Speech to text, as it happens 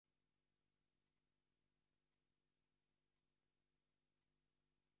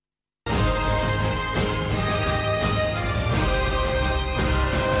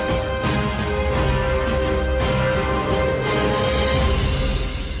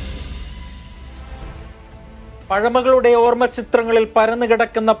പഴമകളുടെ ഓർമ്മചിത്രങ്ങളിൽ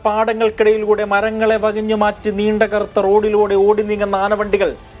പരന്നുകിടക്കുന്ന പാടങ്ങൾക്കിടയിലൂടെ മരങ്ങളെ വകഞ്ഞു മാറ്റി നീണ്ട കറുത്ത റോഡിലൂടെ ഓടി നീങ്ങുന്ന ആനവണ്ടികൾ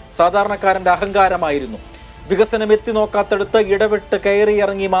സാധാരണക്കാരന്റെ അഹങ്കാരമായിരുന്നു. വികസനം എത്തി നോക്കാത്തടുത്ത് ഇടവിട്ട്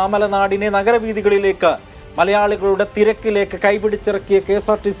കയറിയിറങ്ങി മാമലനാടിനെ നഗരവീഥികളിലേക്ക് മലയാളികളുടെ തിരക്കിലേക്ക് കൈപിടിച്ചിറക്കിയ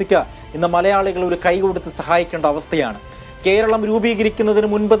KSRTCക്ക് ഇന്ന് മലയാളികൾ ഒരു കൈ കൊടുത്ത് സഹായിക്കേണ്ട അവസ്ഥയാണ്. കേരളം രൂപീകരിക്കുന്നതിന്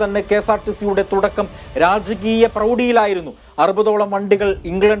മുൻപ് തന്നെ KSRTCയുടെ തുടക്കം രാജകീയ പ്രൗഢിയിലായിരുന്നു. 60ഓളം വണ്ടികൾ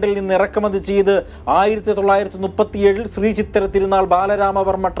ഇംഗ്ലണ്ടിൽ നിന്ന് ഇറക്കുമതി ചെയ്ത് 1937 ശ്രീചിത്തിര തിരുനാൾ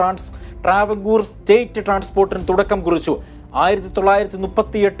ബാലരാമവർമ്മ ട്രാവൻകൂർ സ്റ്റേറ്റ് ട്രാൻസ്പോർട്ടിന് തുടക്കം കുറിച്ചു.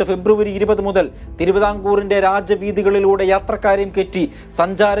 1938 ഫെബ്രുവരി 20 മുതൽ തിരുവിതാംകൂറിന്റെ രാജവീഥികളിലൂടെ യാത്രക്കാരെയും കയറ്റി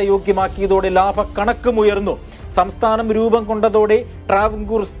സഞ്ചാരയോഗ്യമാക്കിയതോടെ ലാഭക്കണക്കുമുയർന്നു. സംസ്ഥാനം രൂപം കൊണ്ടതോടെ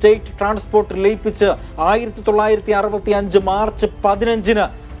ട്രാവൻകൂർ സ്റ്റേറ്റ് ട്രാൻസ്പോർട്ട് ലയിപ്പിച്ച് 1965 മാർച്ച് 15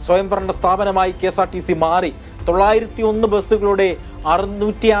 സ്വയംഭരണ സ്ഥാപനമായി KSRTC മാറി. 901 ബസ്സുകളുടെ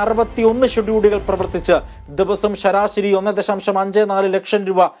 661 ഷെഡ്യൂളുകൾ പ്രവർത്തിച്ച് ദിവസം ശരാശരി 1.54 ലക്ഷം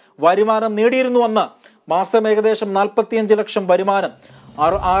രൂപ വരുമാനം നേടിയിരുന്നുവെന്ന്. മാസം ഏകദേശം 45 ലക്ഷം വരുമാനം.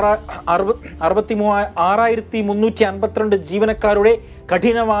 6352 ജീവനക്കാരുടെ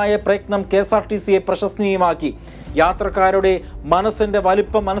കഠിനമായ പ്രയത്നം KSRTCയെ പ്രശസ്തനീയമാക്കി. യാത്രക്കാരുടെ മനസ്സിന്റെ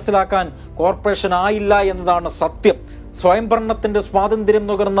വലിപ്പം മനസ്സിലാക്കാൻ കോർപ്പറേഷൻ ആയില്ല എന്നതാണ് സത്യം. സ്വയംഭരണത്തിന്റെ സ്വാതന്ത്ര്യം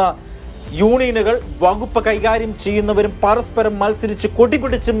നുകർന്ന യൂണിയനുകൾ വകുപ്പ് കൈകാര്യം ചെയ്യുന്നവരും പരസ്പരം മത്സരിച്ച്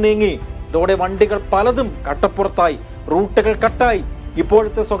കൊടിപിടിച്ചും നീങ്ങി. ഇതോടെ വണ്ടികൾ പലതും കട്ടപ്പുറത്തായി, റൂട്ടുകൾ കട്ടായി.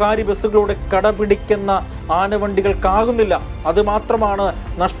 ഇപ്പോഴത്തെ സ്വകാര്യ ബസ്സുകളുടെ കടപിടിക്കുന്ന ആനവണ്ടികൾക്കാകുന്നില്ല. അതുമാത്രമാണ്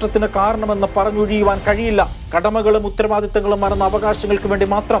നഷ്ടത്തിന് കാരണമെന്ന് പറഞ്ഞൊഴിയുവാൻ കഴിയില്ല. കടമകളും ഉത്തരവാദിത്തങ്ങളും മറന്ന അവകാശങ്ങൾക്ക് വേണ്ടി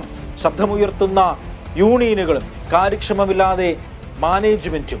മാത്രം ശബ്ദമുയർത്തുന്ന യൂണിയനുകളും കാര്യക്ഷമമില്ലാതെ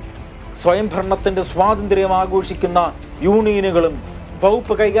മാനേജ്മെന്റും സ്വയംഭരണത്തിന്റെ സ്വാതന്ത്ര്യം ആഘോഷിക്കുന്ന യൂണിയനുകളും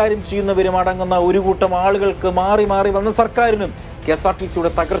വകുപ്പ് കൈകാര്യം ചെയ്യുന്നവരും അടങ്ങുന്ന ഒരു കൂട്ടം ആളുകൾക്ക് മാറി മാറി വന്ന സർക്കാരിനും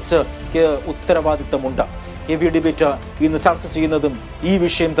KSRTCയുടെ തകർച്ചയ്ക്ക് ഉത്തരവാദിത്തമുണ്ട്. KV ഡിബേറ്റ് ഇന്ന് ചർച്ച ചെയ്യുന്നതും ഈ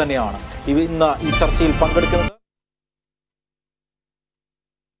വിഷയം തന്നെയാണ്. ഇന്ന് ഈ ചർച്ചയിൽ പങ്കെടുക്കുന്നത്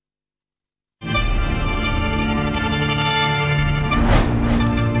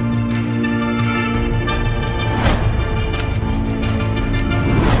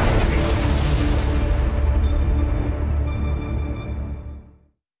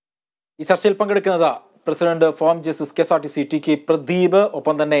president form justice KSRTC TK Pradeep,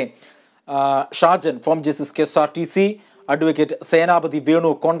 ഒപ്പം തന്നെ Shajan form justice KSRTC, advocate സേനാപതി വേണു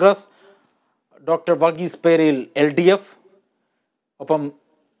കോൺഗ്രസ്, ഡോക്ടർ വർഗീസ് പേരയിൽ LDF, ഒപ്പം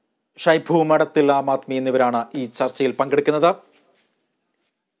ഷൈബു മഠത്തിൽ ആം ആദ്മി എന്നിവരാണ് ഈ ചർച്ചയിൽ പങ്കെടുക്കുന്നത്.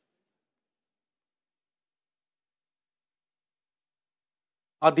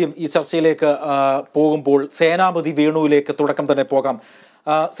 ആദ്യം ഈ ചർച്ചയിലേക്ക് പോകുമ്പോൾ സേനാപതി വേണുവിലേക്ക് തുടക്കം തന്നെ പോകാം.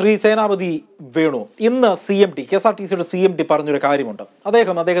 ശ്രീ സേനാപതി വേണു, ഇന്ന് CMD KSRTCയുടെ CMD പറഞ്ഞൊരു കാര്യമുണ്ട്.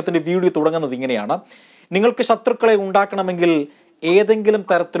 അദ്ദേഹത്തിൻ്റെ വീഡിയോ തുടങ്ങുന്നത് ഇങ്ങനെയാണ്: നിങ്ങൾക്ക് ശത്രുക്കളെ ഉണ്ടാക്കണമെങ്കിൽ ഏതെങ്കിലും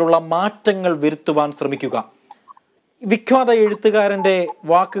തരത്തിലുള്ള മാറ്റങ്ങൾ വരുത്തുവാൻ ശ്രമിക്കുക. വിഖ്യാത എഴുത്തുകാരൻ്റെ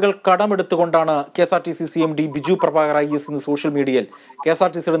വാക്കുകൾ കടമെടുത്തുകൊണ്ടാണ് KSRTC CMD Biju Prabhakar IAS ഇന്ന് സോഷ്യൽ മീഡിയയിൽ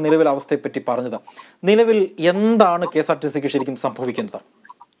KSRTCയുടെ നിലവിലെ അവസ്ഥയെപ്പറ്റി പറഞ്ഞത്. നിലവിൽ എന്താണ് KSRTCക്ക് ശരിക്കും സംഭവിക്കുന്നത്?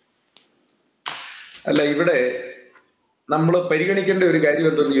 അല്ല, ഇവിടെ നമ്മൾ പരിഗണിക്കേണ്ട ഒരു കാര്യം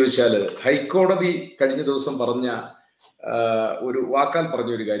എന്തെന്ന് ചോദിച്ചാൽ, ഹൈക്കോടതി കഴിഞ്ഞ ദിവസം പറഞ്ഞ ഒരു വാക്കാൽ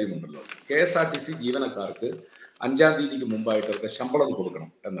പറഞ്ഞ ഒരു കാര്യമുണ്ടല്ലോ, KSRTC ജീവനക്കാർക്ക് 5-ാം തീയതിക്ക് മുമ്പായിട്ട് അവർക്ക് ശമ്പളം കൊടുക്കണം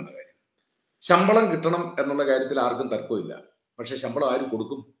എന്നുള്ള കാര്യം. ശമ്പളം കിട്ടണം എന്നുള്ള കാര്യത്തിൽ ആർക്കും തർക്കമില്ല. പക്ഷെ ശമ്പളം ആര്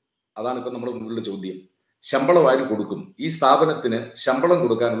കൊടുക്കും? അതാണ് ഇപ്പം നമ്മുടെ മുന്നിലുള്ള ചോദ്യം. ശമ്പളം ആര് കൊടുക്കും? ഈ സ്ഥാപനത്തിന് ശമ്പളം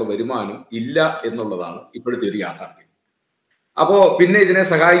കൊടുക്കാനുള്ള വരുമാനം ഇല്ല എന്നുള്ളതാണ് ഇപ്പോഴത്തെ ഒരു യാഥാർത്ഥ്യം. അപ്പോൾ പിന്നെ ഇതിനെ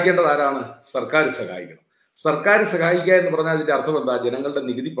സഹായിക്കേണ്ടത് ആരാണ്? സർക്കാർ സഹായിക്കണം. സർക്കാർ സഹായിക്കുക എന്ന് പറഞ്ഞാൽ അതിന്റെ അർത്ഥം എന്താ? ജനങ്ങളുടെ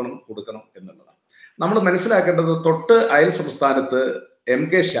നികുതി പണം കൊടുക്കണം എന്നുള്ളതാണ്. നമ്മൾ മനസ്സിലാക്കേണ്ടത്, തൊട്ട് അയൽ സംസ്ഥാനത്ത്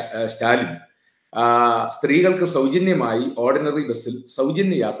MK സ്റ്റാലിൻ സ്ത്രീകൾക്ക് സൗജന്യമായി ഓർഡിനറി ബസ്സിൽ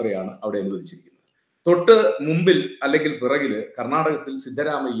സൗജന്യ യാത്രയാണ് അവിടെ അനുവദിച്ചിരിക്കുന്നത്. തൊട്ട് മുമ്പിൽ അല്ലെങ്കിൽ പിറകില് കർണാടകത്തിൽ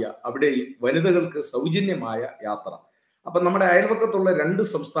സിദ്ധരാമയ്യ, അവിടെയും വനിതകൾക്ക് സൗജന്യമായ യാത്ര. അപ്പൊ നമ്മുടെ അയൽവക്കത്തുള്ള 2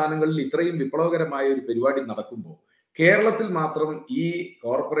 സംസ്ഥാനങ്ങളിൽ ഇത്രയും വിപ്ലവകരമായ ഒരു പരിപാടി നടക്കുമ്പോൾ കേരളത്തിൽ മാത്രം ഈ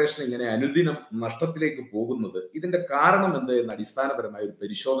കോർപ്പറേഷൻ ഇങ്ങനെ അനുദിനം നഷ്ടത്തിലേക്ക് പോകുന്നത്, ഇതിന്റെ കാരണം എന്ത് എന്ന അടിസ്ഥാനപരമായ ഒരു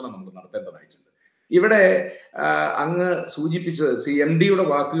പരിശോധന നമുക്ക് നടത്തേണ്ടതായിട്ടുണ്ട്. ഇവിടെ അങ്ങ് സൂചിപ്പിച്ചത് CMDയുടെ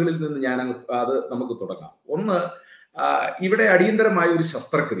വാക്കുകളിൽ നിന്ന് അത് നമുക്ക് തുടങ്ങാം. ഒന്ന്, ഇവിടെ അടിയന്തരമായ ഒരു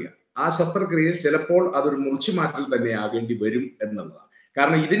ശസ്ത്രക്രിയ, ആ ശസ്ത്രക്രിയയിൽ ചിലപ്പോൾ അതൊരു മുറിച്ചുമാറ്റൽ തന്നെ ആകേണ്ടി വരും എന്നുള്ളതാണ്.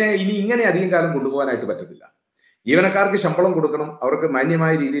 കാരണം ഇതിനെ ഇനി ഇങ്ങനെ അധികം കാലം കൊണ്ടുപോകാനായിട്ട് പറ്റത്തില്ല. ജീവനക്കാർക്ക് ശമ്പളം കൊടുക്കണം, അവർക്ക്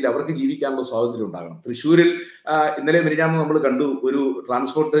മാന്യമായ രീതിയിൽ അവർക്ക് ജീവിക്കാനുള്ള സ്വാതന്ത്ര്യം ഉണ്ടാകണം. തൃശ്ശൂരിൽ ഇന്നലെ മിനിഞ്ഞാന്ന് നമ്മൾ കണ്ടു, ഒരു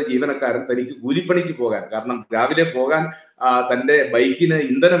ട്രാൻസ്പോർട്ട് ജീവനക്കാരൻ തനിക്ക് കൂലിപ്പണിക്ക് പോകാൻ, കാരണം രാവിലെ പോകാൻ തൻ്റെ ബൈക്കിന്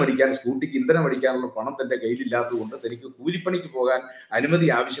ഇന്ധനമടിക്കാൻ, സ്കൂട്ടിക്ക് ഇന്ധനമടിക്കാനുള്ള പണം തൻ്റെ കയ്യിലില്ലാത്തത് കൊണ്ട് തനിക്ക് കൂലിപ്പണിക്ക് പോകാൻ അനുമതി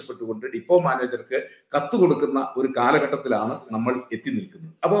ആവശ്യപ്പെട്ടുകൊണ്ട് ഡിപ്പോ മാനേജർക്ക് കത്ത് കൊടുക്കുന്ന ഒരു കാലഘട്ടത്തിലാണ് നമ്മൾ എത്തി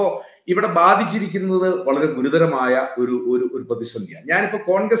നിൽക്കുന്നത്. അപ്പോൾ ഇവിടെ ബാധിച്ചിരിക്കുന്നത് വളരെ ഗുരുതരമായ ഒരു പ്രതിസന്ധിയാണ്. ഞാനിപ്പോൾ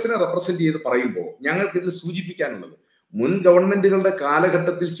കോൺഗ്രസിനെ റെപ്രസെന്റ് ചെയ്ത് പറയുമ്പോൾ ഞങ്ങൾക്ക് ഇതിൽ സൂചിപ്പിക്കാനുള്ളത്, മുൻ ഗവൺമെന്റുകളുടെ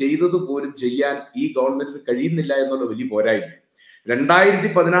കാലഘട്ടത്തിൽ ചെയ്തത് പോലും ചെയ്യാൻ ഈ ഗവൺമെന്റിന് കഴിയുന്നില്ല എന്നുള്ള വലിയ പോരായ്മ.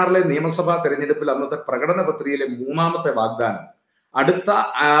 2016 നിയമസഭാ തെരഞ്ഞെടുപ്പിൽ അന്നത്തെ പ്രകടന പത്രികയിലെ 3ാമത്തെ വാഗ്ദാനം അടുത്ത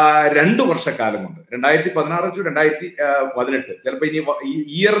 2 വർഷക്കാലം കൊണ്ട് 2016 to 2018, ചിലപ്പോൾ ഇനി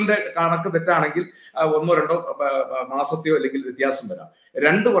ഇയറിന്റെ കണക്ക് തെറ്റാണെങ്കിൽ 1-2 മാസത്തെയോ അല്ലെങ്കിൽ വ്യത്യാസം വരാം,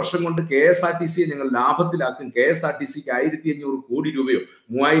 2 വർഷം കൊണ്ട് KSRTC ഞങ്ങൾ ലാഭത്തിലാക്കും, KSRTCക്ക് 1500 കോടി രൂപയോ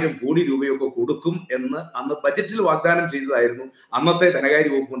 3000 കോടി രൂപയോ ഒക്കെ കൊടുക്കും എന്ന് അന്ന് ബജറ്റിൽ വാഗ്ദാനം ചെയ്തതായിരുന്നു അന്നത്തെ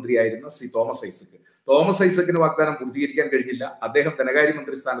ധനകാര്യ വകുപ്പ് മന്ത്രിയായിരുന്ന ശ്രീ തോമസ് ഐസക്. തോമസ് ഐസക്കിന് വാഗ്ദാനം പൂർത്തീകരിക്കാൻ കഴിഞ്ഞില്ല. അദ്ദേഹം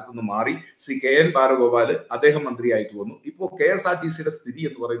ധനകാര്യമന്ത്രി സ്ഥാനത്ത് നിന്ന് മാറി. ശ്രീ KN ബാലഗോപാല് അദ്ദേഹം മന്ത്രിയായിട്ട് വന്നു. ഇപ്പോൾ KSRTCയുടെ സ്ഥിതി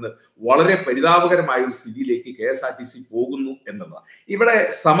എന്ന് പറയുന്നത് വളരെ പരിതാപകരമായ ഒരു സ്ഥിതിയിലേക്ക് KSRTC പോകുന്നു എന്നതാണ്. ഇവിടെ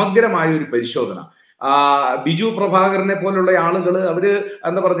സമഗ്രമായ ഒരു പരിശോധന, ബിജു പ്രഭാകരനെ പോലുള്ള ആളുകൾ അവര്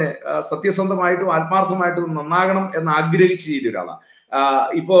എന്താ പറഞ്ഞ സത്യസന്ധമായിട്ടും ആത്മാർത്ഥമായിട്ടും നന്നാകണം എന്ന് ആഗ്രഹിച്ച് ചെയ്ത ഒരാളാണ്.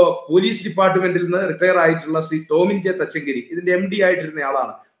 ഇപ്പോ പോലീസ് ഡിപ്പാർട്ട്മെന്റിൽ നിന്ന് റിട്ടയർ ആയിട്ടുള്ള ശ്രീ ടോമിൻ ജെ തച്ചങ്കരി ഇതിന്റെ MD ആയിട്ടിരുന്ന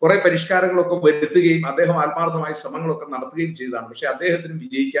ആളാണ്. കുറെ പരിഷ്കാരങ്ങളൊക്കെ വരുത്തുകയും അദ്ദേഹം ആത്മാർത്ഥമായ ശ്രമങ്ങളൊക്കെ നടത്തുകയും ചെയ്തതാണ്. പക്ഷെ അദ്ദേഹത്തിന്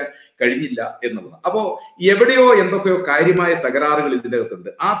വിജയിക്കാൻ കഴിഞ്ഞില്ല എന്നുള്ളത്. അപ്പോ എവിടെയോ എന്തൊക്കെയോ കാര്യമായ തകരാറുകൾ ഇതിൻ്റെ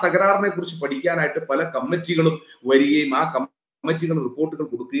അകത്തുണ്ട്. ആ തകരാറിനെ കുറിച്ച് പഠിക്കാനായിട്ട് പല കമ്മിറ്റികളും വരികയും ആ കമ്മിറ്റികൾ റിപ്പോർട്ടുകൾ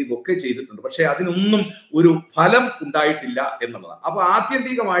കൊടുക്കുകയും ഒക്കെ ചെയ്തിട്ടുണ്ട്. പക്ഷെ അതിനൊന്നും ഒരു ഫലം ഉണ്ടായിട്ടില്ല എന്നുള്ളതാണ്. അപ്പൊ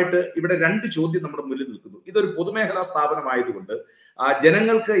ആത്യന്തികമായിട്ട് ഇവിടെ 2 ചോദ്യം നമ്മുടെ മുന്നിൽ നിൽക്കുന്നു. ഇതൊരു പൊതുമേഖലാ സ്ഥാപനമായതുകൊണ്ട്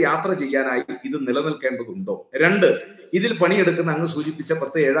ജനങ്ങൾക്ക് യാത്ര ചെയ്യാനായി ഇത് നിലനിൽക്കേണ്ടതുണ്ടോ? 2, ഇതിൽ പണിയെടുക്കുന്ന അങ്ങ് സൂചിപ്പിച്ച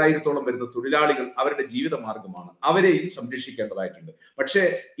 10,000-7,000-ഓളം വരുന്ന തൊഴിലാളികൾ അവരുടെ ജീവിത മാർഗമാണ്, അവരെയും സംരക്ഷിക്കേണ്ടതായിട്ടുണ്ട്. പക്ഷേ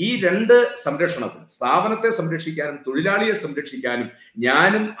ഈ 2 സംരക്ഷണത്തിൽ സ്ഥാപനത്തെ സംരക്ഷിക്കാനും തൊഴിലാളിയെ സംരക്ഷിക്കാനും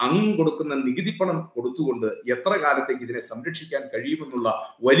ഞാനും അങ്ങും കൊടുക്കുന്ന നികുതി പണം കൊടുത്തുകൊണ്ട് എത്ര കാലത്തേക്ക് ഇതിനെ സംരക്ഷിക്കാൻ കഴിയുമെന്നുള്ള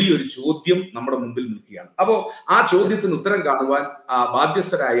വലിയൊരു ചോദ്യം നമ്മുടെ മുമ്പിൽ നിൽക്കുകയാണ്. അപ്പോൾ ആ ചോദ്യത്തിന് ഉത്തരം കാണുവാൻ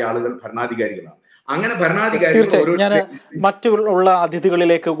ബാധ്യസ്ഥരായ ആളുകൾ ഭരണാധികാരികളാണ്. അങ്ങനെ ഞാൻ മറ്റുള്ള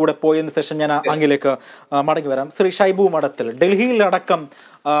അതിഥികളിലേക്ക് കൂടെ പോയതിന് ശേഷം ഞാൻ അങ്ങിലേക്ക് മടങ്ങി വരാം. ശ്രീ ഷൈബു മഠത്തിൽ, ഡൽഹിയിലടക്കം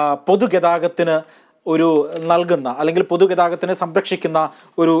പൊതുഗതാഗതത്തിന് ഒരു നൽകുന്ന അല്ലെങ്കിൽ പൊതുഗതാഗതത്തിനെ സംരക്ഷിക്കുന്ന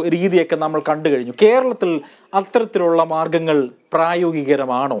ഒരു രീതിയൊക്കെ നമ്മൾ കണ്ടു കഴിഞ്ഞു. കേരളത്തിൽ അത്തരത്തിലുള്ള മാർഗങ്ങൾ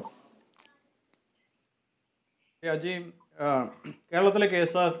പ്രായോഗികരമാണോ? കേരളത്തിലെ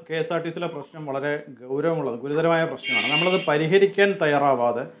KSRTCയിലെ പ്രശ്നം വളരെ ഗുരുതരമായ പ്രശ്നമാണ്. നമ്മളത് പരിഹരിക്കാൻ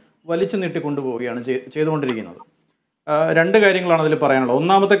തയ്യാറാവാതെ വലിച്ചു നീട്ടിക്കൊണ്ടുപോവുകയാണ് ചെയ്തുകൊണ്ടിരിക്കുന്നത്. 2 കാര്യങ്ങളാണ് അതിൽ പറയാനുള്ളത്.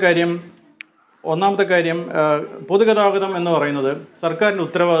 ഒന്നാമത്തെ കാര്യം പൊതുഗതാഗതം എന്ന് പറയുന്നത് സർക്കാരിൻ്റെ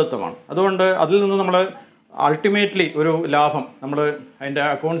ഉത്തരവാദിത്തമാണ്. അതുകൊണ്ട് അതിൽ നിന്ന് നമ്മൾ അൾട്ടിമേറ്റ്ലി ഒരു ലാഭം, നമ്മൾ അതിൻ്റെ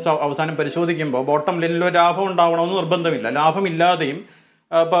അക്കൗണ്ട്സ് അവസാനം പരിശോധിക്കുമ്പോൾ ബോട്ടം ലൈനിൽ ഒരു ലാഭം ഉണ്ടാവണമെന്ന് നിർബന്ധമില്ല. ലാഭമില്ലാതെയും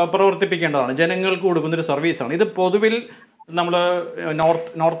പ്രവർത്തിപ്പിക്കേണ്ടതാണ്. ജനങ്ങൾക്ക് കൊടുക്കുന്നൊരു സർവീസാണ് ഇത്. പൊതുവിൽ നമ്മൾ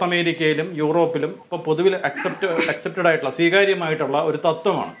നോർത്ത് അമേരിക്കയിലും യൂറോപ്പിലും ഇപ്പോൾ പൊതുവിൽ അക്സെപ്റ്റഡ് ആയിട്ടുള്ള സ്വീകാര്യമായിട്ടുള്ള ഒരു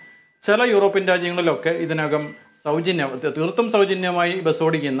തത്വമാണ്. ചില യൂറോപ്യൻ രാജ്യങ്ങളിലൊക്കെ ഇതിനകം തീർത്തും സൗജന്യമായി ബസ്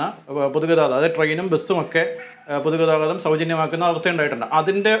ഓടിക്കുന്ന പൊതുഗതാഗതം, അതായത് ട്രെയിനും ബസ്സും ഒക്കെ പൊതുഗതാഗതം സൗജന്യമാക്കുന്ന അവസ്ഥയുണ്ടായിട്ടുണ്ട്.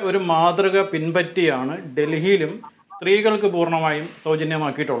 അതിൻ്റെ ഒരു മാതൃക പിൻപറ്റിയാണ് ഡൽഹിയിലും സ്ത്രീകൾക്ക് പൂർണ്ണമായും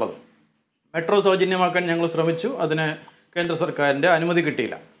സൗജന്യമാക്കിയിട്ടുള്ളത്. മെട്രോ സൗജന്യമാക്കാൻ ഞങ്ങൾ ശ്രമിച്ചു, അതിന് കേന്ദ്ര സർക്കാരിൻ്റെ അനുമതി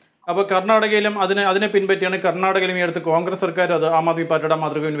കിട്ടിയില്ല. അപ്പോൾ കർണാടകയിലും അതിനെ പിൻപറ്റിയാണ് കർണാടകയിലും ഈ അടുത്ത് കോൺഗ്രസ് സർക്കാർ അത് ആം ആദ്മി പാർട്ടിയുടെ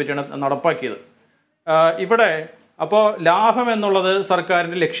മാതൃക പിൻപറ്റിയാണ് നടപ്പാക്കിയത്. ഇവിടെ അപ്പോൾ ലാഭം എന്നുള്ളത്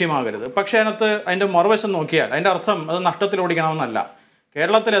സർക്കാരിൻ്റെ ലക്ഷ്യമാകരുത്. പക്ഷേ അതിൻ്റെ മറുവശം നോക്കിയാൽ അതിൻ്റെ അർത്ഥം അത് നഷ്ടത്തിൽ ഓടിക്കണമെന്നല്ല.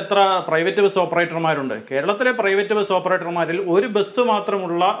 കേരളത്തിൽ എത്ര പ്രൈവറ്റ് ബസ് ഓപ്പറേറ്റർമാരുണ്ട്? കേരളത്തിലെ പ്രൈവറ്റ് ബസ് ഓപ്പറേറ്റർമാരിൽ ഒരു ബസ്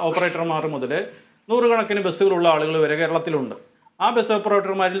മാത്രമുള്ള ഓപ്പറേറ്റർമാർ മുതൽ 100 കണക്കിന് ബസ്സുകളുള്ള ആളുകൾ വരെ കേരളത്തിലുണ്ട്. ആ ബസ്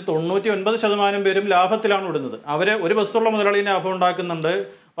ഓപ്പറേറ്റർമാരിൽ 99% പേരും ലാഭത്തിലാണ് വിടുന്നത്. ഒരു ബസ്സുള്ള മുതലാളി ലാഭം ഉണ്ടാക്കുന്നുണ്ട്,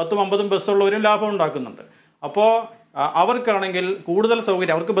 10-50 ബസ്സുള്ളവരും ലാഭം ഉണ്ടാക്കുന്നുണ്ട്. അപ്പോൾ അവർക്കാണെങ്കിൽ കൂടുതൽ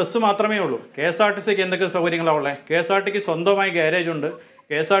സൗകര്യം, അവർക്ക് ബസ് മാത്രമേ ഉള്ളൂ. KSRTCക്ക് എന്തൊക്കെ സൗകര്യങ്ങളാണ് ഉള്ളത്? KSRTCക്ക് സ്വന്തമായി ഗ്യാരേജ് ഉണ്ട്,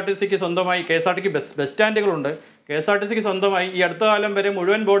 KSRTCക്ക് സ്വന്തമായി ബസ് സ്റ്റാൻഡുകളുണ്ട്, KSRTCക്ക് സ്വന്തമായി ഈ അടുത്ത കാലം വരെ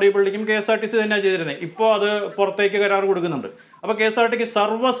മുഴുവൻ ബോഡി ബിൽഡിങ്ങും KSRTC തന്നെയാണ് ചെയ്തിരുന്നത്. ഇപ്പോൾ അത് പുറത്തേക്ക് കരാർ കൊടുക്കുന്നുണ്ട്. അപ്പോൾ KSRTCക്ക്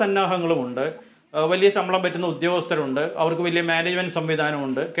സർവ്വസന്നാഹങ്ങളുമുണ്ട്, വലിയ ശമ്പളം പറ്റുന്ന ഉദ്യോഗസ്ഥരുണ്ട്, അവർക്ക് വലിയ മാനേജ്മെൻറ്റ്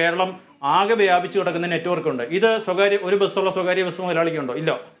സംവിധാനമുണ്ട്, കേരളം ആകെ വ്യാപിച്ചു കിടക്കുന്ന നെറ്റ്വർക്കുണ്ട്. ഇത് ഒരു ബസ്സുള്ള സ്വകാര്യ ബസ് മുതലാളിക്കുണ്ടോ?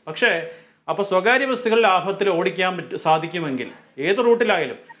 ഇല്ല. പക്ഷേ അപ്പോൾ സ്വകാര്യ ബസ്സുകൾ ലാഭത്തിൽ ഓടിക്കാൻ സാധിക്കുമെങ്കിൽ ഏത്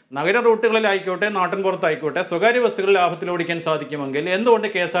റൂട്ടിലായാലും, നഗര റൂട്ടുകളിലായിക്കോട്ടെ നാട്ടിൻപുറത്തായിക്കോട്ടെ, സ്വകാര്യ ബസ്സുകൾ ലാഭത്തിൽ ഓടിക്കാൻ സാധിക്കുമെങ്കിൽ എന്തുകൊണ്ട്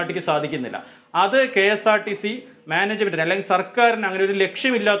KSRTCക്ക് സാധിക്കുന്നില്ല? അത് KSRTC മാനേജ്മെൻറ്റിന് അല്ലെങ്കിൽ സർക്കാരിന് അങ്ങനെ ഒരു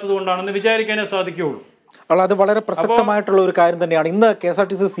ലക്ഷ്യമില്ലാത്തത് കൊണ്ടാണെന്ന് വിചാരിക്കാനേ സാധിക്കുകയുള്ളൂ. അത് വളരെ പ്രസക്തമായിട്ടുള്ള ഒരു കാര്യം തന്നെയാണ്. ഇന്ന്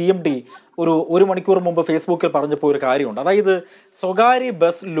KSRTC CMD ഒരു മണിക്കൂർ മുമ്പ് ഫേസ്ബുക്കിൽ പറഞ്ഞപ്പോൾ ഒരു കാര്യമുണ്ട്. അതായത് സ്വകാര്യ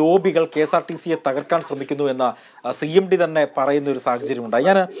ബസ് ലോബികൾ KSRTCയെ തകർക്കാൻ ശ്രമിക്കുന്നു എന്ന CMD തന്നെ പറയുന്ന ഒരു സാഹചര്യമുണ്ടായി.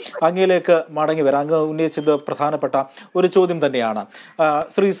 ഞാൻ അങ്ങയിലേക്ക് മടങ്ങി വരാം. അങ്ങ് ഉന്നയിച്ചത് പ്രധാനപ്പെട്ട ഒരു ചോദ്യം തന്നെയാണ്.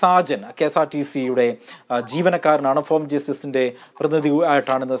 ശ്രീ സാജൻ KSRTCയുടെ ജീവനക്കാരനാണ്, ഫോം ജസ്റ്റിസിൻ്റെ പ്രതിനിധി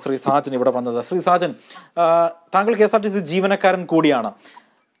ആയിട്ടാണ് ഇന്ന് ശ്രീ സാജൻ ഇവിടെ വന്നത്. ശ്രീ സാജൻ, താങ്കൾ KSRTC ജീവനക്കാരൻ കൂടിയാണ്.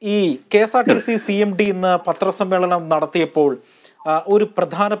 ഈ KSRTC CMD ഇന്ന് പത്രസമ്മേളനം നടത്തിയപ്പോൾ ഒരു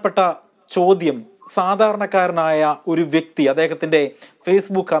പ്രധാനപ്പെട്ട ചോദ്യം സാധാരണക്കാരനായ ഒരു വ്യക്തി അദ്ദേഹത്തിൻ്റെ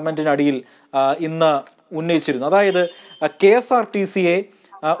ഫേസ്ബുക്ക് കമൻറ്റിനടിയിൽ ഇന്ന് ഉന്നയിച്ചിരുന്നു. അതായത് KSRTCയെ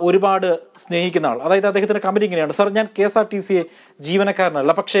ഒരുപാട് സ്നേഹിക്കുന്ന ആൾ, അതായത് അദ്ദേഹത്തിൻ്റെ കമൻറ്റ് ഇങ്ങനെയാണ്: സർ, ഞാൻ KSRTCയെ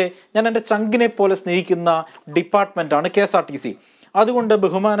ജീവനക്കാരനല്ല, പക്ഷേ ഞാൻ എൻ്റെ ചങ്കിനെ പോലെ സ്നേഹിക്കുന്ന ഡിപ്പാർട്ട്മെൻറ്റാണ് KSRTC. അതുകൊണ്ട്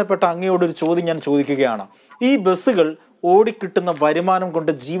ബഹുമാനപ്പെട്ട അങ്ങയോടൊരു ചോദ്യം ഞാൻ ചോദിക്കുകയാണ്. ഈ ബസ്സുകൾ ഓടിക്കിട്ടുന്ന വരുമാനം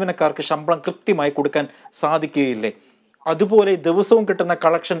കൊണ്ട് ജീവനക്കാർക്ക് ശമ്പളം കൃത്യമായി കൊടുക്കാൻ സാധിക്കുകയില്ലേ? അതുപോലെ ദിവസവും കിട്ടുന്ന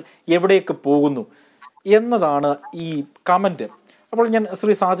കളക്ഷൻ എവിടേക്ക് പോകുന്നു എന്നതാണ് ഈ കമൻറ്റ്. അപ്പോൾ ഞാൻ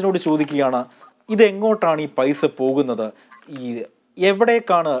ശ്രീ സാജനോട് ചോദിക്കുകയാണ്, ഇതെങ്ങോട്ടാണ് ഈ പൈസ പോകുന്നത്?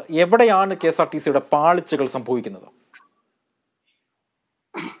 എവിടെയാണ് KSRTCയുടെ പാളിച്ചകൾ സംഭവിക്കുന്നത്?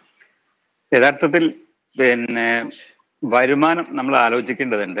 യഥാർത്ഥത്തിൽ വരുമാനം നമ്മൾ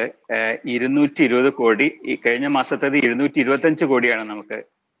ആലോചിക്കേണ്ടതുണ്ട്. 220 കോടി, ഈ കഴിഞ്ഞ മാസത്തേത് 225 കോടിയാണ് നമുക്ക്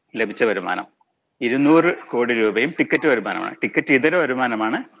ലഭിച്ച വരുമാനം. 200 കോടി രൂപയും ടിക്കറ്റ് വരുമാനമാണ്. ടിക്കറ്റ് ഇതര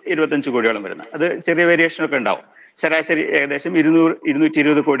വരുമാനമാണ് 25 കോടിയോളം വരുന്നത്. അത് ചെറിയ വേരിയേഷനൊക്കെ ഉണ്ടാവും. ശരാശരി ഏകദേശം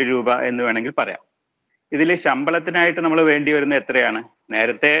 220 കോടി രൂപ എന്ന് വേണമെങ്കിൽ പറയാം. ഇതിൽ ശമ്പളത്തിനായിട്ട് നമ്മൾ വേണ്ടി വരുന്ന എത്രയാണ്?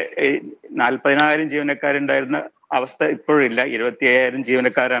 നേരത്തെ 40,000 ജീവനക്കാരുണ്ടായിരുന്ന അവസ്ഥ ഇപ്പോഴില്ല. 25,000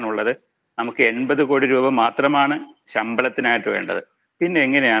 ജീവനക്കാരാണുള്ളത്. നമുക്ക് 80 കോടി രൂപ മാത്രമാണ് ശമ്പളത്തിനായിട്ട് വേണ്ടത്. പിന്നെ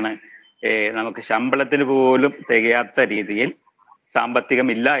എങ്ങനെയാണ് നമുക്ക് ശമ്പളത്തിന് പോലും തികയാത്ത രീതിയിൽ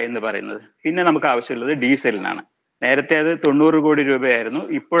സാമ്പത്തികമില്ല എന്ന് പറയുന്നത്? പിന്നെ നമുക്ക് ആവശ്യമുള്ളത് ഡീസലിനാണ്. നേരത്തെ അത് 90 കോടി രൂപയായിരുന്നു.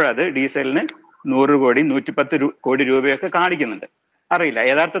 ഇപ്പോഴത് ഡീസലിന് 100 കോടി 110 കോടി രൂപയൊക്കെ കാണിക്കുന്നുണ്ട്. അറിയില്ല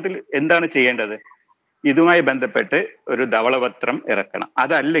യഥാർത്ഥത്തിൽ എന്താണ് ചെയ്യേണ്ടത്. ഇതുമായി ബന്ധപ്പെട്ട് ഒരു ധവളപത്രം ഇറക്കണം.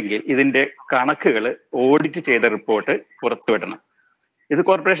 അതല്ലെങ്കിൽ ഇതിന്റെ കണക്കുകൾ ഓഡിറ്റ് ചെയ്ത റിപ്പോർട്ട് പുറത്തുവിടണം. ഇത്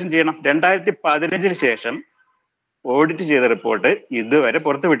കോർപ്പറേഷൻ ചെയ്യണം. 2015 ശേഷം ഓഡിറ്റ് ചെയ്ത റിപ്പോർട്ട് ഇതുവരെ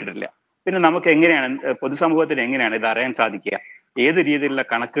പുറത്തുവിട്ടിട്ടില്ല. പിന്നെ നമുക്ക് എങ്ങനെയാണ്, പൊതുസമൂഹത്തിന് എങ്ങനെയാണ് ഇത് അറിയാൻ സാധിക്കുക? ഏത് രീതിയിലുള്ള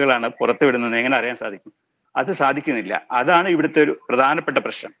കണക്കുകളാണ് പുറത്തുവിടുന്നത് എങ്ങനെ അറിയാൻ സാധിക്കും? അത് സാധിക്കുന്നില്ല. അതാണ് ഇവിടുത്തെ ഒരു പ്രധാനപ്പെട്ട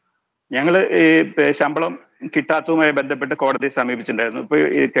പ്രശ്നം. ഞങ്ങൾ ശമ്പളം കിട്ടാത്തതുമായി ബന്ധപ്പെട്ട് കോടതിയെ സമീപിച്ചിട്ടുണ്ടായിരുന്നു. ഇപ്പൊ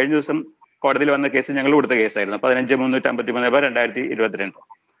കഴിഞ്ഞ ദിവസം കോടതിയിൽ വന്ന കേസ് ഞങ്ങൾ കൊടുത്ത കേസായിരുന്നു. 15/353/2022.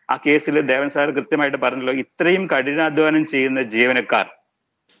 ആ കേസിൽ ദേവൻ സാർ കൃത്യമായിട്ട് പറഞ്ഞല്ലോ, ഇത്രയും കഠിനാധ്വാനം ചെയ്യുന്ന ജീവനക്കാർ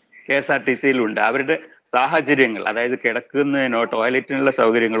KSRTCയിലുണ്ട്. അവരുടെ സാഹചര്യങ്ങൾ, അതായത് കിടക്കുന്നതിനോ ടോയ്ലറ്റിനുള്ള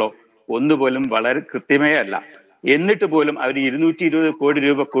സൗകര്യങ്ങളോ ഒന്നുപോലും വളരെ കൃത്യമേ അല്ല. എന്നിട്ട് പോലും അവർ 220 കോടി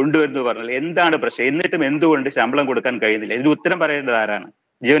രൂപ കൊണ്ടുവരുന്നു പറഞ്ഞാൽ എന്താണ് പ്രശ്നം? എന്നിട്ടും എന്തുകൊണ്ട് ശമ്പളം കൊടുക്കാൻ കഴിയുന്നില്ല? ഇതിന് ഉത്തരം പറയേണ്ടത് ആരാണ്?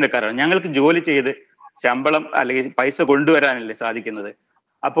 ജീവനക്കാരാണ്. ഞങ്ങൾക്ക് ജോലി ചെയ്ത് ശമ്പളം അല്ലെങ്കിൽ പൈസ കൊണ്ടുവരാനല്ലേ സാധിക്കുന്നത്.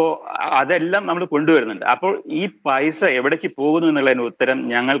 അപ്പോ അതെല്ലാം നമ്മൾ കൊണ്ടുവരുന്നുണ്ട്. അപ്പോൾ ഈ പൈസ എവിടേക്ക് പോകുന്നു എന്നുള്ളതിന് ഉത്തരം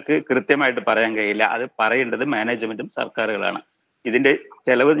ഞങ്ങൾക്ക് കൃത്യമായിട്ട് പറയാൻ കഴിയില്ല. അത് പറയേണ്ടത് മാനേജ്മെന്റും സർക്കാരുകളാണ്. ഇതിന്റെ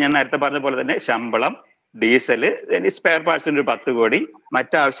ചെലവ് ഞാൻ നേരത്തെ പറഞ്ഞ പോലെ തന്നെ ശമ്പളം, ഡീസല്, സ്പെയർ പാർട്സിന് ഒരു 10 കോടി,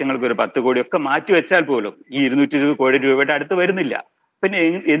 മറ്റാവശ്യങ്ങൾക്ക് ഒരു 10 കോടി ഒക്കെ മാറ്റി വെച്ചാൽ പോലും ഈ 220 കോടി രൂപയുടെ അടുത്ത് വരുന്നില്ല. പിന്നെ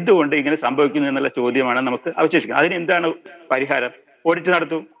എന്തുകൊണ്ട് ഇങ്ങനെ സംഭവിക്കുന്നു എന്നുള്ള ചോദ്യമാണ് നമുക്ക് അവശേഷിക്കുന്നത്. അതിന് എന്താണ് പരിഹാരം? ഓഡിറ്റ്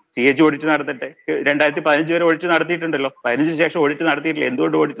നടത്തൂ. CAG audit നടത്തട്ടെ. 2015 വരെ ഓഡിറ്റ് നടത്തിയിട്ടുണ്ടല്ലോ. 15 ശേഷം ഓഡിറ്റ് നടത്തിയിട്ടില്ല.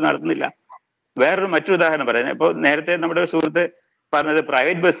 എന്തുകൊണ്ട് ഓഡിറ്റ് നടത്തുന്നില്ല? മറ്റൊരു ഉദാഹരണം പറയാം. ഇപ്പോൾ നേരത്തെ നമ്മുടെ സുഹൃത്ത് പറഞ്ഞത്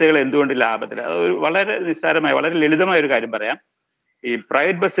പ്രൈവറ്റ് ബസ്സുകൾ എന്തുകൊണ്ട് ലാഭത്തില്ല. അത് വളരെ നിസ്സാരമായ, വളരെ ലളിതമായ ഒരു കാര്യം പറയാം. ഈ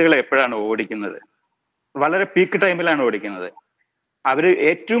പ്രൈവറ്റ് ബസ്സുകൾ എപ്പോഴാണ് ഓടിക്കുന്നത്? വളരെ പീക്ക് ടൈമിലാണ് ഓടിക്കുന്നത്. അവർ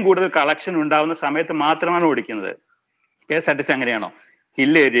ഏറ്റവും കൂടുതൽ കളക്ഷൻ ഉണ്ടാവുന്ന സമയത്ത് മാത്രമാണ് ഓടിക്കുന്നത്. KSRTC അങ്ങനെയാണോ?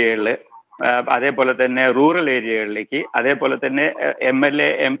 ഹിൽ ഏരിയകളിൽ, അതേപോലെ തന്നെ റൂറൽ ഏരിയകളിലേക്ക്, അതേപോലെ തന്നെ MLA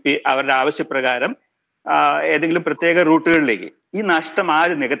MP അവരുടെ ആവശ്യപ്രകാരം ഏതെങ്കിലും പ്രത്യേക റൂട്ടുകളിലേക്ക്. ഈ നഷ്ടം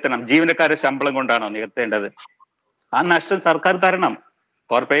ആര് നികത്തണം? ജീവനക്കാരുടെ ശമ്പളം കൊണ്ടാണോ നികത്തേണ്ടത്? ആ നഷ്ടം സർക്കാർ തരണം.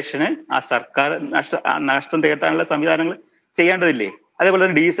 കോർപ്പറേഷന് നഷ്ടം തികത്താനുള്ള സംവിധാനങ്ങൾ ചെയ്യേണ്ടതില്ലേ? അതേപോലെ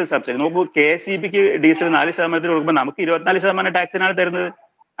തന്നെ ഡീസൽ സബ്സിഡി നോക്കൂ. KSEBക്ക് ഡീസൽ 4% കൊടുക്കുമ്പോൾ നമുക്ക് 24% ടാക്സിനാണ് തരുന്നത്.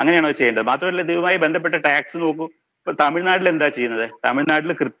 അങ്ങനെയാണോ ചെയ്യേണ്ടത്? മാത്രമല്ല, ഇതുമായി ബന്ധപ്പെട്ട ടാക്സ് നോക്കൂ. ഇപ്പൊ തമിഴ്നാട്ടിൽ എന്താ ചെയ്യുന്നത്?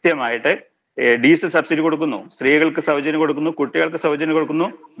 തമിഴ്നാട്ടിൽ കൃത്യമായിട്ട് ഡീസൽ സബ്സിഡി കൊടുക്കുന്നു, സ്ത്രീകൾക്ക് സൗജന്യം കൊടുക്കുന്നു, കുട്ടികൾക്ക് സൗജന്യം കൊടുക്കുന്നു,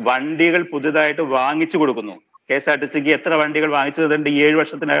 വണ്ടികൾ പുതുതായിട്ട് വാങ്ങിച്ചു കൊടുക്കുന്നു. KSRTCക്ക് എത്ര വണ്ടികൾ വാങ്ങിച്ചതുണ്ട് ഈ 7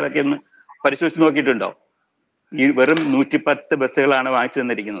 വർഷത്തിനകത്ത് എന്ന് പരിശോധിച്ച് നോക്കിയിട്ടുണ്ടോ? ഈ വെറും 110 ബസ്സുകളാണ് വാങ്ങിച്ചു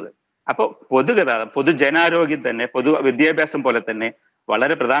തന്നിരിക്കുന്നത്. അപ്പോൾ പൊതുഗതാഗതം, പൊതുജനാരോഗ്യം തന്നെ, പൊതു വിദ്യാഭ്യാസം പോലെ തന്നെ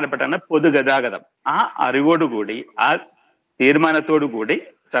വളരെ പ്രധാനപ്പെട്ടാണ് പൊതുഗതാഗതം. ആ അറിവോടുകൂടി, ആ തീരുമാനത്തോടു കൂടി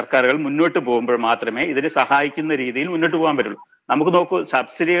സർക്കാരുകൾ മുന്നോട്ട് പോകുമ്പോൾ മാത്രമേ ഇതിനെ സഹായിക്കുന്ന രീതിയിൽ മുന്നോട്ട് പോകാൻ പറ്റുള്ളൂ. നമുക്ക് നോക്കൂ,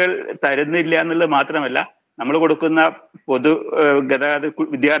 സബ്സിഡികൾ തരുന്നില്ല എന്നുള്ളത് മാത്രമല്ല, നമ്മൾ കൊടുക്കുന്ന പൊതു ഗതാഗത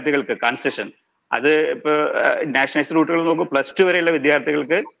വിദ്യാർത്ഥികൾക്ക് കൺസെഷൻ, അത് ഇപ്പൊ നാഷണലൈസ്ഡ് റൂട്ടുകൾ നോക്കൂ, +2 വരെയുള്ള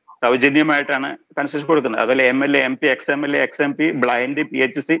വിദ്യാർത്ഥികൾക്ക് സൗജന്യമായിട്ടാണ് കൺസെഷൻ കൊടുക്കുന്നത്. അതുപോലെ MLA, MP, XMLA, XMP, blind,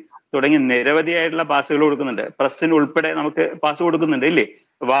 PHC തുടങ്ങി നിരവധിയായിട്ടുള്ള പാസുകൾ കൊടുക്കുന്നുണ്ട്. പ്രസ്സിന് ഉൾപ്പെടെ നമുക്ക് പാസ് കൊടുക്കുന്നുണ്ട്, ഇല്ലേ?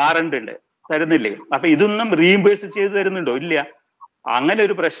 വാറണ്ട് ഉണ്ട്, തരുന്നില്ലേ? അപ്പൊ ഇതൊന്നും റീഇംബേഴ്സ് ചെയ്ത് തരുന്നുണ്ടോ? ഇല്ല. അങ്ങനെ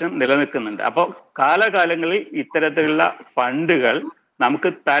ഒരു പ്രശ്നം നിലനിൽക്കുന്നുണ്ട്. അപ്പോൾ കാലാകാലങ്ങളിൽ ഇത്തരത്തിലുള്ള ഫണ്ടുകൾ നമുക്ക്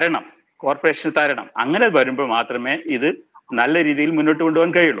തരണം, കോർപ്പറേഷൻ തരണം. അങ്ങനെ വരുമ്പോൾ മാത്രമേ ഇത് നല്ല രീതിയിൽ മുന്നോട്ട്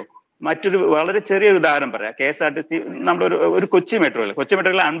കൊണ്ടുപോകാൻ കഴിയുള്ളൂ. മറ്റൊരു വളരെ ചെറിയൊരു ഉദാഹരണം പറയാം. KSRTC നമ്മുടെ ഒരു കൊച്ചി മെട്രോയിൽ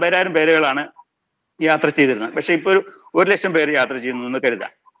 50,000 പേരുകളാണ് യാത്ര ചെയ്തിരുന്നത്. പക്ഷെ ഇപ്പോൾ 1,00,000 പേര് യാത്ര ചെയ്യുന്നു എന്ന്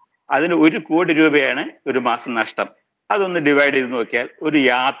കരുതാം. അതിന് 1 കോടി രൂപയാണ് ഒരു മാസം നഷ്ടം. അതൊന്ന് ഡിവൈഡ് ചെയ്ത് നോക്കിയാൽ ഒരു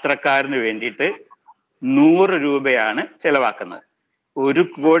യാത്രക്കാരന് വേണ്ടിയിട്ട് 100 രൂപയാണ് ചെലവാക്കുന്നത്. 1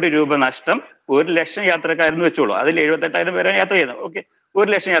 കോടി രൂപ നഷ്ടം, 1,00,000 യാത്രക്കാരെന്ന് വെച്ചോളൂ. അതിൽ 78,000 പേരാണ് യാത്ര ചെയ്യുന്നത്. ഓക്കെ,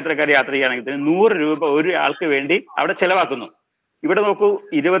 1,00,000 യാത്രക്കാർ യാത്ര ചെയ്യുകയാണെങ്കിൽ 100 രൂപ ഒരു ആൾക്ക് വേണ്ടി അവിടെ ചെലവാക്കുന്നു. ഇവിടെ നോക്കൂ,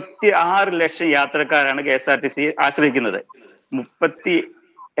 26 ലക്ഷം യാത്രക്കാരാണ് KSRTC ആശ്രയിക്കുന്നത്.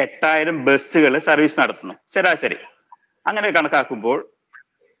 38,000 ബസ്സുകൾ സർവീസ് നടത്തുന്നു ശരാശരി. അങ്ങനെ കണക്കാക്കുമ്പോൾ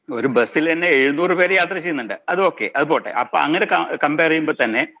ഒരു ബസ്സിൽ തന്നെ 700 പേര് യാത്ര ചെയ്യുന്നുണ്ട്. അത് ഓക്കെ, അത് പോട്ടെ. അപ്പൊ അങ്ങനെ കമ്പയർ ചെയ്യുമ്പോൾ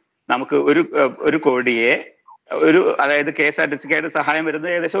തന്നെ നമുക്ക് ഒരു കോടിയെ അതായത് KSRTCക്കായിട്ട് സഹായം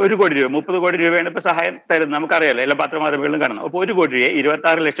വരുന്നത് ഏകദേശം 1 കോടി രൂപ, 30 കോടി രൂപയാണ് ഇപ്പൊ സഹായം തരുന്നത്. നമുക്കറിയാലോ, എല്ലാ പത്രമാധ്യമങ്ങളിലും കാണണം. അപ്പൊ 1 കോടി രൂപയെ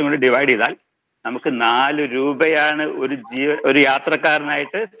 26 ലക്ഷം കൊണ്ട് ഡിവൈഡ് ചെയ്താൽ നമുക്ക് 4 രൂപയാണ് ഒരു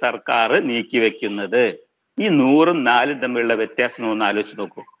യാത്രക്കാരനായിട്ട് സർക്കാർ നീക്കി വെക്കുന്നത്. ഈ 100ഉം 4ഉം തമ്മിലുള്ള വ്യത്യാസം ഒന്ന് ആലോചിച്ച്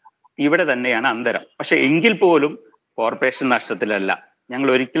നോക്കൂ. ഇവിടെ തന്നെയാണ് അന്തരം. പക്ഷെ എങ്കിൽ പോലും കോർപ്പറേഷൻ നഷ്ടത്തിലല്ല, ഞങ്ങൾ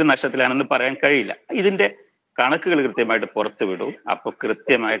ഒരിക്കലും നഷ്ടത്തിലാണെന്ന് പറയാൻ കഴിയില്ല. ഇതിന്റെ കണക്കുകൾ കൃത്യമായിട്ട് പുറത്തു വിടൂ. അപ്പൊ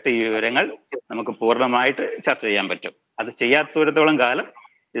കൃത്യമായിട്ട് ഈ വിവരങ്ങൾ നമുക്ക് പൂർണ്ണമായിട്ട് ചർച്ച ചെയ്യാൻ പറ്റും. അത് ചെയ്യാത്തിടത്തോളം കാലം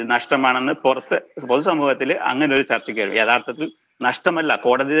ഇത് നഷ്ടമാണെന്ന് പൊതുസമൂഹത്തിൽ അങ്ങനെ ഒരു ചർച്ചയ്ക്ക് വരും. യഥാർത്ഥത്തിൽ നഷ്ടമല്ല.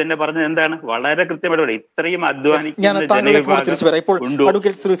 കോടതി തന്നെ പറഞ്ഞത് എന്താണ്? വളരെ കൃത്യമായിട്ട് ഇത്രയും ഇപ്പോൾ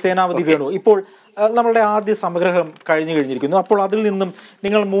അഡ്വക്കേറ്റ് ശ്രീ സേനാപതി വേണു, ഇപ്പോൾ നമ്മളുടെ ആദ്യ സംഗ്രഹം കഴിഞ്ഞിരിക്കുന്നു. അപ്പോൾ അതിൽ നിന്നും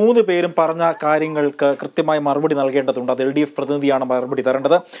നിങ്ങൾ 3 പേരും പറഞ്ഞ കാര്യങ്ങൾക്ക് കൃത്യമായി മറുപടി നൽകേണ്ടതുണ്ട്. അത് LDF പ്രതിനിധിയാണ് മറുപടി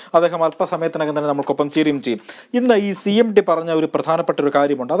തരേണ്ടത്. അദ്ദേഹം അല്പസമയത്തിനകം തന്നെ നമുക്കൊപ്പം ചേരുകയും ചെയ്യും. ഇന്ന് ഈ CMD പറഞ്ഞ ഒരു പ്രധാനപ്പെട്ട ഒരു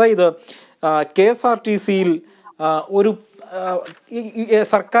കാര്യമുണ്ട്. അതായത് KSRTCയിൽ ഒരു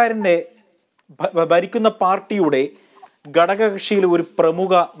സർക്കാരിൻ്റെ ഭരിക്കുന്ന പാർട്ടിയുടെ ഘടകകക്ഷിയിലെ ഒരു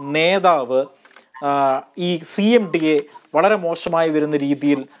പ്രമുഖ നേതാവ് ഈ CMDയെ വളരെ മോശമായി വരുന്ന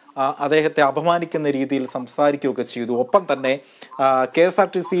രീതിയിൽ അദ്ദേഹത്തെ അപമാനിക്കുന്ന രീതിയിൽ സംസാരിക്കുകയൊക്കെ ചെയ്തു. ഒപ്പം തന്നെ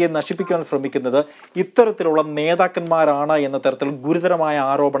KSRTCയെ നശിപ്പിക്കാൻ ശ്രമിക്കുന്നത് ഇത്തരത്തിലുള്ള നേതാക്കന്മാരാണ് എന്ന തരത്തിൽ ഗുരുതരമായ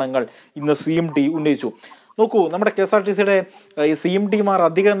ആരോപണങ്ങൾ ഇന്ന് CMD ഉന്നയിച്ചു. നോക്കൂ, നമ്മുടെ KSRTCയുടെ CMDമാർ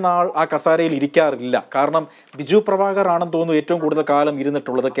അധികം നാൾ ആ കസാരയിൽ ഇരിക്കാറില്ല. കാരണം ബിജു പ്രഭാകർ ആണെന്ന് തോന്നുന്നു ഏറ്റവും കൂടുതൽ കാലം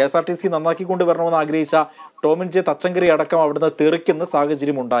ഇരുന്നിട്ടുള്ളത്. KSRTC നന്നാക്കിക്കൊണ്ട് വരണമെന്ന് ആഗ്രഹിച്ച ടോമിൻ ജെ തച്ചങ്കരി അടക്കം അവിടുന്ന് തെറിക്കുന്ന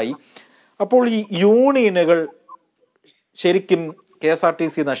സാഹചര്യമുണ്ടായി. അപ്പോൾ ഈ യൂണിയനുകൾ ശരിക്കും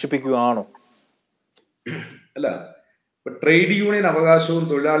KSRTC നശിപ്പിക്കുകയാണോ? അല്ല, ട്രേഡ് യൂണിയൻ അവകാശവും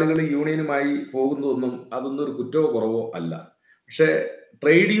തൊഴിലാളികൾ യൂണിയനുമായി പോകുന്നതൊന്നും അതൊന്നും ഒരു കുറ്റമോ കുറവോ അല്ല. പക്ഷേ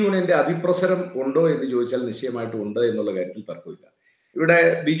ട്രേഡ് യൂണിയന്റെ അതിപ്രസരം ഉണ്ടോ എന്ന് ചോദിച്ചാൽ നിശ്ചയമായിട്ടും ഉണ്ട് എന്നുള്ള കാര്യത്തിൽ തർക്കമില്ല. ഇവിടെ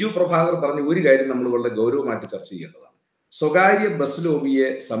ബിജു പ്രഭാകർ പറഞ്ഞ ഒരു കാര്യം നമ്മൾ വളരെ ഗൗരവമായിട്ട് ചർച്ച ചെയ്യേണ്ടതാണ്. സ്വകാര്യ ബസ് ലോബിയെ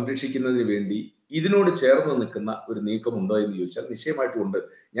സംരക്ഷിക്കുന്നതിന് വേണ്ടി ഇതിനോട് ചേർന്ന് നിൽക്കുന്ന ഒരു നീക്കമുണ്ടോ എന്ന് ചോദിച്ചാൽ നിശ്ചയമായിട്ടും ഉണ്ട്.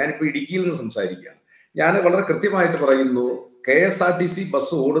 ഞാനിപ്പോൾ ഇടുക്കിയിൽ നിന്ന് സംസാരിക്കുകയാണ്. ഞാൻ വളരെ കൃത്യമായിട്ട് പറയുന്നു, KSRTC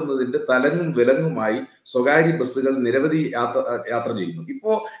ബസ് ഓടുന്നതിന്റെ തലങ്ങും വിലങ്ങുമായി സ്വകാര്യ ബസ്സുകൾ നിരവധി യാത്ര ചെയ്യുന്നു.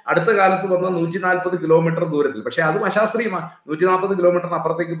 ഇപ്പോ അടുത്ത കാലത്ത് വന്ന 140 കിലോമീറ്റർ ദൂരത്തിൽ, പക്ഷെ അതും അശാസ്ത്രീയമാണ്. 140 കിലോമീറ്ററിന്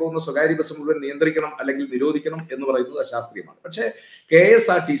അപ്പുറത്തേക്ക് പോകുന്ന സ്വകാര്യ ബസ് മുഴുവൻ നിയന്ത്രിക്കണം അല്ലെങ്കിൽ നിരോധിക്കണം എന്ന് പറയുന്നത് അശാസ്ത്രീയമാണ്. പക്ഷേ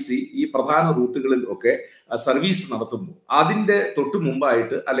KSRTC ഈ പ്രധാന റൂട്ടുകളിൽ ഒക്കെ സർവീസ് നടത്തുമ്പോൾ അതിന്റെ തൊട്ട്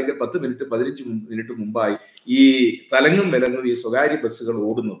മുമ്പായിട്ട് അല്ലെങ്കിൽ 10 മിനിറ്റ് 15 മിനിറ്റ് മുമ്പായി ഈ തലങ്ങും വിലങ്ങും ഈ സ്വകാര്യ ബസ്സുകൾ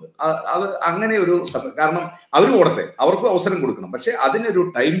ഓടുന്നത് അത് അങ്ങനെ ഒരു, കാരണം അവർ ഓടട്ടെ, അവർക്കും അവസരം കൊടുക്കണം. പക്ഷെ അതിനൊരു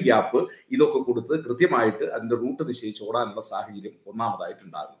ടൈം ഗ്യാപ്പ് ഇതൊക്കെ കൊടുത്ത് കൃത്യമായിട്ട് അതിന്റെ റൂട്ട് നിശ്ചയിച്ച് ഓടാനുള്ള സാഹചര്യം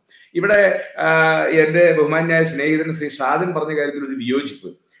ഒന്നാമതായിട്ടുണ്ടാകും. ഇവിടെ എന്റെ ബഹുമാന്യായ സ്നേഹിതൻ ശ്രീ ഷാജൻ പറഞ്ഞ കാര്യത്തിൽ ഒരു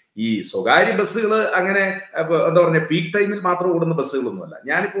വിയോജിപ്പ്. ഈ സ്വകാര്യ ബസ്സുകൾ അങ്ങനെ എന്താ പറയുക, പീക്ക് ടൈമിൽ മാത്രം ഓടുന്ന ബസ്സുകളൊന്നുമല്ല.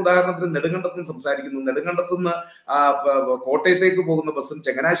 ഞാനിപ്പോ ഉദാഹരണത്തിന് നെടുങ്കണ്ടത്ത് നിന്ന് സംസാരിക്കുന്നു. നെടുങ്കണ്ടത്ത് നിന്ന് കോട്ടയത്തേക്ക് പോകുന്ന ബസ്സും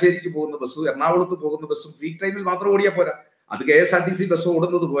ചങ്ങനാശ്ശേരിക്ക് പോകുന്ന ബസ്സും എറണാകുളത്ത് പോകുന്ന ബസ്സും പീക്ക് ടൈമിൽ മാത്രം ഓടിയാൽ പോരാ. അത് KSRTC ബസ്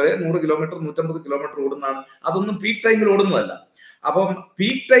ഓടുന്നത് പോലെ 100 കിലോമീറ്റർ 150 കിലോമീറ്റർ ഓടുന്നതാണ്. അതൊന്നും പീക്ക് ടൈമിൽ ഓടുന്നതല്ല. അപ്പം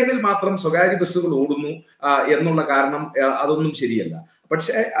പീക്ക് ടൈമിൽ മാത്രം സ്വകാര്യ ബസ്സുകൾ ഓടുന്നു എന്നുള്ള കാരണം അതൊന്നും ശരിയല്ല.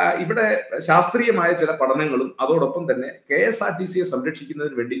 പക്ഷേ ഇവിടെ ശാസ്ത്രീയമായ ചില പഠനങ്ങളും അതോടൊപ്പം തന്നെ KSRTCയെ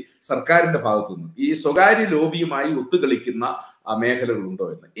സംരക്ഷിക്കുന്നതിന് വേണ്ടി സർക്കാരിന്റെ ഭാഗത്തു നിന്നും ഈ സ്വകാര്യ ലോബിയുമായി ഒത്തുകളിക്കുന്ന മേഖലകളുണ്ടോ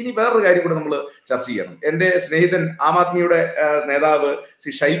എന്ന്. ഇനി വേറൊരു കാര്യം കൂടെ നമ്മൾ ചർച്ച ചെയ്യണം. എന്റെ സ്നേഹിതൻ ആം ആദ്മിയുടെ നേതാവ്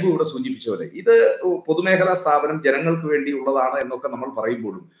ശ്രീ ഷൈബു ഇവിടെ സൂചിപ്പിച്ച പോലെ ഇത് പൊതുമേഖലാ സ്ഥാപനം ജനങ്ങൾക്ക് വേണ്ടി ഉള്ളതാണ് എന്നൊക്കെ നമ്മൾ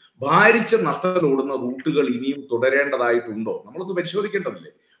പറയുമ്പോഴും ഭാരിച്ച നഷ്ടത്തിലോടുന്ന റൂട്ടുകൾ ഇനിയും തുടരേണ്ടതായിട്ടുണ്ടോ നമ്മളൊന്ന്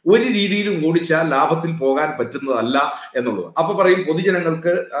പരിശോധിക്കേണ്ടതില്ലേ? ഒരു രീതിയിലും ഓടിച്ചാൽ ലാഭത്തിൽ പോകാൻ പറ്റുന്നതല്ല എന്നുള്ളത്. അപ്പൊ പറയും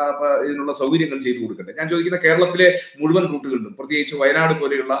പൊതുജനങ്ങൾക്ക് ഇതിനുള്ള സൗകര്യങ്ങൾ ചെയ്തു കൊടുക്കട്ടെ. ഞാൻ ചോദിക്കുന്ന കേരളത്തിലെ മുഴുവൻ റൂട്ടുകളിലും, പ്രത്യേകിച്ച് വയനാട്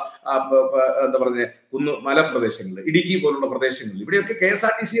പോലെയുള്ള എന്താ പറയുക മലപ്രദേശങ്ങളിൽ, ഇടുക്കി പോലുള്ള പ്രദേശങ്ങളിൽ, ഇവിടെയൊക്കെ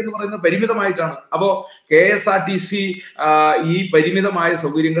KSRTC എന്ന് പറയുന്നത് പരിമിതമായിട്ടാണ്. അപ്പോ KSRTC ഈ പരിമിതമായ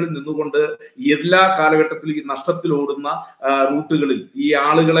സൗകര്യങ്ങളിൽ നിന്നുകൊണ്ട് എല്ലാ കാലഘട്ടത്തിലും ഈ നഷ്ടത്തിലോടുന്ന റൂട്ടുകളിൽ ഈ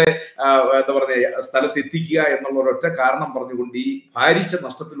ആളുകളെ എന്താ പറയുക സ്ഥലത്ത് എത്തിക്കുക എന്നുള്ള ഒരൊറ്റ കാരണം പറഞ്ഞുകൊണ്ട് ഈ ഭാരിച്ച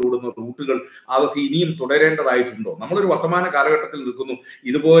നഷ്ടത്തിലോടുന്ന റൂട്ടുകൾ അതൊക്കെ ഇനിയും തുടരേണ്ടതായിട്ടുണ്ടോ? നമ്മളൊരു വർത്തമാന കാലഘട്ടത്തിൽ നിൽക്കുന്നു.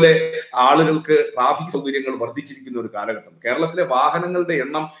 ഇതുപോലെ ആളുകൾക്ക് ട്രാഫിക് സൗകര്യങ്ങൾ വർദ്ധിച്ചിരിക്കുന്ന ഒരു കാലഘട്ടം. കേരളത്തിലെ വാഹനങ്ങളുടെ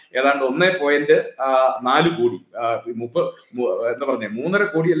എണ്ണം ഏതാണ്ട് 1.4 കോടി, എന്താ പറഞ്ഞ 3.5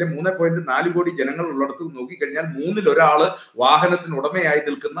 കോടി അല്ലെ 3.4 കോടി ജനങ്ങൾ ഉള്ളിടത്ത് നോക്കിക്കഴിഞ്ഞാൽ 1/3 വാഹനത്തിന് ഉടമയായി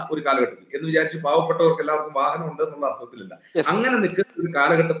നിൽക്കുന്ന ഒരു കാലഘട്ടത്തിൽ എന്ന് വിചാരിച്ച് പാവപ്പെട്ടവർക്ക് എല്ലാവർക്കും വാഹനം ഉണ്ട് എന്നുള്ള അർത്ഥത്തിലല്ല. അങ്ങനെ നിൽക്കുന്ന ഒരു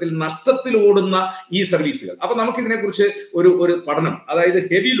കാലഘട്ടത്തിൽ നഷ്ടത്തിലോടുന്ന ഈ സർവീസുകൾ, അപ്പൊ നമുക്ക് ഇതിനെക്കുറിച്ച് ഒരു പഠനം, അതായത്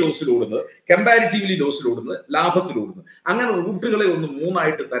ഹെവി ലോസിലോടുന്നത്, കമ്പാരിറ്റീവ്ലി ലോസിലോടുന്നത്, ലാഭത്തിലോടുന്നത്, അങ്ങനെ റൂട്ടുകളെ ഒന്ന്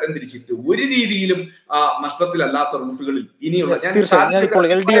 3ആയിട്ട് തരംതിരിച്ചിട്ട് ഒരു രീതിയിലും നഷ്ടത്തിലല്ലാത്ത റൂട്ടുകളിൽ ഇനിയുള്ള ഞാനിപ്പോൾ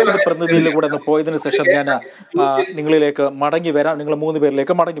LDF പ്രതിനിധിയിലൂടെ പോയതിനു ശേഷം ഞാൻ നിങ്ങളിലേക്ക് മടങ്ങി വരാം, നിങ്ങൾ 3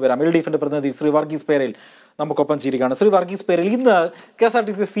 പേരിലേക്ക് മടങ്ങി വരാം. LDF പ്രതിനിധി ശ്രീ വർഗീസ് പേരേൽ നമുക്കൊപ്പം ചിരിക്കുകയാണ്. ശ്രീ വർഗീസ് പേരേൽ, ഇന്ന്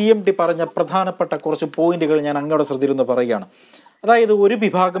KSRTC CMD പറഞ്ഞ പ്രധാനപ്പെട്ട കുറച്ച് പോയിന്റുകൾ ഞാൻ അങ്ങയുടെ ശ്രദ്ധയിലൊന്ന് പറയുകയാണ്. അതായത് ഒരു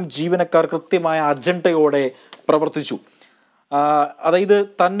വിഭാഗം ജീവനക്കാർ കൃത്യമായ അജണ്ടയോടെ പ്രവർത്തിച്ചു. അതായത്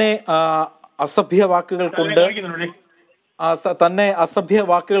തന്നെ അസഭ്യ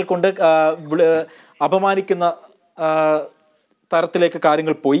വാക്കുകൾ കൊണ്ട് അപമാനിക്കുന്ന തരത്തിലേക്ക്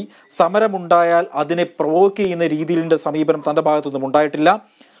കാര്യങ്ങൾ പോയി. സമരമുണ്ടായാൽ അതിനെ പ്രൊവോക്ക് ചെയ്യുന്ന രീതിയിലെ സമീപനം തൻ്റെ ഭാഗത്തുനിന്നും ഉണ്ടായിട്ടില്ല.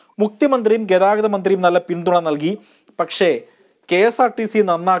 മുഖ്യമന്ത്രിയും ഗതാഗത മന്ത്രിയും നല്ല പിന്തുണ നൽകി. പക്ഷേ KSRTC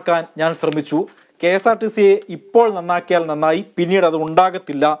നന്നാക്കാൻ ഞാൻ ശ്രമിച്ചു. KSRTCയെ ഇപ്പോൾ നന്നാക്കിയാൽ നന്നായി, പിന്നീട് അത്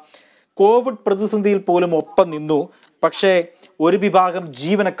ഉണ്ടാകത്തില്ല. കോവിഡ് പ്രതിസന്ധിയിൽ പോലും ഒപ്പം നിന്നു. പക്ഷേ ഒരു വിഭാഗം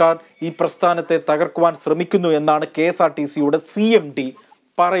ജീവനക്കാർ ഈ പ്രസ്ഥാനത്തെ തകർക്കുവാൻ ശ്രമിക്കുന്നു എന്നാണ് KSRTCയുടെ CMD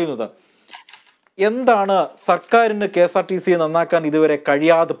പറയുന്നത്. എന്താണ് സർക്കാരിന് KSRTCയെ നന്നാക്കാൻ ഇതുവരെ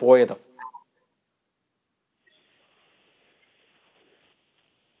കഴിയാതെ പോയത്?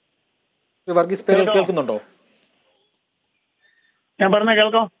 വർഗീസ് പേരേൽ കേൾക്കുന്നുണ്ടോ? ഞാൻ പറഞ്ഞ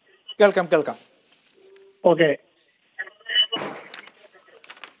കേൾക്കാം. ഓക്കെ.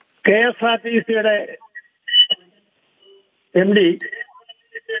 KSRTCയുടെ MD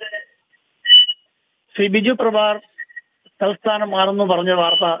ശ്രീ ബിജു പ്രഭാർ തൽസ്ഥാനം മാറുന്നു പറഞ്ഞ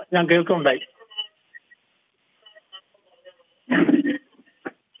വാർത്ത ഞാൻ കേൾക്കുന്നുണ്ടായി.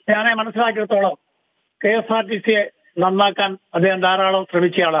 ഞാൻ മനസ്സിലാക്കിയിടത്തോളം KSRTCയെ നന്നാക്കാൻ അദ്ദേഹം ധാരാളം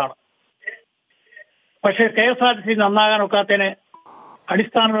ശ്രമിച്ച ആളാണ്. പക്ഷെ KSRTC നന്നാകാൻ ഒക്കാത്തതിന്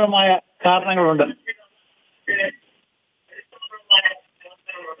അടിസ്ഥാനപരമായ കാരണങ്ങളുണ്ട്.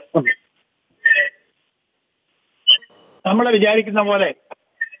 നമ്മൾ വിചാരിക്കുന്ന പോലെ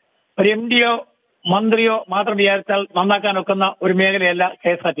ഒരു MDയോ മന്ത്രിയോ മാത്രം വിചാരിച്ചാൽ നന്നാക്കാൻ ഒക്കുന്ന ഒരു മേഖലയല്ല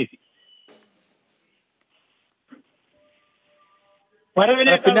KSRTC.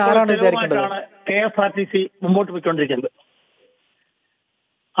 വരവിനേക്കാളാണ് KSRTC മുമ്പോട്ട് പോയിക്കൊണ്ടിരിക്കുന്നത്.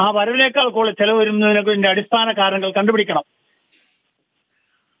 ആ വരവിനേക്കാൾ കൂടുതൽ ചെലവ് വരുന്നതിന്റെ അടിസ്ഥാന കാരണങ്ങൾ കണ്ടുപിടിക്കണം.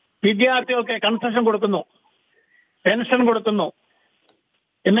 വിദ്യാർത്ഥികൾക്ക് കൺസെഷൻ കൊടുക്കുന്നു, പെൻഷൻ കൊടുക്കുന്നു,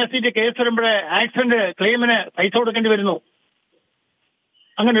 MSCT കേസ് വരുമ്പോഴേ ആക്സിഡന്റ് ക്ലെയിമിന് പൈസ കൊടുക്കേണ്ടി വരുന്നു.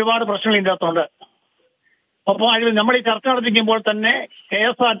 അങ്ങനെ ഒരുപാട് പ്രശ്നങ്ങൾ ഇതിൻ്റെ അകത്തുണ്ട്. അപ്പോൾ നമ്മൾ ഈ ചർച്ച നടത്തിക്കുമ്പോൾ തന്നെ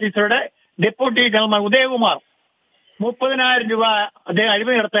KSRTCയുടെ ഡെപ്യൂട്ടി ജനറൽ ഉദയകുമാർ 30,000 രൂപ അദ്ദേഹം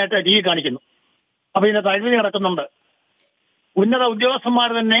അഴിമതി നടത്തായിട്ട് TV കാണിക്കുന്നു. അപ്പൊ ഇതിനകത്ത് അഴിമതി നടക്കുന്നുണ്ട്. ഉന്നത ഉദ്യോഗസ്ഥന്മാർ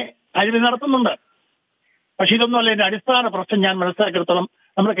തന്നെ അഴിമതി നടത്തുന്നുണ്ട്. പക്ഷെ ഇതൊന്നുമല്ല ഇതിന്റെ അടിസ്ഥാന പ്രശ്നം. ഞാൻ മനസ്സിലാക്കിയെടുത്തോളം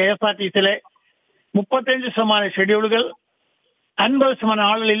നമ്മുടെ KSRTCയിലെ 35% ഷെഡ്യൂളുകൾ 50%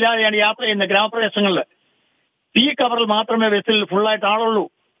 ആളുകൾ ഇല്ലാതെയാണ് യാത്ര ചെയ്യുന്ന ഗ്രാമപ്രദേശങ്ങളിൽ. പീക്ക് അവറിൽ മാത്രമേ ബസ്സിൽ ഫുള്ളായിട്ട് ആളുള്ളൂ.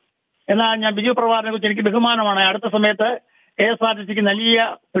 എന്നാൽ ഞാൻ ബിജു പ്രഭാറിനെ കുറിച്ച് എനിക്ക് ബഹുമാനമാണ്. അടുത്ത സമയത്ത് KSRTCക്ക് വലിയ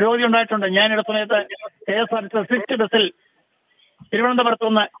പുരോഗതി ഉണ്ടായിട്ടുണ്ട്. ഞാൻ അടുത്ത സമയത്ത് KSRTC സ്വിഫ്റ്റ് ബസ്സിൽ തിരുവനന്തപുരത്ത്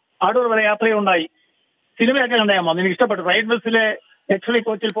നിന്ന് അടൂർ വരെ യാത്രയുണ്ടായി. സിനിമയൊക്കെ കണ്ടാൽ വന്നു. എനിക്ക് ഇഷ്ടപ്പെട്ടു. റൈഡ് ബസ്സിലെ ലക്ഷറി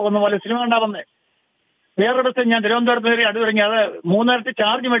കോച്ചിൽ പോകുന്ന പോലെ സിനിമ കണ്ടാ വന്നേ. വേറൊരു ബസ്സിൽ ഞാൻ തിരുവനന്തപുരത്ത് കയറി അടൂർ ഇറങ്ങി. അത് 3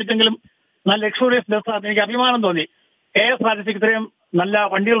 ചാർജ് മേടിച്ചെങ്കിലും നല്ല ലക്ഷറിയസ് ബസ്സാണ്. എനിക്ക് അഭിമാനം തോന്നി. KSRTCക്ക് ഇത്രയും നല്ല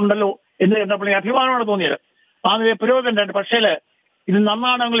വണ്ടികളുണ്ടല്ലോ എന്ന് കണ്ടപ്പോൾ എനിക്ക് അഭിമാനമാണ് തോന്നിയത്. അതിന് പുരോഗതി ഉണ്ടായിട്ട്. പക്ഷേ ഇത്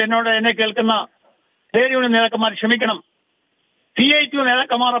നന്നാണെങ്കിൽ എന്നെ കേൾക്കുന്ന ട്രേഡ് യൂണിയൻ നേതാക്കന്മാർ ക്ഷമിക്കണം. CITU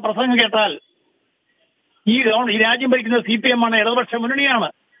നേതാക്കന്മാരുടെ പ്രസംഗം കേട്ടാൽ ഈ രാജ്യം ഭരിക്കുന്നത് CPM ആണ്, ഇടതുപക്ഷ മുന്നണിയാണ്.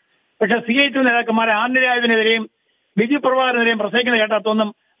 പക്ഷെ CITU നേതാക്കന്മാരെ ആന്യരായതിനെതിരെയും ബിജു പ്രഭാകരനെതിരെയും പ്രസംഗിക്കുന്നത് കേട്ടാത്തൊന്നും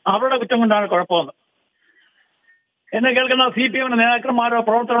അവരുടെ കുറ്റം കൊണ്ടാണ് കുഴപ്പമെന്ന്. എന്നെ കേൾക്കുന്ന CPM നേതാക്കന്മാരോ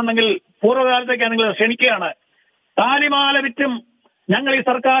പ്രവർത്തകരുണ്ടെങ്കിൽ പൂർവ്വകാലത്തേക്കാണെങ്കിൽ ക്ഷണിക്കുകയാണ്. താലിമാല വിറ്റും ഞങ്ങൾ ഈ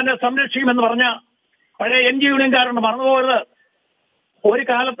സർക്കാരിനെ സംരക്ഷിക്കുമെന്ന് പറഞ്ഞ പഴയ NG യൂണിയൻകാരുണ്ട്, മറന്നുപോകരുത്. ഒരു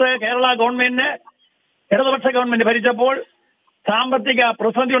കാലത്ത് കേരള ഗവൺമെന്റിന് ഇടതുപക്ഷ ഗവൺമെന്റ് ഭരിച്ചപ്പോൾ സാമ്പത്തിക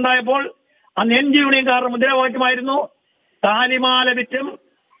പ്രതിസന്ധി ഉണ്ടായപ്പോൾ അന്ന് NG യൂണിയൻകാരുടെ മുദ്രാവാക്യമായിരുന്നു താലിമാല വിറ്റും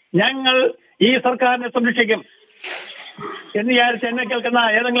ഞങ്ങൾ ഈ സർക്കാരിനെ സംരക്ഷിക്കും എന്ന് വിചാരിച്ച് എന്നെ കേൾക്കുന്ന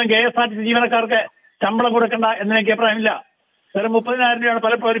ഏതെങ്കിലും KSRTC ജീവനക്കാർക്ക് ശമ്പളം കൊടുക്കണ്ട എന്നെനിക്ക് അഭിപ്രായമില്ല. വെറും 30,000 രൂപയാണ്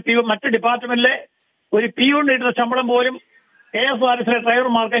പലപ്പോഴും മറ്റ് ഡിപ്പാർട്ട്മെന്റിലെ ഒരു പിയൂണിന് കിട്ടുന്ന ശമ്പളം പോലും KSRTC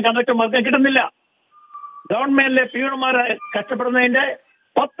ഡ്രൈവർമാർക്കും കണ്ടക്ടർമാർക്കും കിട്ടുന്നില്ല. ഗവൺമെന്റിലെ പിയൂണന്മാരെ കഷ്ടപ്പെടുന്നതിന്റെ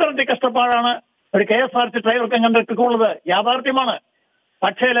 10 ഇരട്ടി കഷ്ടപ്പാടാണ് ഒരു KSRTC ഡ്രൈവർക്കും കണ്ടക്ടർക്കും ഉള്ളത്. യാഥാർത്ഥ്യമാണ്.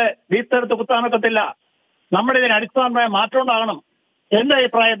 പക്ഷേ വീത്തെടുത്ത് കുത്താനൊക്കത്തില്ല. നമ്മുടെ ഇതിന് അടിസ്ഥാനമായ മാറ്റം ഉണ്ടാകണം. എന്റെ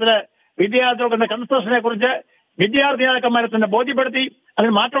അഭിപ്രായത്തില് വിദ്യാർത്ഥികൾക്ക് കൺസെഷനെ കുറിച്ച് വിദ്യാർത്ഥി നേതാക്കന്മാരെ തന്നെ ബോധ്യപ്പെടുത്തി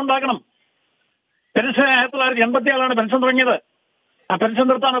അതിന് മാറ്റം ഉണ്ടാക്കണം. പെൻഷൻ 1986 പെൻഷൻ തുടങ്ങിയത്. ആ പെൻഷൻ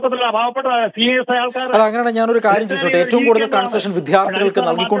നിർത്താനൊക്കത്തില്ല. പാവപ്പെട്ട സീനിയേഴ്സ് ആൾക്കാർ. അങ്ങനെയാണ് ഞാനൊരു കാര്യം ചോദിച്ചോട്ടെ. ഏറ്റവും കൂടുതൽ കൺസെഷൻ വിദ്യാർത്ഥികൾക്ക്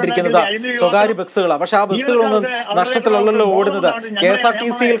നൽകിക്കൊണ്ടിരിക്കുന്നത് സ്വകാര്യ ബസ്സുകളാണ്. പക്ഷെ ആ ബസ്സുകളൊന്നും നഷ്ടത്തിലല്ലല്ലോ ഓടുന്നത്.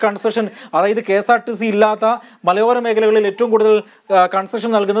 KSRTCയിൽ കൺസെഷൻ, അതായത് KSRTC ഇല്ലാത്ത മലയോര മേഖലകളിൽ ഏറ്റവും കൂടുതൽ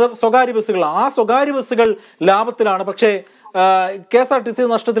കൺസെഷൻ നൽകുന്നത് സ്വകാര്യ ബസ്സുകളാണ്. ആ സ്വകാര്യ ബസ്സുകൾ ലാഭത്തിലാണ്, പക്ഷേ KSRTC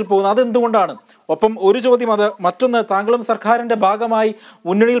നഷ്ടത്തിൽ പോകുന്നത്. അതെന്തുകൊണ്ടാണ്? ഒപ്പം ഒരു ചോദ്യം അത്. മറ്റൊന്ന്, താങ്കളും സർക്കാരിന്റെ ഭാഗമായി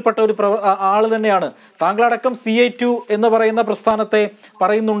മുന്നണിയിൽപ്പെട്ട ഒരു ആള് തന്നെയാണ്. താങ്കളടക്കം CA2 എന്ന് പറയുന്ന പ്രസ്ഥാനത്തെ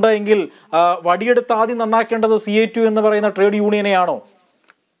പറയുന്നുണ്ട് എങ്കിൽ വടിയെടുത്ത് ആദ്യം നന്നാക്കേണ്ടത് CA2 എന്ന് പറയുന്ന ട്രേഡ് യൂണിയനെയാണോ?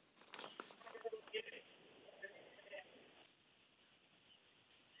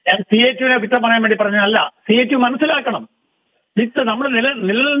 ഞാൻ CA2 കുറ്റം പറയാൻ വേണ്ടി പറഞ്ഞല്ല. CA2 മനസ്സിലാക്കണം. നമ്മൾ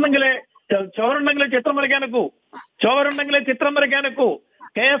നിലനിന്നെങ്കിലേ ചോറുണ്ടെങ്കിലേ ചിത്രം വരയ്ക്കാനൊക്കൂ. ചോറുണ്ടെങ്കിലേ ചിത്രം വരയ്ക്കാനൊക്കൂ.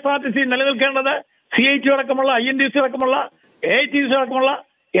 KSRTC നിലനിൽക്കേണ്ടത് CA2 അടക്കമുള്ള INTC അടക്കമുള്ള AITC അടക്കമുള്ള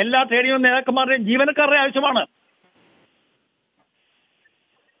എല്ലാ ട്രേഡ് യൂണിയൻ നേതാക്കന്മാരുടെയും ജീവനക്കാരുടെ ആവശ്യമാണ്.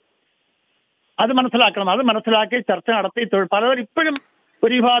 അത് മനസ്സിലാക്കണം. അത് മനസ്സിലാക്കി ചർച്ച നടത്തി പലരും ഇപ്പോഴും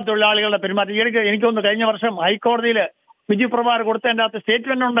ഒരു വിഭാഗം തൊഴിലാളികളുടെ പെരുമാറ്റം എനിക്കൊന്ന് കഴിഞ്ഞ വർഷം ഹൈക്കോടതിയിൽ ബിജു പ്രഭാകർ കൊടുത്തതിൻ്റെ അകത്ത്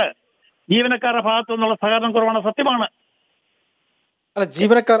സ്റ്റേറ്റ്മെന്റ് ഉണ്ട്. ജീവനക്കാരുടെ ഭാഗത്തു നിന്നുള്ള സഹകരണം കുറവാണ്, സത്യമാണ്. അല്ല,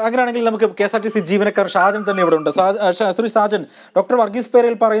 ജീവനക്കാർ അങ്ങനെയാണെങ്കിൽ നമുക്ക് KSRTC ജീവനക്കാർ ഷാജൻ തന്നെ ഇവിടെ ഉണ്ട്. ശ്രീ ഷാജൻ, ഡോക്ടർ വർഗീസ്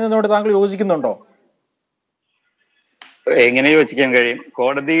പേരയിൽ പറയുന്നതിനോട് താങ്കൾ യോജിക്കുന്നുണ്ടോ? എങ്ങനെ യോജിക്കാൻ കഴിയും?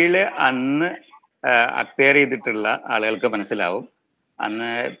 കോടതിയിൽ അന്ന് അപ്പയർ ചെയ്തിട്ടുള്ള ആളുകൾക്ക് മനസ്സിലാവും. അന്ന്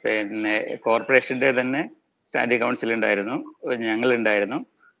പിന്നെ കോർപ്പറേഷന്റെ തന്നെ സ്റ്റാൻഡിംഗ് കൗൺസിൽ ഉണ്ടായിരുന്നു, ഞങ്ങളുണ്ടായിരുന്നു.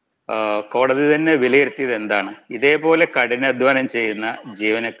 കോടതി തന്നെ വിലയിരുത്തിയത് എന്താണ്? ഇതേപോലെ കഠിനാധ്വാനം ചെയ്യുന്ന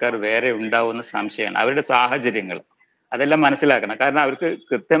ജീവനക്കാർ വേറെ ഉണ്ടാവുന്ന സംശയമാണ്. അവരുടെ സാഹചര്യങ്ങൾ അതെല്ലാം മനസ്സിലാക്കണം. കാരണം അവർക്ക്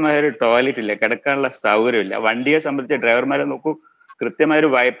കൃത്യമായൊരു ടോയ്ലറ്റ് ഇല്ല, കിടക്കാനുള്ള സൗകര്യമില്ല. വണ്ടിയെ സംബന്ധിച്ച് ഡ്രൈവർമാരെ നോക്കൂ, കൃത്യമായൊരു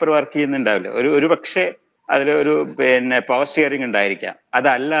വൈപ്പർ വർക്ക് ചെയ്യുന്നുണ്ടാവില്ല. ഒരു പക്ഷേ അതിലൊരു പിന്നെ പവർ സ്റ്റിയറിംഗ് ഉണ്ടായിരിക്കാം.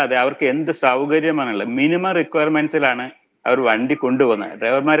 അതല്ലാതെ അവർക്ക് എന്ത് സൗകര്യമാണുള്ളത്? മിനിമം റിക്വയർമെന്റ്സിലാണ് അവർ വണ്ടി കൊണ്ടുപോകുന്നത്.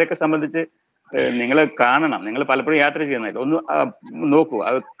 ഡ്രൈവർമാരെയൊക്കെ സംബന്ധിച്ച് നിങ്ങൾ കാണണം, നിങ്ങൾ പലപ്പോഴും യാത്ര ചെയ്യുന്നില്ല, ഒന്ന് നോക്കൂ.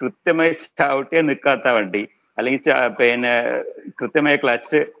 അത് കൃത്യമായി ചവിട്ടിയെ നിൽക്കാത്ത വണ്ടി, അല്ലെങ്കിൽ പിന്നെ കൃത്യമായ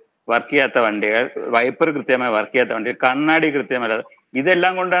ക്ലച്ച് വർക്ക് ചെയ്യാത്ത വണ്ടികൾ, വൈപ്പർ കൃത്യമായി വർക്ക് ചെയ്യാത്ത വണ്ടികൾ, കണ്ണാടി കൃത്യമായി,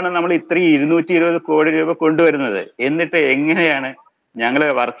 ഇതെല്ലാം കൊണ്ടാണ് നമ്മൾ ഇത്രയും 220 കോടി രൂപ കൊണ്ടുവരുന്നത്. എന്നിട്ട് എങ്ങനെയാണ് ഞങ്ങൾ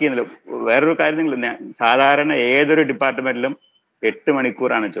വർക്ക് ചെയ്യുന്നത്? വേറൊരു കാര്യം, സാധാരണ ഏതൊരു ഡിപ്പാർട്ട്മെന്റിലും 8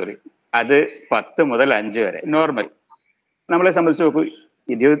 മണിക്കൂറാണ് ജോലി. അത് 10 മുതൽ 5 വരെ നോർമൽ. നമ്മളെ സംബന്ധിച്ച് നോക്കൂ,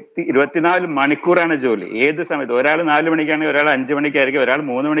 24 മണിക്കൂറാണ് ജോലി. ഏത് സമയത്ത് ഒരാൾ 4 മണിക്കാണെങ്കിൽ ഒരാൾ 5 മണിക്കായിരിക്കും, ഒരാൾ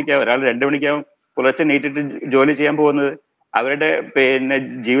 3 മണിക്കാവും, ഒരാൾ 2 മണിക്കാവും പുലർച്ചെ നീട്ടിട്ട് ജോലി ചെയ്യാൻ പോകുന്നത്. അവരുടെ പിന്നെ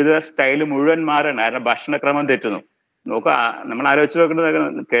ജീവിത സ്റ്റൈല് മുഴുവൻ മാറാണ്. കാരണം ഭക്ഷണക്രമം തെറ്റുന്നു. നോക്കുക, നമ്മൾ ആലോചിച്ച്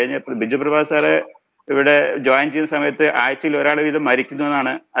നോക്കേണ്ടത്, കഴിഞ്ഞ ബിജു പ്രഭാകർ സാറ് ഇവിടെ ജോയിൻ ചെയ്യുന്ന സമയത്ത് ആഴ്ചയിൽ ഒരാൾ വീതം മരിക്കുന്നു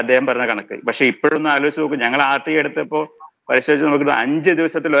എന്നാണ് അദ്ദേഹം പറഞ്ഞ കണക്ക്. പക്ഷെ ഇപ്പോഴൊന്നും ആലോചിച്ച് നോക്കും, ഞങ്ങൾ RT എടുത്തപ്പോൾ പരിശോധിച്ച് നോക്കുന്നത് 5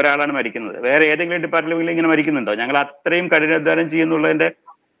 ദിവസത്തിൽ ഒരാളാണ് മരിക്കുന്നത്. വേറെ ഏതെങ്കിലും ഡിപ്പാർട്ട്മെന്റിൽ ഇങ്ങനെ മരിക്കുന്നുണ്ടോ? ഞങ്ങൾ അത്രയും കഠിനാധ്വാനം ചെയ്യുന്നുള്ളതിന്റെ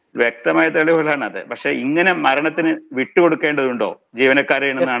വ്യക്തമായ തെളിവുകളാണ് അത്. പക്ഷെ ഇങ്ങനെ മരണത്തിന് വിട്ടുകൊടുക്കേണ്ടതുണ്ടോ ജീവനക്കാരെ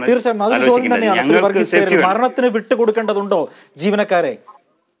എന്നാണ് മരണത്തിന് വിട്ടുകൊടുക്കേണ്ടതുണ്ടോ ജീവനക്കാരെ?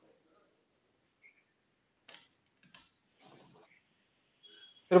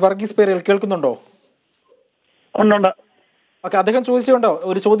 വർഗീസ് പേരയിൽ കേൾക്കുന്നുണ്ടോ? ഉണ്ട്. ഓക്കെ, അദ്ദേഹം ചോദിച്ചുകൊണ്ടോ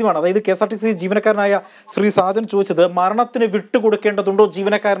ഒരു ചോദ്യമാണ്. അതായത് KSRTC ജീവനക്കാരനായ ശ്രീ സാജൻ ചോദിച്ചത് മരണത്തിന് വിട്ടുകൊടുക്കേണ്ടതുണ്ടോ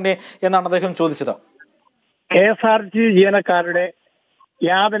ജീവനക്കാരനെ എന്നാണ് അദ്ദേഹം ചോദിച്ചത്. KSRTC ജീവനക്കാരുടെ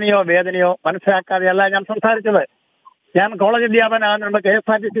യാതനയോ വേദനയോ മനസ്സിലാക്കാതെയല്ല ഞാൻ സംസാരിച്ചത്. ഞാൻ കോളേജ് അധ്യാപകനാകുന്നുണ്ട്,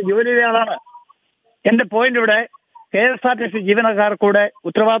 KSRTC ജോലി ചെയ്ത ആളാണ്. എന്റെ പോയിന്റ് ഇവിടെ KSRTC ജീവനക്കാർക്കൂടെ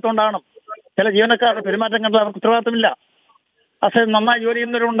ഉത്തരവാദിത്വം ഉണ്ടാകണം. ചില ജീവനക്കാരുടെ പെരുമാറ്റം കണ്ടാൽ അവർക്ക് ഉത്തരവാദിത്തമില്ല. പക്ഷേ നന്നായി ജോലി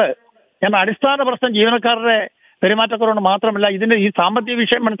ചെയ്യുന്നവരുണ്ട്. ഞാൻ അടിസ്ഥാന പ്രശ്നം ജീവനക്കാരുടെ പെരുമാറ്റക്കുറവുണ്ട് മാത്രമല്ല, ഇതിന്റെ ഈ സാമ്പത്തിക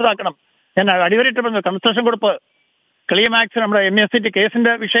വിഷയം മനസ്സിലാക്കണം. ഞാൻ അടിവരയിട്ട് പറഞ്ഞു, കൺസെഷൻ കൊടുപ്പ് ക്ലെയിം ആക്ഷൻ, നമ്മുടെ MSCT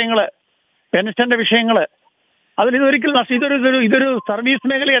കേസിന്റെ വിഷയങ്ങള്, പെൻഷന്റെ വിഷയങ്ങള്, അതിലിതൊരിക്കലും ഇതൊരു സർവീസ്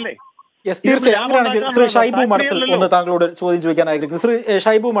മേഖലയല്ലേ? യെസ്, തീർച്ചയായും. അങ്ങനെയാണെങ്കിൽ ശ്രീ ഷൈബു മഠത്തിൽ ഒന്ന് താങ്കളോട് ചോദ്യം ചോദിക്കാനായിരിക്കും. ശ്രീ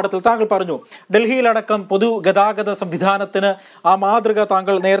ഷൈബു മഠത്തിൽ, താങ്കൾ പറഞ്ഞു ഡൽഹിയിലടക്കം പൊതുഗതാഗത സംവിധാനത്തിന് ആ മാതൃക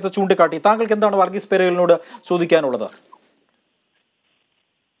താങ്കൾ നേരത്തെ ചൂണ്ടിക്കാട്ടി. താങ്കൾക്ക് എന്താണ് വർഗീസ് പെരേലിനോട് ചോദിക്കാനുള്ളത്?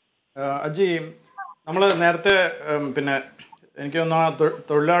 അജി, നമ്മൾ നേരത്തെ പിന്നെ എനിക്ക് തോന്നുന്ന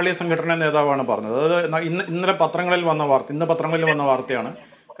തൊഴിലാളി സംഘടനാ നേതാവാണ് പറഞ്ഞത്. അതായത് ഇന്നലെ പത്രങ്ങളിൽ വന്ന വാർത്ത, ഇന്ന് പത്രങ്ങളിൽ വന്ന വാർത്തയാണ്.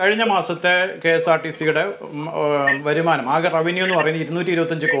 കഴിഞ്ഞ മാസത്തെ KSRTCയുടെ വരുമാനം, ആകെ റവന്യൂ എന്ന് പറയുന്നത്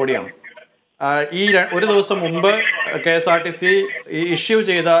 225 കോടിയാണ്. ഈ ഒരു ദിവസം മുമ്പ് KSRTC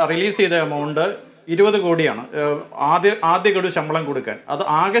റിലീസ് ചെയ്ത എമൗണ്ട് 20 കോടിയാണ്. ആദ്യ ഗഡു ശമ്പളം കൊടുക്കാൻ, അത്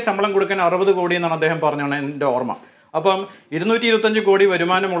ആകെ ശമ്പളം കൊടുക്കാൻ 60 കോടി എന്നാണ് അദ്ദേഹം പറഞ്ഞാണ് എൻ്റെ ഓർമ്മ. അപ്പം 225 കോടി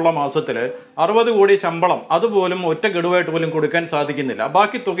വരുമാനമുള്ള മാസത്തിൽ 60 കോടി ശമ്പളം അതുപോലും ഒറ്റ ഗഡുവായിട്ട് പോലും കൊടുക്കാൻ സാധിക്കുന്നില്ല.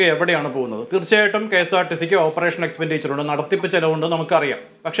 ബാക്കി തുക എവിടെയാണ് പോകുന്നത്? തീർച്ചയായിട്ടും KSRTCക്ക് ഓപ്പറേഷൻ എക്സ്പെൻഡിച്ചറുണ്ട്, നടത്തിപ്പ് ചെലവുണ്ട്, നമുക്കറിയാം.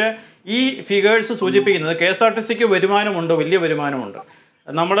 പക്ഷേ ഈ ഫിഗേഴ്സ് സൂചിപ്പിക്കുന്നത് KSRTCക്ക് വരുമാനമുണ്ട്, വലിയ വരുമാനമുണ്ട്.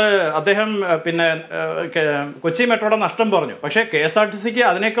 അദ്ദേഹം പിന്നെ കൊച്ചി മെട്രോയുടെ നഷ്ടം പറഞ്ഞു. പക്ഷേ KSRTCക്ക്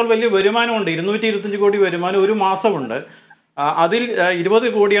അതിനേക്കാൾ വലിയ വരുമാനമുണ്ട്. 225 കോടി വരുമാനം ഒരു മാസമുണ്ട്. അതിൽ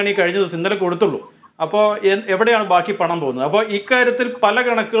 20 കോടിയാണ് ഈ കഴിഞ്ഞ ദിവസം ഇന്നലെ കൊടുത്തുള്ളൂ. അപ്പോൾ എവിടെയാണ് ബാക്കി പണം പോകുന്നത്? അപ്പോൾ ഇക്കാര്യത്തിൽ പല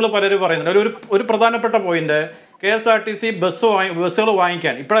കണക്കുകൾ പലരും പറയുന്നുണ്ട്. ഒരു പ്രധാനപ്പെട്ട പോയിന്റ്, KSRTC ബസ്സുകൾ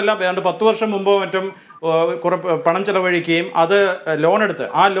വാങ്ങിക്കാൻ ഇപ്പോഴല്ല, ഏതാണ്ട് 10 വർഷം മുമ്പോ മറ്റും കുറെ പണം ചെലവഴിക്കുകയും അത് ലോൺ എടുത്ത്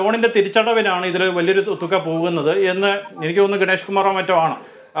ആ ലോണിന്റെ തിരിച്ചടവിനാണ് ഇതിൽ വലിയൊരു തുക പോകുന്നത് എന്ന് എനിക്ക് തോന്നുന്നു ഗണേഷ് കുമാറോ മറ്റോ ആണ്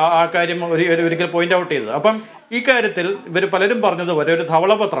ആ കാര്യം ഒരിക്കൽ പോയിന്റ് ഔട്ട് ചെയ്തത്. അപ്പം ഈ കാര്യത്തിൽ ഇവർ പലരും പറഞ്ഞതുപോലെ ഒരു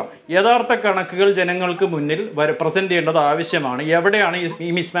ധവളപത്രം, യഥാർത്ഥ കണക്കുകൾ ജനങ്ങൾക്ക് മുന്നിൽ പ്രസന്റ് ചെയ്യേണ്ടത് ആവശ്യമാണ്. എവിടെയാണ്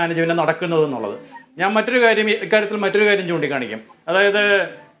ഈ മിസ്മാനേജ്മെന്റ് നടക്കുന്നത് എന്നുള്ളത്. ഞാൻ ഇക്കാര്യത്തിൽ മറ്റൊരു കാര്യം ചൂണ്ടിക്കാണിക്കും. അതായത്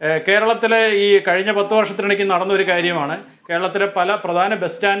കേരളത്തിലെ ഈ കഴിഞ്ഞ 10 വർഷത്തിനിടയ്ക്ക് നടന്ന ഒരു കാര്യമാണ്. കേരളത്തിലെ പല പ്രധാന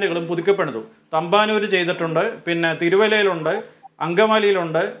ബസ് സ്റ്റാൻഡുകളും പുതുക്കപ്പെടുന്നു. തമ്പാനൂർ ചെയ്തിട്ടുണ്ട്, പിന്നെ തിരുവല്ലയിലുണ്ട്,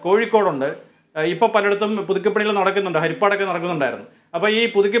 അങ്കമാലിയിലുണ്ട്, കോഴിക്കോടുണ്ട്. ഇപ്പോൾ പലയിടത്തും പുതുക്കിപ്പണികൾ നടക്കുന്നുണ്ട്, ഹരിപ്പാടൊക്കെ നടക്കുന്നുണ്ടായിരുന്നു. അപ്പോൾ ഈ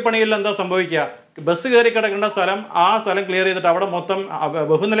പുതുക്കിപ്പണിയിൽ എന്താ സംഭവിക്കുക? ബസ് കയറി കിടക്കേണ്ട ആ സ്ഥലം ക്ലിയർ ചെയ്തിട്ട് അവിടെ മൊത്തം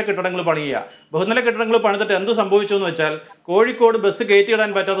ബഹുനില കെട്ടിടങ്ങൾ പണിയുക. ബഹുനില കെട്ടിടങ്ങൾ പണിതിട്ട് എന്ത് സംഭവിച്ചു എന്ന് വെച്ചാൽ കോഴിക്കോട് ബസ്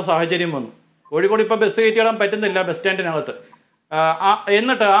കയറ്റിയിടാൻ പറ്റാത്ത സാഹചര്യം വന്നു. കോഴിക്കോട് ഇപ്പോൾ ബസ് കയറ്റിയിടാൻ പറ്റുന്നില്ല ബസ് സ്റ്റാൻഡിനകത്ത്.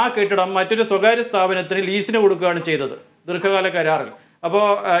 എന്നിട്ട് ആ കെട്ടിടം മറ്റൊരു സ്വകാര്യ സ്ഥാപനത്തിന് ലീസിന് കൊടുക്കുകയാണ് ചെയ്തത്, ദീർഘകാല കരാറിൽ. അപ്പോൾ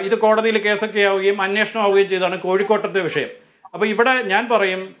ഇത് കോടതിയിൽ കേസൊക്കെ ആവുകയും അന്വേഷണം ആവുകയും ചെയ്താണ് കോഴിക്കോട്ടത്തെ വിഷയം. അപ്പൊ ഇവിടെ ഞാൻ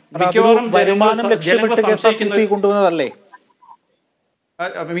പറയും,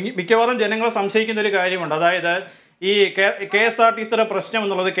 മിക്കവാറും ജനങ്ങളെ സംശയിക്കുന്ന ഒരു കാര്യമുണ്ട്. അതായത് ഈ KSRTCയുടെ പ്രശ്നം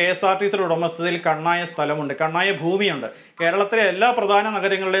എന്നുള്ളത് KSRTCയുടെ ഉടമസ്ഥതയിൽ കണ്ണായ സ്ഥലമുണ്ട്, കണ്ണായ ഭൂമിയുണ്ട്. കേരളത്തിലെ എല്ലാ പ്രധാന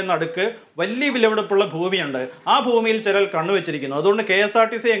നഗരങ്ങളുടെയും നടുക്ക് വലിയ വിലപിടിപ്പുള്ള ഭൂമിയുണ്ട്. ആ ഭൂമിയിൽ ചിലർ കണ്ണുവെച്ചിരിക്കുന്നു. അതുകൊണ്ട്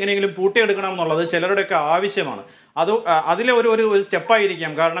KSRTC എങ്ങനെയെങ്കിലും പൂട്ടിയെടുക്കണം എന്നുള്ളത് ചിലരുടെയൊക്കെ ആവശ്യമാണ്. അതിലെ ഒരു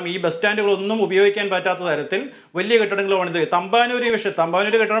സ്റ്റെപ്പായിരിക്കാം. കാരണം ഈ ബസ് സ്റ്റാൻഡുകളൊന്നും ഉപയോഗിക്കാൻ പറ്റാത്ത തരത്തിൽ വലിയ കെട്ടിടങ്ങൾ പണിത് തമ്പാനൂർ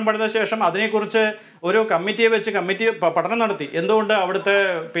കെട്ടിടം പണിത ശേഷം അതിനെക്കുറിച്ച് ഒരു കമ്മിറ്റി പഠനം നടത്തി. എന്തുകൊണ്ട് അവിടുത്തെ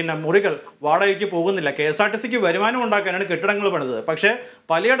മുറികൾ വാടകയ്ക്ക് പോകുന്നില്ല? KSRTCക്ക് വരുമാനം ഉണ്ടാക്കാനാണ് കെട്ടിടങ്ങൾ പണിതത്. പക്ഷേ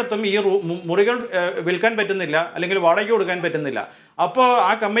പലയിടത്തും ഈ മുറികൾ വിൽക്കാൻ പറ്റുന്നില്ല, അല്ലെങ്കിൽ വാടകയ്ക്ക് കൊടുക്കാൻ പറ്റുന്നില്ല. അപ്പോൾ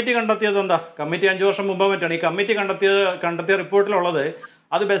ആ കമ്മിറ്റി കണ്ടെത്തിയത് എന്താ? കമ്മിറ്റി 5 വർഷം മുമ്പ് മറ്റാണ് ഈ കമ്മിറ്റി കണ്ടെത്തിയ റിപ്പോർട്ടിലുള്ളത്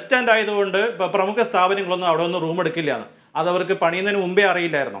അത് ബസ് സ്റ്റാൻഡ് ആയതുകൊണ്ട് പ്രമുഖ സ്ഥാപനങ്ങളൊന്നും അവിടെ ഒന്നും റൂം എടുക്കില്ലാന്ന്. അതവർക്ക് പണിയുന്നതിന് മുമ്പേ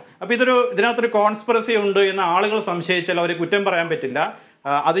അറിയില്ലായിരുന്നു. അപ്പോൾ ഇതിനകത്തൊരു കോൺസ്പിറസി ഉണ്ട് എന്ന് ആളുകൾ സംശയിച്ചാൽ അവരെ കുറ്റം പറയാൻ പറ്റില്ല.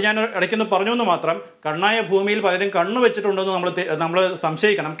 അത് ഞാൻ ഇടയ്ക്കൊന്ന് പറഞ്ഞു എന്ന് മാത്രം. കണ്ണായ ഭൂമിയിൽ പലരും കണ്ണു വെച്ചിട്ടുണ്ടെന്ന് നമ്മൾ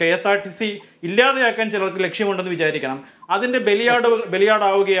സംശയിക്കണം. KSRTC ഇല്ലാതെയാക്കാൻ ചിലർക്ക് ലക്ഷ്യമുണ്ടെന്ന് വിചാരിക്കണം. അതിൻ്റെ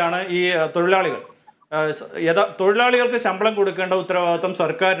ബലിയാടാവുകയാണ് ഈ തൊഴിലാളികൾ. തൊഴിലാളികൾക്ക് ശമ്പളം കൊടുക്കേണ്ട ഉത്തരവാദിത്വം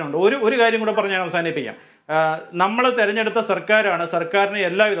സർക്കാരിനുണ്ട്. ഒരു കാര്യം കൂടെ പറഞ്ഞ് ഞാൻ അവസാനിപ്പിക്കാം. നമ്മൾ തിരഞ്ഞെടുത്ത സർക്കാരാണ്. സർക്കാരിന്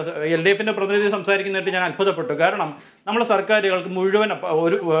എല്ലാവിധ LDFന്റെ പ്രതിനിധി സംസാരിക്കുന്നതായിട്ട് ഞാൻ അത്ഭുതപ്പെട്ടു. കാരണം നമ്മുടെ സർക്കാരുകൾക്ക് മുഴുവൻ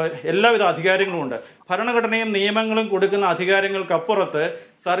എല്ലാവിധ അധികാരങ്ങളുമുണ്ട്. ഭരണഘടനയും നിയമങ്ങളും കൊടുക്കുന്ന അധികാരങ്ങൾക്കപ്പുറത്ത്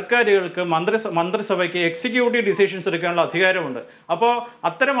സർക്കാരുകൾക്ക് മന്ത്രിസഭയ്ക്ക് എക്സിക്യൂട്ടീവ് ഡിസിഷൻസ് എടുക്കാനുള്ള അധികാരമുണ്ട്. അപ്പോൾ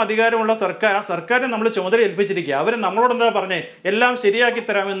അത്തരം അധികാരമുള്ള സർക്കാരിനെ നമ്മൾ ചുമതല ഏൽപ്പിച്ചിരിക്കുക. അവർ നമ്മളോട് എന്താ പറഞ്ഞേ, എല്ലാം ശരിയാക്കി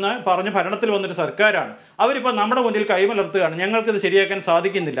തരാമെന്ന് പറഞ്ഞ് ഭരണത്തിൽ വന്നൊരു സർക്കാരാണ്. അവരിപ്പോൾ നമ്മുടെ മുന്നിൽ കൈമലർത്തുകയാണ്, ഞങ്ങൾക്കിത് ശരിയാക്കാൻ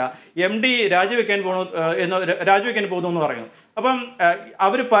സാധിക്കുന്നില്ല, MD രാജിവെക്കാൻ പോകുന്നു എന്ന് പറയുന്നു. അപ്പം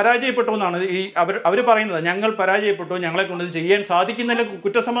അവർ പരാജയപ്പെട്ടു എന്നാണ് അവർ പറയുന്നത്. ഞങ്ങൾ പരാജയപ്പെട്ടു, ഞങ്ങളെ കൊണ്ട് ഇത് ചെയ്യാൻ സാധിക്കുന്നില്ല,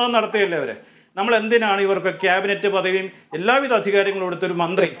 കുറ്റസമ്മതം നടത്തുകയല്ലേ അവരെ. നമ്മൾ എന്തിനാണ് ഇവർക്ക് ക്യാബിനറ്റ് പദവിയും എല്ലാവിധ അധികാരങ്ങളും കൊടുത്തൊരു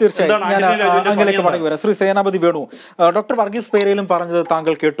മന്ത്രി? ശ്രീ സേനാപതി വേണു, ഡോക്ടർ വർഗീസ് പേരേലും പറഞ്ഞത്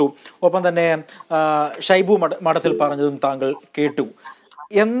താങ്കൾ കേട്ടു, ഒപ്പം തന്നെ ഷൈബു മഠത്തിൽ പറഞ്ഞതും താങ്കൾ കേട്ടു.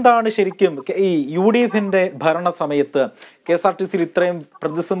 എന്താണ് ശരിക്കും ഈ UDFന്റെ ഭരണ സമയത്ത് KSRTCയിൽ ഇത്രയും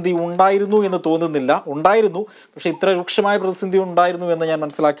പ്രതിസന്ധി ഉണ്ടായിരുന്നു എന്ന് തോന്നുന്നില്ല. ഉണ്ടായിരുന്നു, പക്ഷെ ഇത്ര രൂക്ഷമായ പ്രതിസന്ധി ഉണ്ടായിരുന്നു എന്ന് ഞാൻ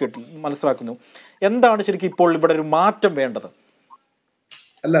മനസ്സിലാക്കുന്നു. എന്താണ് ശരിക്കും ഇപ്പോൾ ഇവിടെ ഒരു മാറ്റം വേണ്ടത്?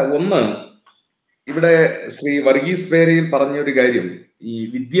 അല്ല, ഒന്ന് ഇവിടെ ശ്രീ വർഗീസ് പേരയിൽ പറഞ്ഞൊരു കാര്യം, ഈ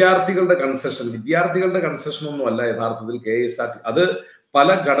വിദ്യാർത്ഥികളുടെ കൺസെഷൻ ഒന്നും അല്ല യഥാർത്ഥത്തിൽ KSRTC. അത് പല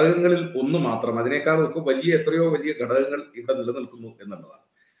ഘടകങ്ങളിൽ ഒന്ന് മാത്രം, അതിനേക്കാൾ ഒക്കെ എത്രയോ വലിയ ഘടകങ്ങൾ ഇവിടെ നിലനിൽക്കുന്നു എന്നുള്ളതാണ്.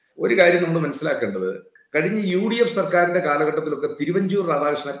 ഒരു കാര്യം നമ്മൾ മനസ്സിലാക്കേണ്ടത്, കഴിഞ്ഞ UDF സർക്കാരിന്റെ കാലഘട്ടത്തിലൊക്കെ തിരുവഞ്ചൂർ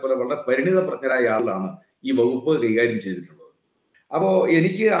രാധാകൃഷ്ണനെ പോലെ വളരെ പരിണിത പ്രജ്ഞരായ ആളാണ് ഈ വകുപ്പ് കൈകാര്യം ചെയ്തിട്ടുള്ളത്. അപ്പോ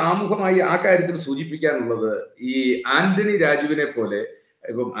എനിക്ക് ആമുഖമായി ആ കാര്യത്തിൽ സൂചിപ്പിക്കാനുള്ളത്, ഈ ആന്റണി രാജുവിനെ പോലെ,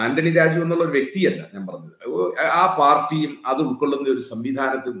 ഇപ്പം ആന്റണി രാജു എന്നുള്ള ഒരു വ്യക്തിയല്ല ഞാൻ പറഞ്ഞത്, ആ പാർട്ടിയും അത് ഉൾക്കൊള്ളുന്ന ഒരു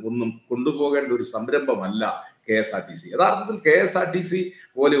സംവിധാനത്തിൽ ഒന്നും കൊണ്ടുപോകേണ്ട ഒരു സംരംഭമല്ല KSRTC. യഥാർത്ഥത്തിൽ KSRTC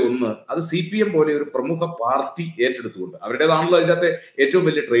പോലെ അത് CPM പോലെ ഒരു പ്രമുഖ പാർട്ടി ഏറ്റെടുത്തുകൊണ്ട്, അവരുടേതാണല്ലോ അതിനകത്തെ ഏറ്റവും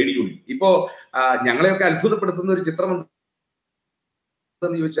വലിയ ട്രേഡ് യൂണിയൻ. ഇപ്പോ ഞങ്ങളെയൊക്കെ അത്ഭുതപ്പെടുത്തുന്ന ഒരു ചിത്രം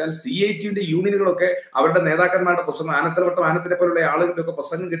എന്ന് ചോദിച്ചാൽ, CITയുടെ യൂണിയനുകളൊക്കെ അവരുടെ നേതാക്കന്മാരുടെ പ്രസംഗം, ആനത്തിനെ പോലുള്ള ആളുകളുടെ ഒക്കെ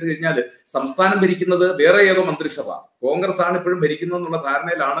പ്രസംഗം കേട്ട് കഴിഞ്ഞാൽ സംസ്ഥാനം ഭരിക്കുന്നത് വേറെ ഏതോ മന്ത്രിസഭ, കോൺഗ്രസ് ആണ് ഇപ്പോഴും ഭരിക്കുന്നത് എന്നുള്ള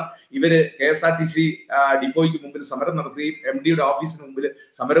ധാരണയിലാണ് ഇവര് KSRTC ഡിപ്പോയ്ക്ക് മുമ്പിൽ സമരം നടത്തുകയും MDയുടെ ഓഫീസിന് മുമ്പിൽ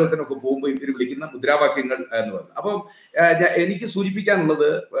സമരത്തിനൊക്കെ പോകുമ്പോൾ ഇവർ വിളിക്കുന്ന മുദ്രാവാക്യങ്ങൾ എന്ന് പറയുന്നത്. അപ്പം എനിക്ക്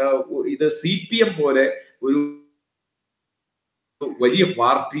സൂചിപ്പിക്കാനുള്ളത്, ഇത് CPM പോലെ ഒരു വലിയ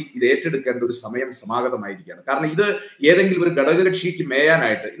പാർട്ടി ഇത് ഏറ്റെടുക്കേണ്ട ഒരു സമയം സമാഗതമായിരിക്കുകയാണ്. കാരണം ഇത് ഏതെങ്കിലും ഒരു ഘടകകക്ഷിക്ക്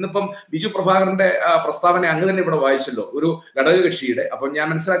മേയാനായിട്ട്, ഇന്നിപ്പം ബിജു പ്രഭാകരന്റെ പ്രസ്താവന അങ്ങ് തന്നെ ഇവിടെ വായിച്ചല്ലോ, ഒരു ഘടകകക്ഷിയുടെ. അപ്പം ഞാൻ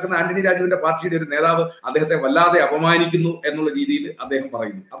മനസ്സിലാക്കുന്ന ആന്റണി രാജുവിന്റെ പാർട്ടിയുടെ ഒരു നേതാവ് അദ്ദേഹത്തെ വല്ലാതെ അപമാനിക്കുന്നു എന്നുള്ള രീതിയിൽ അദ്ദേഹം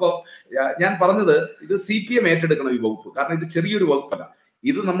പറയുന്നു. അപ്പോൾ ഞാൻ പറഞ്ഞത്, ഇത് CPM ഏറ്റെടുക്കണം ഈ വകുപ്പ്. കാരണം ഇത് ചെറിയൊരു വകുപ്പല്ല,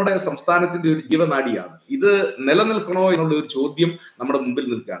 ഇത് നമ്മുടെ സംസ്ഥാനത്തിന്റെ ഒരു ജീവനാഡിയാണ്. ഇത് നിലനിൽക്കണോ എന്നുള്ള ഒരു ചോദ്യം നമ്മുടെ മുമ്പിൽ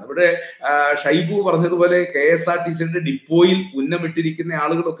നിൽക്കുകയാണ്. ഇവിടെ ഷൈബു പറഞ്ഞതുപോലെ KSRTCയുടെ ഡിപ്പോയിൽ ഉന്നമിട്ടിരിക്കുന്ന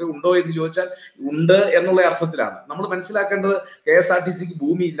ആളുകളൊക്കെ ഉണ്ടോ എന്ന് ചോദിച്ചാൽ ഉണ്ട് എന്നുള്ള അർത്ഥത്തിലാണ്. നമ്മൾ മനസ്സിലാക്കേണ്ടത്, KSRTCക്ക്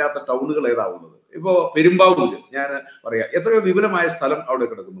ഭൂമി ഇല്ലാത്ത ടൗണുകൾ ഏതാ ഉള്ളത്? ഇപ്പോ പെരുമ്പാവൂര് ഞാൻ പറയാം, എത്രയോ വിപുലമായ സ്ഥലം അവിടെ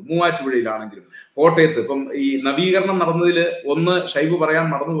കിടക്കുന്നു. മൂവാറ്റുപുഴയിലാണെങ്കിലും കോട്ടയത്ത്, ഇപ്പം ഈ നവീകരണം നടന്നതിൽ ഒന്ന് ഷൈബു പറയാൻ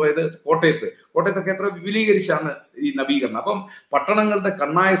മറന്നുപോയത്, കോട്ടയത്തൊക്കെ എത്ര വിപുലീകരിച്ചാണ് ഈ നവീകരണം. അപ്പം പട്ടണങ്ങളുടെ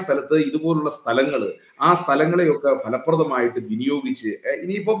കണ്ണായ സ്ഥലത്ത് ഇതുപോലുള്ള സ്ഥലങ്ങൾ, ആ സ്ഥലങ്ങളെയൊക്കെ ഫലപ്രദമായിട്ട് വിനിയോഗിച്ച്,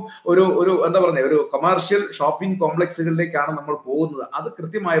 ഇനിയിപ്പം ഒരു എന്താ പറയുക, ഒരു കൊമേഴ്ഷ്യൽ ഷോപ്പിംഗ് കോംപ്ലക്സുകളിലേക്കാണ് നമ്മൾ പോകുന്നത്. അത്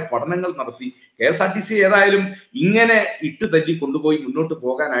കൃത്യമായ പഠനങ്ങൾ നടത്തി KSRTC ഏതായാലും ഇങ്ങനെ ഇട്ട് തല്ലി കൊണ്ടുപോയി മുന്നോട്ട്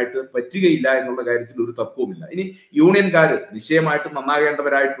പോകാനായിട്ട് പറ്റുകയില്ല എന്നുള്ള കാര്യത്തിൽ ഒരു തർക്കവുമില്ല. ഇനി യൂണിയൻകാര് നിശ്ചയമായിട്ടും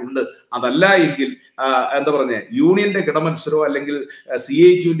നന്നാകേണ്ടവരായിട്ടുണ്ട്. അതല്ല എങ്കിൽ എന്താ പറഞ്ഞ, യൂണിയന്റെ കിടമത്സരമോ അല്ലെങ്കിൽ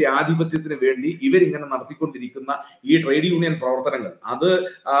CITയുടെ ആധിപത്യത്തിന് വേണ്ടി ഇവരിങ്ങനെ നടത്തിക്കൊണ്ടിരിക്കുന്ന ഈ ട്രേഡ് യൂണിയൻ പ്രവർത്തനങ്ങൾ, അത്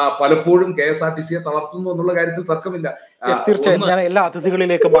പലപ്പോഴും KSRTCയെ തളർത്തുന്നു എന്നുള്ള കാര്യത്തിൽ തർക്കമില്ല. തീർച്ചയായും ഞാൻ എല്ലാ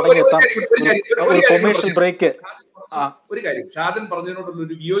അതിഥികളിലേക്കും മടങ്ങിയെത്താം. Commercial break. ഒരു കാര്യം ഷാദൻ പറഞ്ഞതിനോടുള്ള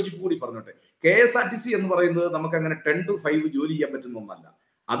ഒരു വിയോജിപ്പ് കൂടി പറഞ്ഞോട്ടെ. KSRTC എന്ന് പറയുന്നത് നമുക്ക് അങ്ങനെ 10 to 5 ജോലി ചെയ്യാൻ പറ്റുന്ന ഒന്നല്ല.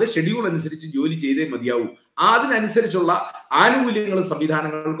 അത് ഷെഡ്യൂൾ അനുസരിച്ച് ജോലി ചെയ്തേ മതിയാവൂ. അതിനനുസരിച്ചുള്ള ആനുകൂല്യങ്ങളും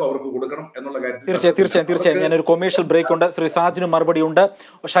സംവിധാനങ്ങൾക്കും അവർക്ക് കൊടുക്കണം എന്നുള്ള കാര്യത്തിൽ തീർച്ചയായും ഞാനൊരു കൊമേഴ്ഷ്യൽ ബ്രേക്ക് ഉണ്ട്. ശ്രീ സാജിനും മറുപടി ഉണ്ട്,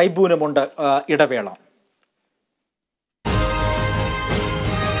 ഷൈബുവിനുമുണ്ട് ഇടവേള.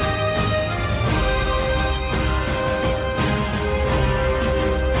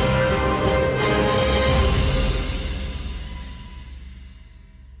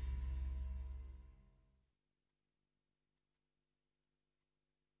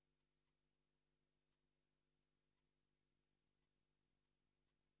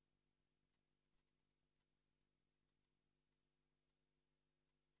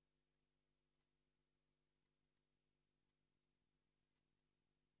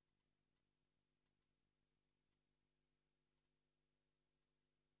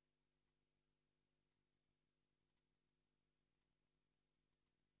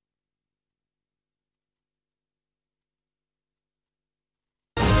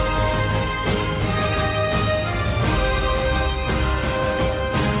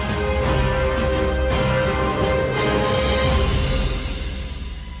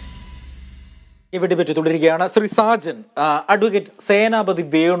 ഇവിടെ പറ്റി തുടരുകയാണ്. ശ്രീ സാജൻ, അഡ്വക്കേറ്റ് സേനാപതി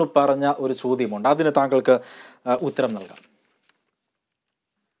വേണു പറഞ്ഞ ഒരു ചോദ്യമുണ്ട്, അതിന് താങ്കൾക്ക് ഉത്തരം നൽകാം.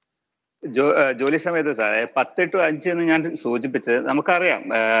 ജോലി സമയത്ത് സാറേ 10 to 5 എന്ന് ഞാൻ സൂചിപ്പിച്ചത്, നമുക്കറിയാം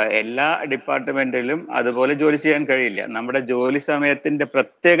എല്ലാ ഡിപ്പാർട്ട്മെന്റിലും അതുപോലെ ജോലി ചെയ്യാൻ കഴിയില്ല. നമ്മുടെ ജോലി സമയത്തിന്റെ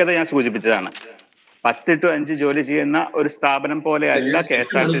പ്രത്യേകത ഞാൻ സൂചിപ്പിച്ചതാണ്. 10 to 5 ജോലി ചെയ്യുന്ന ഒരു സ്ഥാപനം പോലെ അല്ല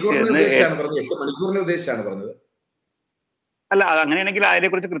KSRTC എന്ന്. അല്ല, അത് അങ്ങനെയാണെങ്കിൽ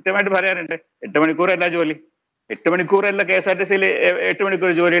അതിനെക്കുറിച്ച് കൃത്യമായിട്ട് പറയാറുണ്ട്. 8 മണിക്കൂറല്ല ജോലി, 8 മണിക്കൂറല്ല KSRTCയിൽ 8 മണിക്കൂർ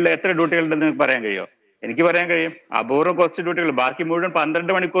ജോലിയുള്ള എത്ര ഡ്യൂട്ടികളുണ്ടെന്ന് പറയാൻ കഴിയുമോ? എനിക്ക് പറയാൻ കഴിയും. അപൂർവം കുറച്ച് ഡ്യൂട്ടികൾ, ബാക്കി മുഴുവൻ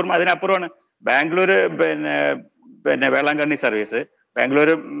 12 മണിക്കൂറും അതിനപ്പുറമാണ്. ബാംഗ്ലൂർ പിന്നെ വേളാങ്കണ്ണി സർവീസ്,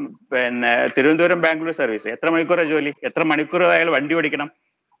 ബാംഗ്ലൂർ തിരുവനന്തപുരം ബാംഗ്ലൂർ സർവീസ്, എത്ര മണിക്കൂറാണ് ജോലി? എത്ര മണിക്കൂർ അയാൾ വണ്ടി ഓടിക്കണം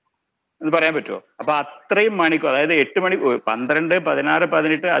എന്ന് പറയാൻ പറ്റുമോ? അപ്പൊ അത്രയും മണിക്കൂർ, അതായത് 8 മണിക്കൂർ, 12, 16,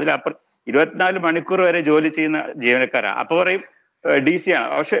 18 അതിലപ്പുറം 24 മണിക്കൂർ വരെ ജോലി ചെയ്യുന്ന ജീവനക്കാരാണ്. അപ്പൊ പറയും DC ആണ്.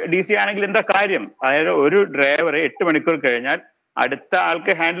 പക്ഷെ DC ആണെങ്കിൽ എന്താ കാര്യം? അതായത് ഒരു ഡ്രൈവറെ 8 മണിക്കൂർ കഴിഞ്ഞാൽ അടുത്ത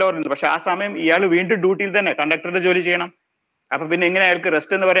ആൾക്ക് ഹാൻഡ് ഓവർ ഉണ്ട്. പക്ഷെ ആ സമയം ഇയാൾ വീണ്ടും ഡ്യൂട്ടിയിൽ തന്നെ കണ്ടക്ടറുടെ ജോലി ചെയ്യണം. അപ്പൊ പിന്നെ എങ്ങനെ അയാൾക്ക്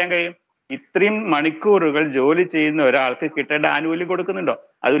റെസ്റ്റ് എന്ന് പറയാൻ കഴിയും? ഇത്രയും മണിക്കൂറുകൾ ജോലി ചെയ്യുന്ന ഒരാൾക്ക് കിട്ടേണ്ട ആനുകൂല്യം കൊടുക്കുന്നുണ്ടോ?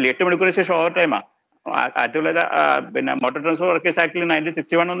 അതിൽ 8 മണിക്കൂറിന് ശേഷം ഓവർ ടൈമാ. 1900 പിന്നെ മോട്ടോർ ട്രാൻസ്പോർട്ട് വർക്കേഴ്സ് ആക്ടിൽ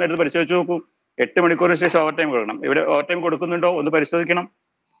 1961 ഒന്ന് എടുത്ത് പരിശോധിച്ച് നോക്കൂ. 8 മണിക്കൂറിന് ശേഷം ഓവർ ടൈം കൊടുക്കണം. ഇവിടെ ഓവർ ടൈം കൊടുക്കുന്നുണ്ടോ ഒന്ന് പരിശോധിക്കണം.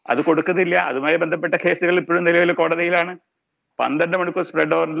 അത് കൊടുക്കുന്നില്ല. അതുമായി ബന്ധപ്പെട്ട കേസുകൾ ഇപ്പോഴും നിലവിൽ കോടതിയിലാണ്. 12 മണിക്കൂർ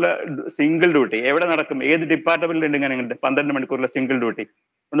സ്പ്രെഡ് ഓവറിൽ സിംഗിൾ ഡ്യൂട്ടി എവിടെ നടക്കും? ഏത് ഡിപ്പാർട്ട്മെന്റിൽ ഉണ്ട് ഇങ്ങനെ 12 മണിക്കൂറിലെ സിംഗിൾ ഡ്യൂട്ടി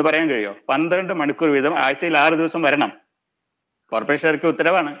ഒന്ന് പറയാൻ കഴിയോ? 12 മണിക്കൂർ വീതം ആഴ്ചയിൽ 6 ദിവസം വരണം. കോർപ്പറേഷൻകാർക്ക്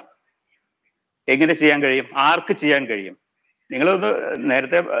ഉത്തരവാണ്. എങ്ങനെ ചെയ്യാൻ കഴിയും? ആർക്ക് ചെയ്യാൻ കഴിയും? നിങ്ങളൊന്ന്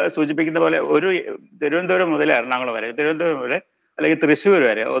നേരത്തെ സൂചിപ്പിക്കുന്ന പോലെ ഒരു തിരുവനന്തപുരം മുതൽ എറണാകുളം വരെ, തിരുവനന്തപുരം മുതൽ അല്ലെങ്കിൽ തൃശ്ശൂർ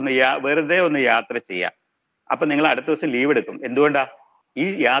വരെ വെറുതെ ഒന്ന് യാത്ര ചെയ്യാം. അപ്പൊ നിങ്ങൾ അടുത്ത ദിവസം ലീവ് എടുക്കും. എന്തുകൊണ്ടാ? ഈ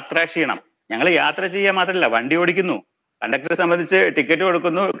യാത്രാക്ഷീണം. ഞങ്ങൾ യാത്ര ചെയ്യാൻ മാത്രമല്ല, വണ്ടി ഓടിക്കുന്നു. കണ്ടക്ടറെ സംബന്ധിച്ച് ടിക്കറ്റ്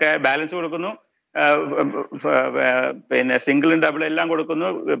കൊടുക്കുന്നു, ബാലൻസ് കൊടുക്കുന്നു, പിന്നെ സിംഗിളും ഡബിളും എല്ലാം കൊടുക്കുന്നു,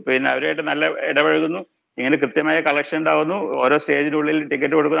 പിന്നെ അവരുമായിട്ട് നല്ല ഇടപഴകുന്നു, ഇങ്ങനെ കൃത്യമായ കളക്ഷൻ ഉണ്ടാവുന്നു, ഓരോ സ്റ്റേജിനുള്ളിൽ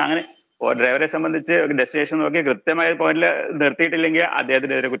ടിക്കറ്റ് കൊടുക്കുന്നു. അങ്ങനെ ഡ്രൈവറെ സംബന്ധിച്ച് ഡെസ്റ്റിനേഷൻ നോക്കി കൃത്യമായ പോയിന്റിൽ നിർത്തിയിട്ടില്ലെങ്കിൽ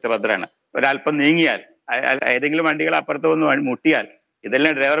അദ്ദേഹത്തിനെതിരെ കുറ്റപത്രമാണ്. ഒരല്പം നീങ്ങിയാൽ, ഏതെങ്കിലും വണ്ടികൾ അപ്പുറത്ത് വന്ന് മുട്ടിയാൽ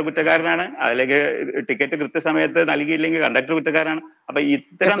ഇതെല്ലാം ഡ്രൈവർ കുറ്റക്കാരനാണ്. അതിലേക്ക് ടിക്കറ്റ് കൃത്യസമയത്ത് നൽകിയില്ലെങ്കിൽ കണ്ടക്ടർ കുറ്റക്കാരനാണ്. അപ്പൊ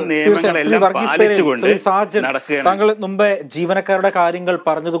ഇത്തരം നിയമങ്ങളെല്ലാം പാലിച്ചുകൊണ്ട് നടക്കുകയാണ്. താങ്കൾ മുമ്പേ ജീവനക്കാരുടെ കാര്യങ്ങൾ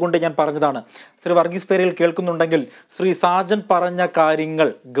പറഞ്ഞതുകൊണ്ട് ഞാൻ പറഞ്ഞതാണ്. ശ്രീ വർഗീസ് പേരിൽ കേൾക്കുന്നുണ്ടെങ്കിൽ ശ്രീ സാജൻ പറഞ്ഞ കാര്യങ്ങൾ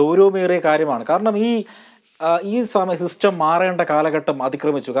ഗൗരവമേറിയ കാര്യമാണ്. കാരണം ഈ സിസ്റ്റം മാറേണ്ട കാലഘട്ടം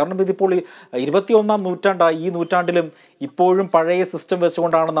അതിക്രമിച്ചു. കാരണം ഇതിപ്പോൾ 21ാം നൂറ്റാണ്ടായി. ഈ നൂറ്റാണ്ടിലും ഇപ്പോഴും പഴയ സിസ്റ്റം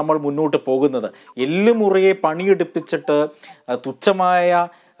വെച്ചുകൊണ്ടാണ് നമ്മൾ മുന്നോട്ട് പോകുന്നത്. എല്ലുമുറിയെ പണിയെടുപ്പിച്ചിട്ട് തുച്ഛമായ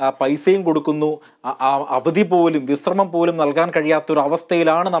പൈസയും കൊടുക്കുന്നു, അവധി പോലും വിശ്രമം പോലും നൽകാൻ കഴിയാത്തൊരു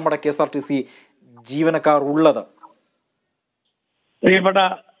അവസ്ഥയിലാണ് നമ്മുടെ KSRTC ജീവനക്കാർ ഉള്ളത്. പ്രിയപ്പെട്ട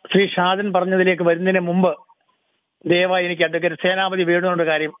ശ്രീ ഷാജൻ പറഞ്ഞതിലേക്ക് വരുന്നതിന് മുമ്പ് ദയവായി എനിക്ക് അഡ്വക്കേറ്റ് സേനാപതി വേണുവിന്റെ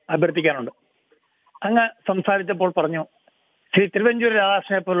കാര്യം അഭ്യർത്ഥിക്കാനുണ്ട്. അങ്ങ് സംസാരിച്ചപ്പോൾ പറഞ്ഞു ശ്രീ തിരുവഞ്ചൂർ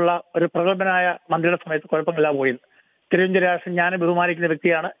രാധാകൃഷ്ണനെ പോലുള്ള ഒരു പ്രഗത്ഭനായ മന്ത്രിയുടെ സമയത്ത് കുഴപ്പമില്ല പോയി. തിരുവഞ്ചൂർ രാധാകൃഷ്ണൻ ഞാൻ ബഹുമാനിക്കുന്ന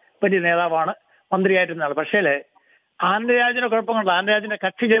വ്യക്തിയാണ്, വലിയ നേതാവാണ്, മന്ത്രിയായിരുന്നതാണ്. പക്ഷേ ആന്ധ്രരാജിന്റെ കുഴപ്പങ്ങളുണ്ട്. ആന്ധ്രരാജിന്റെ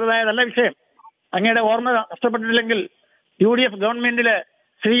കക്ഷി ചെറുതായതല്ല വിഷയം. അങ്ങയുടെ ഓർമ്മ നഷ്ടപ്പെട്ടിട്ടില്ലെങ്കിൽ UDF ഗവൺമെന്റില്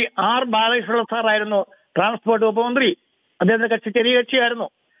Shri R Balakrishna സാറായിരുന്നു transport ഉപമന്ത്രി. അദ്ദേഹത്തിന്റെ കക്ഷി ചെറിയ കക്ഷിയായിരുന്നു.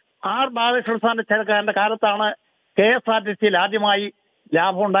 R ബാലകൃഷ്ണ സാറിന്റെ കാലത്താണ് KSRTCയിൽ ആദ്യമായി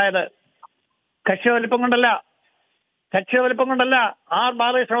ലാഭം ഉണ്ടായത്. കക്ഷി വലിപ്പം കൊണ്ടല്ല. R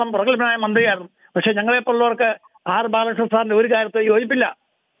ബാലകൃഷ്ണൻ പ്രഗത്ഭനായ മന്ത്രിയായിരുന്നു. പക്ഷെ ഞങ്ങളെപ്പോലുള്ളവർക്ക് R ബാലകൃഷ്ണ സാറിന്റെ ഒരു കാര്യത്തെ യോജിപ്പില്ല.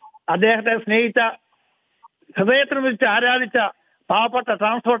 അദ്ദേഹത്തെ സ്നേഹിച്ച, ഹൃദയത്തിന് വിളിച്ച് ആരാധിച്ച പാവപ്പെട്ട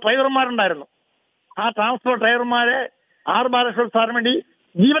ട്രാൻസ്പോർട്ട് ഡ്രൈവർമാരുണ്ടായിരുന്നു. ആ ട്രാൻസ്പോർട്ട് ഡ്രൈവർമാരെ R ബാലകൃഷ്ണ സാറിന് വേണ്ടി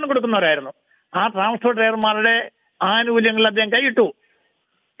ജീവൻ കൊടുക്കുന്നവരായിരുന്നു. ആ ട്രാൻസ്പോർട്ട് ഡ്രൈവർമാരുടെ ആനുകൂല്യങ്ങളിൽ അദ്ദേഹം കൈയിട്ടു.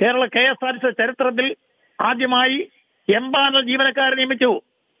 കേരള KSRTC ചരിത്രത്തിൽ ആദ്യമായി എംപാനൽ ജീവനക്കാരെ നിയമിച്ചു.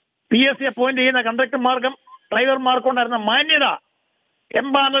 PSC അപ്പോയിന്റ് ചെയ്യുന്ന കണ്ടക്ടർമാർക്കും ഡ്രൈവർമാർക്കും ഉണ്ടായിരുന്ന മാന്യത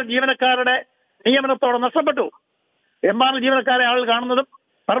എംപാനൽ ജീവനക്കാരുടെ നിയമനത്തോടെ നഷ്ടപ്പെട്ടു. എംപാനൽ ജീവനക്കാരെ ആളുകൾ കാണുന്നതും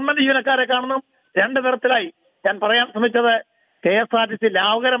പെർമനന്റ് ജീവനക്കാരെ കാണുന്നതും രണ്ട് തരത്തിലായി. ഞാൻ പറയാൻ ശ്രമിച്ചത് KSRTC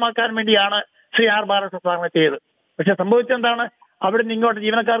ലാഭകരമാക്കാൻ വേണ്ടിയാണ് ശ്രീ R ബാലകൃഷ്ണ സാറിനെ ചെയ്തത്. പക്ഷെ സംഭവിച്ചെന്താണ്? അവിടെ നിന്ന് ഇങ്ങോട്ട്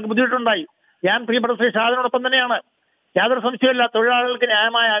ജീവനക്കാർക്ക് ബുദ്ധിമുട്ടുണ്ടായി. ഞാൻ പ്രിയപ്പെട്ട ശ്രീ ഷാജനോടൊപ്പം തന്നെയാണ്. യാതൊരു സംശയമില്ല, തൊഴിലാളികൾക്ക്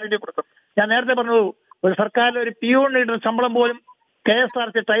ന്യായമായ ആനുകൂല്യം കൊടുക്കും. ഞാൻ നേരത്തെ പറഞ്ഞു, ഒരു സർക്കാരിൽ ഒരു പിയൂണിന് കിട്ടുന്ന ശമ്പളം പോലും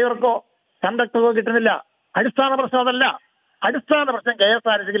KSRTC ഡ്രൈവർക്കോ കണ്ടക്ടർക്കോ കിട്ടുന്നില്ല. അടിസ്ഥാന പ്രശ്നം അതല്ല. അടിസ്ഥാന പ്രശ്നം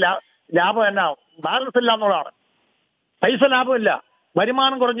KSRTCക്ക് ലാഭം എന്നാ ബാലൻസ് ഇല്ല എന്നുള്ളതാണ്. പൈസ ലാഭമില്ല,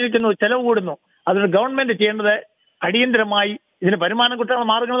 വരുമാനം കുറഞ്ഞിരിക്കുന്നു, ചെലവ് കൂടുന്നു. അതിന് ഗവൺമെന്റ് ചെയ്യേണ്ടത് അടിയന്തരമായി ഇതിന് വരുമാനം കിട്ടാനുള്ള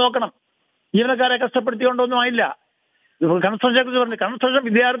മാർഗങ്ങൾ നോക്കണം. ജീവനക്കാരെ കഷ്ടപ്പെടുത്തിക്കൊണ്ടൊന്നും ആയില്ല. കൺസ്ട്രക്ഷൻ പറഞ്ഞു, കൺസ്ട്രക്ഷൻ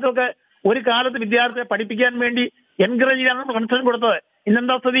വിദ്യാർത്ഥികൾക്ക് ഒരു കാലത്ത് വിദ്യാർത്ഥിയെ പഠിപ്പിക്കാൻ വേണ്ടി എൻകറേജ് ചെയ്യാനാണ് കൺസ്ട്രക്ഷൻ കൊടുത്തത്.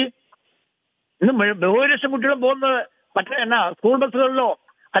 ഇന്നെന്താ സ്ഥിതി? ഇന്ന് ബഹുലക്ഷം കുട്ടികൾ പോകുന്നത് സ്കൂൾ ബസ്സുകളിലോ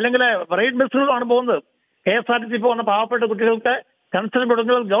അല്ലെങ്കിൽ റെയിൽ ബസ്സുകളിലോ ആണ് പോകുന്നത്. KSRTC പോകുന്ന പാവപ്പെട്ട കുട്ടികൾക്ക് കൺസ്ട്രക്ഷൻ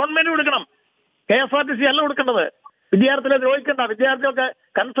കൊടുക്കുന്നത് ഗവൺമെന്റ് കൊടുക്കണം. KSRTC അല്ല കൊടുക്കേണ്ടത്. വിദ്യാർത്ഥികളെ ദ്രോഹിക്കേണ്ട. വിദ്യാർത്ഥികൾക്ക്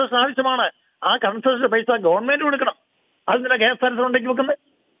കൺസ്ട്രക്ഷൻ ആവശ്യമാണ്. ആ കൺസ്ട്രക്ഷൻ പൈസ ഗവൺമെന്റ് കൊടുക്കണം. അതിന് KSRTC ഉണ്ടെങ്കിൽ വെക്കുന്നത്.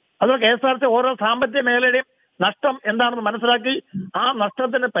 അതുപോലെ KSRTC ഓരോ സാമ്പത്തിക മേഖലയുടെയും നഷ്ടം എന്താണെന്ന് മനസ്സിലാക്കി ആ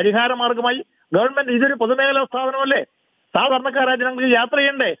നഷ്ടത്തിന് പരിഹാര മാർഗമായി ഗവൺമെന്റ്, ഇതൊരു പൊതുമേഖലാ സ്ഥാപനമല്ലേ, സാധാരണക്കാരായ ജനങ്ങൾക്ക് യാത്ര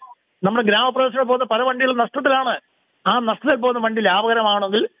ചെയ്യണ്ടേ? നമ്മുടെ ഗ്രാമപ്രദേശത്തിൽ പോകുന്ന പല വണ്ടികളും നഷ്ടത്തിലാണ്. ആ നഷ്ടത്തിൽ പോകുന്ന വണ്ടി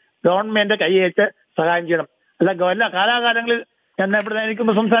ലാഭകരമാണെങ്കിൽ ഗവൺമെന്റ് കൈയച്ച് സഹായം ചെയ്യണം. അല്ല എല്ലാ കാലാകാലങ്ങളിൽ എനിക്ക്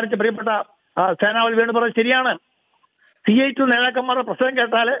സംസാരിച്ച പ്രിയപ്പെട്ട സേനാപതി വേണു പറഞ്ഞത് ശരിയാണ്. CI2 നേതാക്കന്മാരുടെ പ്രസംഗം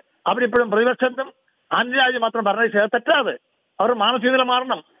കേട്ടാൽ അവരിപ്പോഴും പ്രതിപക്ഷത്തും ആന്ധ്രരാജ്യം മാത്രം പറഞ്ഞത് തെറ്റാത്. അവർ മാനസികത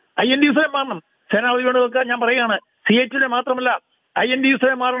മാറണം, INTUസിനെ മാറണം. സേനാപതി വേണുവൊക്കെ ഞാൻ പറയുകയാണ്, CI2 മാത്രമല്ല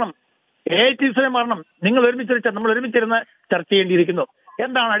INTUസിനെ മാറണം. AITC മരണം നിങ്ങൾ നമ്മൾ ഒരുമിച്ചിരുന്ന് ചർച്ച ചെയ്യേണ്ടിയിരിക്കുന്നു.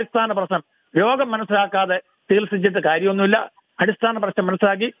 എന്താണ് അടിസ്ഥാന പ്രശ്നം? രോഗം മനസ്സിലാക്കാതെ ചികിത്സിച്ചിട്ട് കാര്യമൊന്നുമില്ല. അടിസ്ഥാന പ്രശ്നം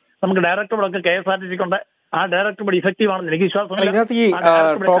മനസ്സിലാക്കി നമുക്ക് ഡയറക്ടർ ബോർഡൊക്കെ KSRTC കൊണ്ട് ആ ഡയറക്ടർ ബോർഡ് ഇഫക്റ്റീവ് ആണെന്ന് എനിക്ക് ഇതിനകത്ത് ഈ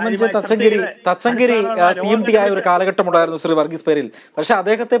ടോമൻജെ തച്ചങ്കരി CMD ആയ ഒരു കാലഘട്ടം ഉണ്ടായിരുന്നു ശ്രീ വർഗീസ് പേരിൽ. പക്ഷെ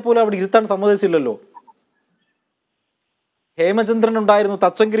അദ്ദേഹത്തെ പോലും അവിടെ ഇരുത്താൻ സമ്മതിച്ചില്ലല്ലോ. ഹേമചന്ദ്രൻ ഉണ്ടായിരുന്നു,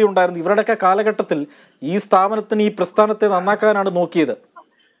 തച്ചങ്കരി ഉണ്ടായിരുന്നു. ഇവരുടെയൊക്കെ കാലഘട്ടത്തിൽ ഈ സ്ഥാപനത്തിന്, ഈ പ്രസ്ഥാനത്തെ നന്നാക്കാനാണ് നോക്കിയത്.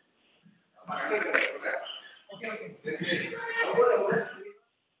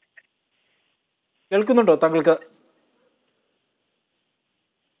 കേൾക്കുന്നുണ്ടോ താങ്കൾക്ക്?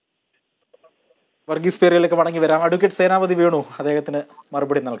 വർഗീസ് പേരിലേക്ക് മടങ്ങി വരാം. അഡ്വക്കേറ്റ് സേനാപതി വേണു അദ്ദേഹത്തിന്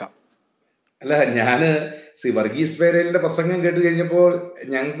മറുപടി നൽകാം. അല്ല, ഞാന് വർഗീസ് പേരലിന്റെ പ്രസംഗം കേട്ട് കഴിഞ്ഞപ്പോൾ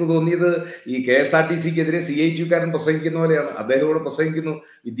ഞങ്ങൾക്ക് തോന്നിയത് ഈ KSRTCക്കെതിരെ CITക്കാരൻ പ്രസംഗിക്കുന്ന പോലെയാണ്. അദ്ദേഹം കൂടെ പ്രസംഗിക്കുന്നു,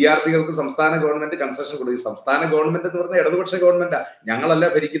 വിദ്യാർത്ഥികൾക്ക് സംസ്ഥാന ഗവൺമെന്റ് കൺസെഷൻ കൊടുക്കും. സംസ്ഥാന ഗവൺമെന്റ് എന്ന് പറഞ്ഞാൽ ഇടതുപക്ഷ ഗവൺമെന്റാ,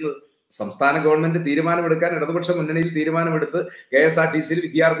 ഞങ്ങളല്ല ഭരിക്കുന്നത്. സംസ്ഥാന ഗവൺമെന്റ് തീരുമാനമെടുക്കാൻ ഇടതുപക്ഷ മുന്നണിയിൽ തീരുമാനമെടുത്ത് KSRTCയിൽ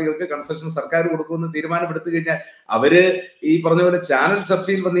വിദ്യാർത്ഥികൾക്ക് കൺസെഷൻ സർക്കാർ കൊടുക്കുമെന്ന് തീരുമാനമെടുത്തു കഴിഞ്ഞാൽ അവര് ഈ പറഞ്ഞ പോലെ ചാനൽ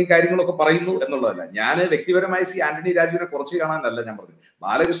ചർച്ചയിൽ വന്ന് ഈ കാര്യങ്ങളൊക്കെ പറയുന്നു എന്നുള്ളതല്ല. ഞാൻ വ്യക്തിപരമായി ആന്റണി രാജുവിനെ കുറച്ച് കാണാനല്ല ഞാൻ പറഞ്ഞത്.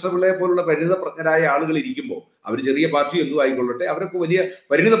 ബാലകൃഷ്ണപിള്ളയെ പോലുള്ള പരിണിതപ്രജ്ഞരായ ആളുകൾ ഇരിക്കുമ്പോൾ അവർ ചെറിയ പാർട്ടി എന്തും ആയിക്കൊള്ളട്ടെ, അവരൊക്കെ വലിയ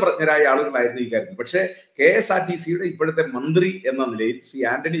പരിണിതപ്രജ്ഞരായ ആളുകളായിരുന്നു ഈ കാര്യത്തിൽ. പക്ഷേ KSRTCയുടെ ഇപ്പോഴത്തെ മന്ത്രി എന്ന നിലയിൽ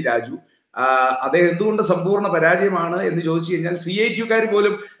ആന്റണി രാജു അദ്ദേഹം എന്തുകൊണ്ട് സമ്പൂർണ്ണ പരാജയമാണ് എന്ന് ചോദിച്ചു കഴിഞ്ഞാൽ CITക്കാർ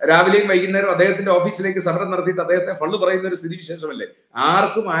പോലും രാവിലെയും വൈകുന്നേരം അദ്ദേഹത്തിന്റെ ഓഫീസിലേക്ക് സമരം നടത്തിയിട്ട് അദ്ദേഹത്തെ ഫള്ള് പറയുന്ന ഒരു സ്ഥിതിവിശേഷമല്ലേ.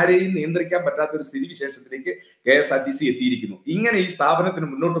 ആർക്കും ആരെയും നിയന്ത്രിക്കാൻ പറ്റാത്ത ഒരു സ്ഥിതിവിശേഷത്തിലേക്ക് KSRTC എത്തിയിരിക്കുന്നു. ഇങ്ങനെ ഈ സ്ഥാപനത്തിന്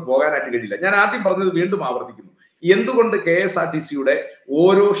മുന്നോട്ട് പോകാനായിട്ട് കഴിയില്ല. ഞാൻ ആദ്യം പറഞ്ഞത് വീണ്ടും ആവർത്തിക്കുന്നു. എന്തുകൊണ്ട് KSRTCയുടെ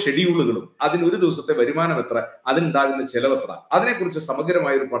ഓരോ ഷെഡ്യൂളുകളും അതിന് ഒരു ദിവസത്തെ വരുമാനം എത്ര, അതിനുണ്ടാകുന്ന ചെലവെത്ര, അതിനെക്കുറിച്ച്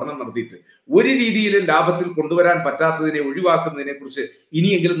സമഗ്രമായ ഒരു പഠനം നടത്തിയിട്ട് ഒരു രീതിയിലും ലാഭത്തിൽ കൊണ്ടുവരാൻ പറ്റാത്തതിനെ ഒഴിവാക്കുന്നതിനെ കുറിച്ച്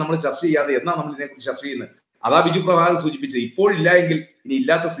ഇനിയെങ്കിലും നമ്മൾ ചർച്ച ചെയ്യാതെ എന്നാ നമ്മൾ ഇതിനെക്കുറിച്ച് ചർച്ച ചെയ്യുന്നത്? അതാ ബിജു പ്രഭാകർ സൂചിപ്പിച്ചത്. ഇപ്പോഴില്ല എങ്കിൽ ഇനി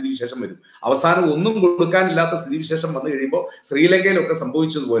ഇല്ലാത്ത സ്ഥിതിവിശേഷം വരും. അവസാനം ഒന്നും കൊടുക്കാനില്ലാത്ത സ്ഥിതിവിശേഷം വന്നു കഴിയുമ്പോൾ ശ്രീലങ്കയിലൊക്കെ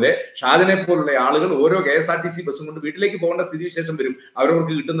സംഭവിച്ചതുപോലെ ഷാജനെ പോലുള്ള ആളുകൾ ഓരോ KSRTC ബസ്സും കൊണ്ട് വീട്ടിലേക്ക് പോകേണ്ട സ്ഥിതിവിശേഷം വരും,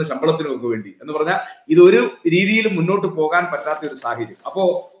 അവരവർക്ക് കിട്ടുന്ന ശമ്പളത്തിനൊക്കെ വേണ്ടി എന്ന് പറഞ്ഞാൽ ഇതൊരു രീതിയിലും മുന്നോട്ട് പോകാൻ പറ്റാത്ത ഒരു സാഹചര്യം. അപ്പോ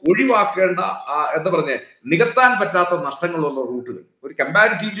ഒഴിവാക്കേണ്ട എന്താ പറഞ്ഞ നികത്താൻ പറ്റാത്ത നഷ്ടങ്ങളുള്ള റൂട്ടുകൾ, ഒരു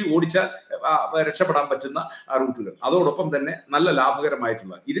കമ്പാരിറ്റീവ്ലി ഓടിച്ചാൽ രക്ഷപ്പെടാൻ പറ്റുന്ന റൂട്ടുകൾ, അതോടൊപ്പം തന്നെ നല്ല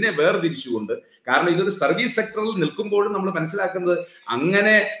ലാഭകരമായിട്ടുള്ള ഇതിനെ വേർതിരിച്ചുകൊണ്ട്, കാരണം ഇതൊരു സർവീസ് സെക്ടറിൽ നിൽക്കുമ്പോഴും നമ്മൾ മനസ്സിലാക്കുന്നത്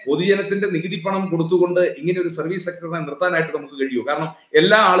അങ്ങനെ പൊതുജനത്തിന്റെ നികുതി പണം കൊടുത്തുകൊണ്ട് ഇങ്ങനെ ഒരു സർവീസ് സെക്ടറിനെ നിർത്താനായിട്ട് നമുക്ക് കഴിയുമോ? കാരണം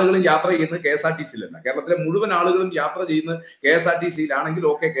എല്ലാ ആളുകളും യാത്ര ചെയ്യുന്നത് KSRTCയിലല്ല. കേരളത്തിലെ മുഴുവൻ ആളുകളും യാത്ര ചെയ്യുന്നത് KSRTCയിലാണെങ്കിൽ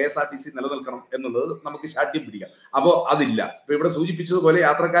ഓക്കെ, KSRTC നിലനിൽക്കണം എന്നുള്ളത് നമുക്ക് ശാഠ്യം പിടിക്കാം. അപ്പോൾ അതില്ല. ഇപ്പൊ ഇവിടെ സൂചിപ്പിച്ചതുപോലെ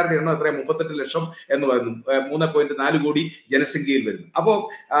യാത്രക്കാരുടെ എണ്ണം എത്ര, 38 ലക്ഷം എന്ന് പറയുന്നു, 3.4 കോടി ജനസംഖ്യയിൽ വരുന്നു. അപ്പോൾ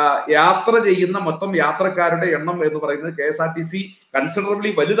യാത്ര ചെയ്യുന്ന മൊത്തം യാത്രക്കാരുടെ എണ്ണം എന്ന് പറയുന്നത് KSRTC കൺസിഡറബിളി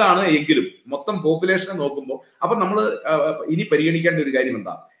വലുതാണ് എങ്കിലും മൊത്തം പോപ്പുലേഷനെ നോക്കുമ്പോൾ അപ്പൊ നമ്മൾ ഇനി പരിഗണിക്കേണ്ട ഒരു കാര്യം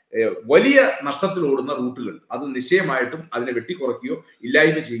എന്താ? വലിയ നഷ്ടത്തിൽ ഓടുന്ന റൂട്ടുകൾ അത് നിശ്ചയമായിട്ടും അതിനെ വെട്ടിക്കുറയ്ക്കുകയോ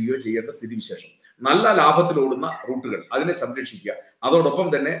ഇല്ലായ്മ ചെയ്യുകയോ ചെയ്യേണ്ട സ്ഥിതിവിശേഷം. നല്ല ലാഭത്തിൽ ഓടുന്ന റൂട്ടുകൾ അതിനെ സംരക്ഷിക്കുക. അതോടൊപ്പം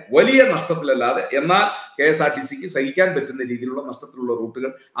തന്നെ വലിയ നഷ്ടത്തിലല്ലാതെ എന്നാൽ KSRTCക്ക് സഹിക്കാൻ പറ്റുന്ന രീതിയിലുള്ള നഷ്ടത്തിലുള്ള റൂട്ടുകൾ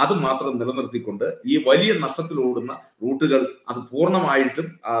അത് മാത്രം നിലനിർത്തിക്കൊണ്ട് ഈ വലിയ നഷ്ടത്തിൽ ഓടുന്ന റൂട്ടുകൾ അത് പൂർണ്ണമായിട്ടും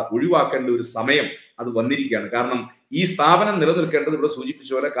ഒഴിവാക്കേണ്ട ഒരു സമയം അത് വന്നിരിക്കുകയാണ്. കാരണം ഈ സ്ഥാപനം നിലനിൽക്കേണ്ടത് ഇവിടെ സൂചിപ്പിച്ച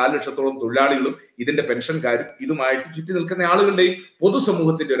പോലെ 4 ലക്ഷത്തോളം തൊഴിലാളികളും ഇതിന്റെ പെൻഷൻകാരും ഇതുമായിട്ട് ചുറ്റി നിൽക്കുന്ന ആളുകളുടെയും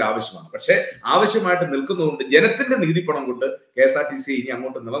പൊതുസമൂഹത്തിന്റെ ഒരു ആവശ്യമാണ്. പക്ഷേ ആവശ്യമായിട്ട് നിൽക്കുന്നതുകൊണ്ട് ജനത്തിന്റെ നികുതി പണം കൊണ്ട് KSRTC ഇനി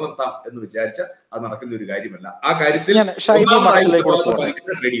അങ്ങോട്ട് നിലനിർത്താം എന്ന് വിചാരിച്ചാൽ അത് നടക്കുന്ന ഒരു കാര്യമല്ല. ആ കാര്യത്തിൽ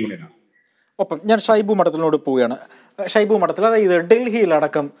ട്രേഡ് യൂണിയനാണ്. ഒപ്പം ഞാൻ ഷൈബു മഠത്തിനോട് പോവുകയാണ്. ഷൈബു മഠത്തിൽ, അതായത്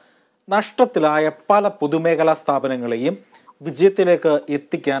ഡൽഹിയിലടക്കം നഷ്ടത്തിലായ പല പൊതുമേഖലാ സ്ഥാപനങ്ങളെയും വിജയത്തിലേക്ക്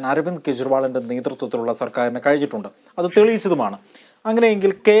എത്തിക്കാൻ അരവിന്ദ് കെജ്രിവാളിൻ്റെ നേതൃത്വത്തിലുള്ള സർക്കാരിന് കഴിഞ്ഞിട്ടുണ്ട്. അത് തെളിയിച്ചതുമാണ്.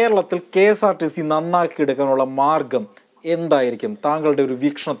 അങ്ങനെയെങ്കിൽ കേരളത്തിൽ KSRTC നന്നാക്കിയെടുക്കാനുള്ള മാർഗം എന്തായിരിക്കും താങ്കളുടെ ഒരു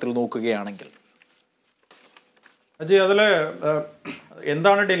വീക്ഷണത്തിൽ നോക്കുകയാണെങ്കിൽ? അജയ്, അതിൽ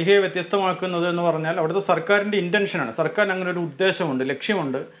എന്താണ് ഡൽഹിയെ വ്യത്യസ്തമാക്കുന്നത് എന്ന് പറഞ്ഞാൽ അവിടുത്തെ സർക്കാരിൻ്റെ ഇൻറ്റൻഷനാണ്. സർക്കാരിന് അങ്ങനെ ഒരു ഉദ്ദേശമുണ്ട്,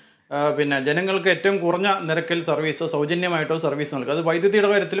 ലക്ഷ്യമുണ്ട്. പിന്നെ ജനങ്ങൾക്ക് ഏറ്റവും കുറഞ്ഞ നിരക്കിൽ സർവീസ്, സൗജന്യമായിട്ടോ സർവീസ് നൽകുക. അത് വൈദ്യുതിയുടെ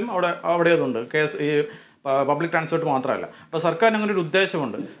കാര്യത്തിലും അവിടെ അതുണ്ട്. ഈ പബ്ലിക് ട്രാൻസ്പോർട്ട് മാത്രമല്ല. അപ്പോൾ സർക്കാരിന് അങ്ങനെ ഒരു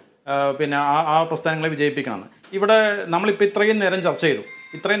ഉദ്ദേശമുണ്ട്, പിന്നെ ആ പ്രസ്ഥാനങ്ങളെ വിജയിപ്പിക്കണമെന്ന്. ഇവിടെ നമ്മളിപ്പോൾ ഇത്രയും നേരം ചർച്ച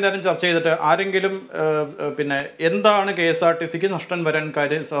ചെയ്തിട്ട് ആരെങ്കിലും പിന്നെ എന്താണ് KSRTCക്ക് നഷ്ടം വരാൻ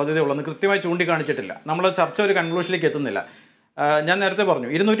സാധ്യതയുള്ളതെന്ന് കൃത്യമായി ചൂണ്ടിക്കാണിച്ചിട്ടില്ല. നമ്മൾ ചർച്ച ഒരു കൺക്ലൂഷനിലേക്ക് എത്തുന്നില്ല. ഞാൻ നേരത്തെ പറഞ്ഞു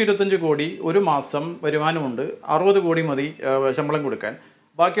 225 കോടി ഒരു മാസം വരുമാനമുണ്ട്, 60 കോടി മതി ശമ്പളം കൊടുക്കാൻ,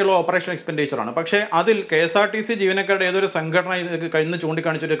 ബാക്കിയുള്ള ഓപ്പറേഷൻ എക്സ്പെൻഡിച്ചറാണ്. പക്ഷേ അതിൽ KSRTC ജീവനക്കാരുടെ ഏതൊരു സംഘടന കഴിഞ്ഞ്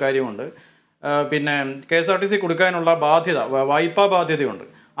ചൂണ്ടിക്കാണിച്ചൊരു കാര്യമുണ്ട്. പിന്നെ KSRTC കൊടുക്കാനുള്ള ബാധ്യത, വായ്പാ ബാധ്യതയുണ്ട്.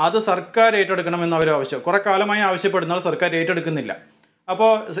 അത് സർക്കാർ ഏറ്റെടുക്കണമെന്ന് അവർ കുറേ കാലമായി ആവശ്യപ്പെടുന്നത് സർക്കാർ ഏറ്റെടുക്കുന്നില്ല.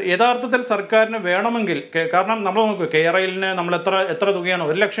 അപ്പോൾ യഥാർത്ഥത്തിൽ സർക്കാരിന് വേണമെങ്കിൽ കാരണം നമ്മൾ നോക്കൂ, KRLന് നമ്മൾ എത്ര തുകയാണ്,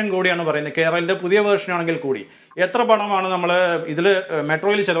 1 ലക്ഷം കോടിയാണ് പറയുന്നത്. KRLൻ്റെ പുതിയ വേർഷനാണെങ്കിൽ കൂടി എത്ര പണമാണ് നമ്മൾ ഇതിൽ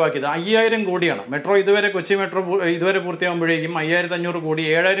മെട്രോയിൽ ചിലവാക്കിയത്? 5000 കോടിയാണ്. മെട്രോ ഇതുവരെ, കൊച്ചി മെട്രോ ഇതുവരെ പൂർത്തിയാകുമ്പോഴേക്കും 5500 കോടി,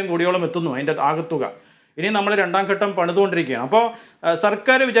 7000 കോടിയോളം എത്തുന്നു അതിൻ്റെ ആകത്തുക. ഇനി നമ്മൾ 2ാം ഘട്ടം പണിതുകൊണ്ടിരിക്കുകയാണ്. അപ്പോൾ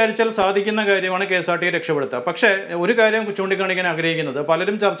സർക്കാർ വിചാരിച്ചാൽ സാധിക്കുന്ന കാര്യമാണ് KSRTC രക്ഷപ്പെടുത്തുക. പക്ഷേ ഒരു കാര്യം ചൂണ്ടിക്കാണിക്കാൻ ആഗ്രഹിക്കുന്നത്,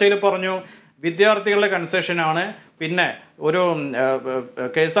 പലരും ചർച്ചയിൽ പറഞ്ഞു വിദ്യാർത്ഥികളുടെ കൺസെഷനാണ്, പിന്നെ ഒരു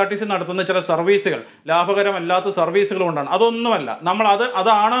KSRTC നടത്തുന്ന ചില സർവീസുകൾ ലാഭകരമല്ലാത്ത സർവീസുകൾ കൊണ്ടാണ്. അതൊന്നുമല്ല. നമ്മൾ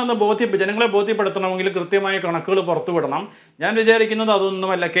അതാണ് എന്ന് ജനങ്ങളെ ബോധ്യപ്പെടുത്തണമെങ്കിൽ കൃത്യമായ കണക്കുകൾ പുറത്തുവിടണം. ഞാൻ വിചാരിക്കുന്നത്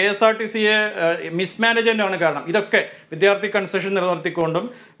അതൊന്നുമല്ല, KSRTCയെ മിസ്മാനേജ്മെൻ്റാണ് കാരണം. ഇതൊക്കെ വിദ്യാർത്ഥി കൺസെഷൻ നിലനിർത്തിക്കൊണ്ടും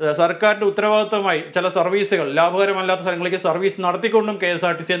സർക്കാരിൻ്റെ ഉത്തരവാദിത്തമായി ചില സർവീസുകൾ ലാഭകരമല്ലാത്ത സ്ഥലങ്ങളിലേക്ക് സർവീസ് നടത്തിക്കൊണ്ടും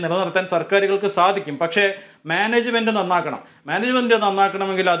KSRTCയെ നിലനിർത്താൻ സർക്കാരുകൾക്ക് സാധിക്കും. പക്ഷേ മാനേജ്മെൻറ്റ്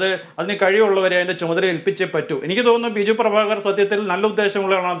നന്നാക്കണമെങ്കിൽ അതിന് കഴിവുള്ളവരെ അതിൻ്റെ ചുമതല ഏൽപ്പിച്ചേ പറ്റൂ. എനിക്ക് തോന്നുന്നു ബിജു പ്രഭാകർ സത്യത്തിൽ നല്ല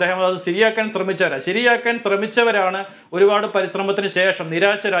ഉദ്ദേശമുള്ളതാണ്. അദ്ദേഹം അത് ശരിയാക്കാൻ ശ്രമിച്ചവരാണ് ഒരുപാട് പരിശ്രമത്തിന് ശേഷം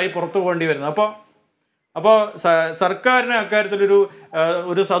നിരാശരായി പുറത്തു പോകേണ്ടി വരുന്നത്. അപ്പോൾ സർക്കാരിന്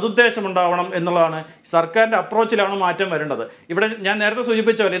അക്കാര്യത്തിലൊരു സതുദ്ദേശം ഉണ്ടാവണം എന്നുള്ളതാണ്. സർക്കാരിൻ്റെ അപ്രോച്ചിലാണ് മാറ്റം വരേണ്ടത്. ഇവിടെ ഞാൻ നേരത്തെ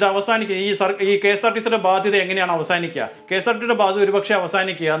സൂചിപ്പിച്ച പോലെ ഇത് അവസാനിക്കുക, ഈ KSRTCയുടെ ബാധ്യത എങ്ങനെയാണ് അവസാനിക്കുക? KSRTCയുടെ ബാധ്യത ഒരുപക്ഷെ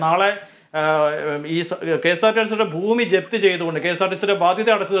അവസാനിക്കുക നാളെ ഈ KSRTCയുടെ ഭൂമി ജപ്തി ചെയ്തുകൊണ്ട്, KSRTCയുടെ ബാധ്യത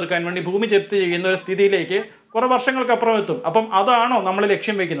അടച്ചു തീർക്കാൻ വേണ്ടി ഭൂമി ജപ്തി ചെയ്യുന്ന ഒരു സ്ഥിതിയിലേക്ക് കുറേ വർഷങ്ങൾക്കപ്പുറം എത്തും. അപ്പം അതാണോ നമ്മൾ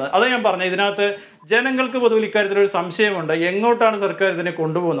ലക്ഷ്യം വയ്ക്കുന്നത്? അത് ഞാൻ പറഞ്ഞു. ഇതിനകത്ത് ജനങ്ങൾക്ക് പൊതുവിൽ ഇക്കാര്യത്തിലൊരു സംശയമുണ്ട്, എങ്ങോട്ടാണ് സർക്കാർ ഇതിനെ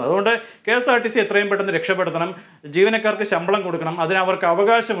കൊണ്ടുപോകുന്നത്. അതുകൊണ്ട് KSRTC എത്രയും പെട്ടെന്ന് രക്ഷപ്പെടുത്തണം, ജീവനക്കാർക്ക് ശമ്പളം കൊടുക്കണം, അതിന് അവർക്ക്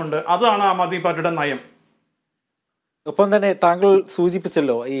അവകാശമുണ്ട്. അതാണ് ആം ആദ്മി പാർട്ടിയുടെ നയം. ഒപ്പം തന്നെ താങ്കൾ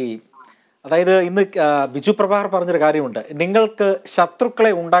സൂചിപ്പിച്ചല്ലോ, അതായത് ഇന്ന് ബിജു പ്രഭാകർ പറഞ്ഞൊരു കാര്യമുണ്ട്, നിങ്ങൾക്ക്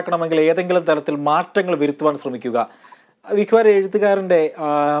ശത്രുക്കളെ ഉണ്ടാക്കണമെങ്കിൽ ഏതെങ്കിലും തരത്തിൽ മാറ്റങ്ങൾ വരുത്തുവാൻ ശ്രമിക്കുക. വിഖ്വാര എഴുത്തുകാരൻ്റെ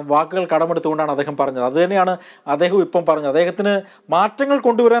വാക്കുകൾ കടമെടുത്തുകൊണ്ടാണ് അദ്ദേഹം പറഞ്ഞത്. അതുതന്നെയാണ് അദ്ദേഹം ഇപ്പം പറഞ്ഞത്. അദ്ദേഹത്തിന് മാറ്റങ്ങൾ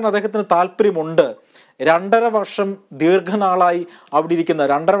കൊണ്ടുവരാൻ അദ്ദേഹത്തിന് താല്പര്യമുണ്ട്. 2.5 വർഷം ദീർഘനാളായി അവിടെ ഇരിക്കുന്ന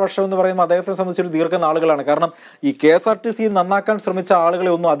 2.5 വർഷം എന്ന് പറയുമ്പോൾ അദ്ദേഹത്തെ സംബന്ധിച്ചൊരു ദീർഘനാളുകളാണ്. കാരണം ഈ KSRTC നന്നാക്കാൻ ശ്രമിച്ച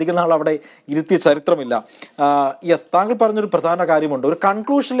ആളുകളെ ഒന്നും അധിക നാൾ അവിടെ ഇരുത്തിയ ചരിത്രമില്ല. താങ്കൾ പറഞ്ഞൊരു പ്രധാന കാര്യമുണ്ട്, ഒരു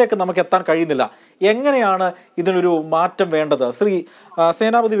കൺക്ലൂഷനിലേക്ക് നമുക്ക് എത്താൻ കഴിയുന്നില്ല. എങ്ങനെയാണ് ഇതിനൊരു മാറ്റം വേണ്ടത്? ശ്രീ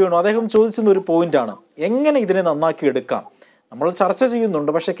സേനാപതി വേണു അദ്ദേഹം ചോദിച്ചിരുന്ന ഒരു പോയിന്റാണ്, എങ്ങനെ ഇതിനെ നന്നാക്കി എടുക്കാം? നമ്മൾ ചർച്ച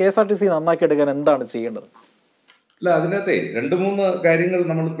ചെയ്യുന്നുണ്ട്, പക്ഷേ KSRTC നന്നാക്കി എടുക്കാൻ എന്താണ് ചെയ്യേണ്ടത്? അല്ല, അതിനകത്തെ 2-3 കാര്യങ്ങൾ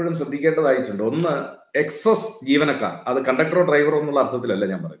നമ്മളിപ്പോഴും ശ്രദ്ധിക്കേണ്ടതായിട്ടുണ്ട്. ഒന്ന്, എക്സസ് ജീവനക്കാർ, അത് കണ്ടക്ടറോ ഡ്രൈവറോ എന്നുള്ള അർത്ഥത്തിലല്ല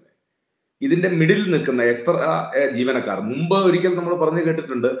ഞാൻ പറയുന്നത്. ഇതിന്റെ മിഡിൽ നിൽക്കുന്ന എത്ര ജീവനക്കാർ. മുമ്പ് ഒരിക്കൽ നമ്മൾ പറഞ്ഞു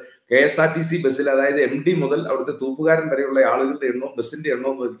കേട്ടിട്ടുണ്ട്, KSRTC ബസ്സിൽ, അതായത് MD മുതൽ അവിടുത്തെ തൂപ്പുകാരൻ വരെയുള്ള ആളുകളുടെ എണ്ണവും ബസ്സിന്റെ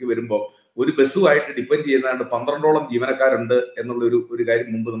എണ്ണവും നോക്കി വരുമ്പോൾ ഒരു ബസ്സുമായിട്ട് ഡിപ്പെൻഡ് ചെയ്യുന്നതാണ്ട് 12ഓളം ജീവനക്കാരുണ്ട് എന്നുള്ള ഒരു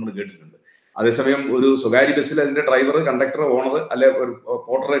കാര്യം മുമ്പ് നമ്മൾ കേട്ടിട്ടുണ്ട്. അതേസമയം ഒരു സ്വകാര്യ ബസ്സിൽ അതിന്റെ ഡ്രൈവർ, കണ്ടക്ടർ, ഓണർ, അല്ലെ ഒരു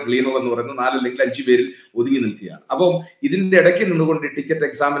പോർട്ടർ, ക്ലീനർ എന്ന് പറയുന്ന 4 അല്ലെങ്കിൽ 5 പേരിൽ ഒതുങ്ങി നിൽക്കുകയാണ്. അപ്പം ഇതിന്റെ ഇടയ്ക്ക് നിന്നുകൊണ്ട് ടിക്കറ്റ്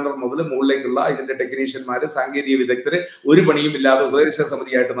എക്സാമിനർ മുതൽ മുകളിലേക്കുള്ള ഇതിന്റെ ടെക്നീഷ്യന്മാര്, സാങ്കേതിക വിദഗ്ധര്, ഒരു പണിയും ഇല്ലാതെ ഉപദേശക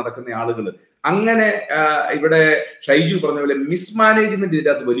സമിതിയായിട്ട് നടക്കുന്ന ആളുകൾ, അങ്ങനെ ഇവിടെ ഷൈജു പറഞ്ഞ പോലെ മിസ്മാനേജ്മെന്റ്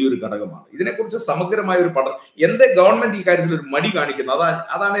ഇതിനകത്ത് വലിയൊരു ഘടകമാണ്. ഇതിനെക്കുറിച്ച് സമഗ്രമായ ഒരു പഠനം, എന്റെ ഗവൺമെന്റ് ഈ കാര്യത്തിൽ ഒരു മടി കാണിക്കുന്നത്,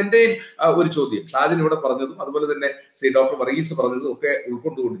 അതാണ് എന്റെയും ഒരു ചോദ്യം. ഷാജിൻ ഇവിടെ പറഞ്ഞതും അതുപോലെ തന്നെ ഡോക്ടർ വർഗീസ് പറഞ്ഞതും ഒക്കെ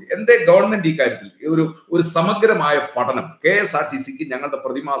ഉൾക്കൊണ്ടുകൊണ്ട് എന്റെ ഗവൺമെന്റ് ഈ കാര്യത്തിൽ ഒരു സമഗ്രമായ പഠനം, KSRTCക്ക് ഞങ്ങളുടെ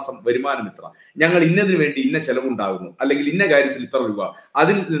പ്രതിമാസം വരുമാനം ഇത്ര, ഞങ്ങൾ ഇന്നതിന് വേണ്ടി ഇന്ന ചെലവുണ്ടാകുന്നു, അല്ലെങ്കിൽ ഇന്ന കാര്യത്തിൽ ഇത്ര രൂപ,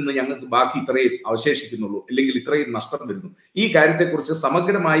 അതിൽ നിന്ന് ഞങ്ങൾക്ക് ബാക്കി ഇത്രയും അവശേഷിക്കുന്നുള്ളൂ, അല്ലെങ്കിൽ ഇത്രയും നഷ്ടം വരുന്നു, ഈ കാര്യത്തെക്കുറിച്ച്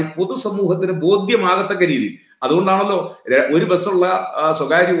സമഗ്രമായി പൊതുസമൂഹത്തിന് ബോധ്യമാകത്തക്ക രീതിയിൽ. അതുകൊണ്ടാണല്ലോ ഒരു ബസ്സുള്ള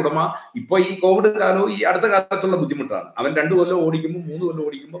സ്വകാര്യ ഉടമ ഇപ്പൊ ഈ കോവിഡ് കാലവും ഈ അടുത്ത കാലത്തുള്ള ബുദ്ധിമുട്ടാണ്. അവൻ 2 കൊല്ലം ഓടിക്കുമ്പോൾ 3 കൊല്ലം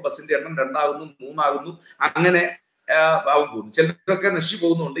ഓടിക്കുമ്പോൾ ബസ്സിന്റെ എണ്ണം 2 ആകുന്നു, 3 ആകുന്നു, അങ്ങനെ ആവും പോകുന്നു. ചിലരൊക്കെ നശിച്ചു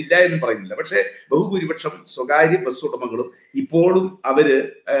പോകുന്നുണ്ട്, ഇല്ല എന്നും പറയുന്നില്ല. പക്ഷെ ബഹുഭൂരിപക്ഷം സ്വകാര്യ ബസ് ഉടമകളും ഇപ്പോഴും അവര്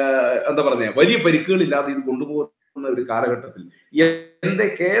എന്താ പറഞ്ഞ വലിയ പരിക്കുകളില്ലാതെ ഇത് കൊണ്ടുപോകുന്ന ഒരു കാലഘട്ടത്തിൽ എന്റെ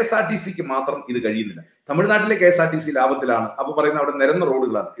KSRTCക്ക് മാത്രം ഇത് കഴിയുന്നില്ല. തമിഴ്നാട്ടിലെ KSRTC ലാഭത്തിലാണ്. അപ്പൊ പറയുന്ന അവിടെ നിരന്ന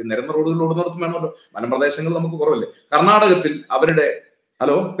റോഡുകളാണ്. ഈ നിരന്ന റോഡുകൾ ഓടുന്നിടത്തും വേണമല്ലോ, വനപ്രദേശങ്ങൾ നമുക്ക് കുറവല്ലേ. കർണാടകത്തിൽ അവരുടെ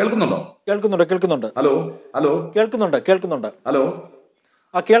ഹലോ കേൾക്കുന്നുണ്ടോ? കേൾക്കുന്നുണ്ട്. ഹലോ കേൾക്കുന്നുണ്ട്. ഹലോ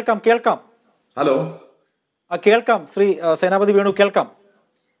കേൾക്കാം. ഹലോ കേൾക്കാം. ശ്രീ സേനാപതി വേണു കേൾക്കാം.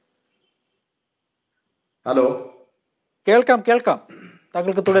 ഹലോ കേൾക്കാം.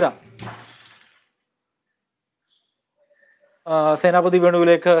 താങ്കൾക്ക് തുടരാം. സേനാപതി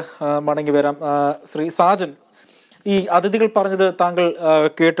വേണുവിലേക്ക് മടങ്ങി വരാം. ശ്രീ സാജൻ, ഈ അതിഥികൾ പറഞ്ഞത് താങ്കൾ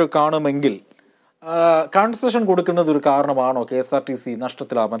കേട്ട് കാണുമെങ്കിൽ കൺസെഷൻ കൊടുക്കുന്നത് ഒരു കാരണമാണോ KSRTC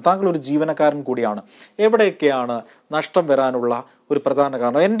നഷ്ടത്തിലാവാൻ? താങ്കൾ ഒരു ജീവനക്കാരൻ കൂടിയാണ്. എവിടെയൊക്കെയാണ് നഷ്ടം വരാനുള്ള ഒരു പ്രധാന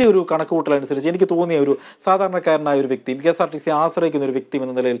കാരണം? എൻ്റെ ഒരു കണക്കുകൂട്ടലനുസരിച്ച് എനിക്ക് തോന്നിയ ഒരു സാധാരണക്കാരനായ ഒരു വ്യക്തി, KSRTC ആശ്രയിക്കുന്ന ഒരു വ്യക്തി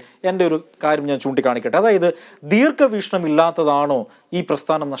എന്ന നിലയിൽ എൻ്റെ ഒരു കാര്യം ഞാൻ ചൂണ്ടിക്കാണിക്കട്ടെ. അതായത് ദീർഘവീക്ഷണമില്ലാത്തതാണോ ഈ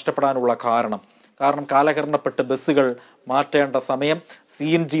പ്രസ്ഥാനം നഷ്ടപ്പെടാനുള്ള കാരണം? കാരണം കാലഹരണപ്പെട്ട് ബസ്സുകൾ മാറ്റേണ്ട സമയം,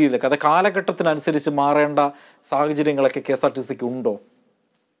 CNGയിലേക്ക് അത് കാലഘട്ടത്തിനനുസരിച്ച് മാറേണ്ട സാഹചര്യങ്ങളൊക്കെ KSRTCക്ക് ഉണ്ടോ?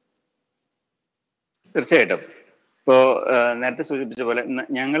 തീർച്ചയായിട്ടും. ഇപ്പോ നേരത്തെ സൂചിപ്പിച്ച പോലെ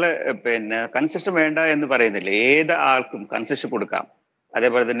ഞങ്ങള് കൺസെഷൻ വേണ്ട എന്ന് പറയുന്നില്ല. ഏത് ആൾക്കും കൺസെഷൻ കൊടുക്കാം.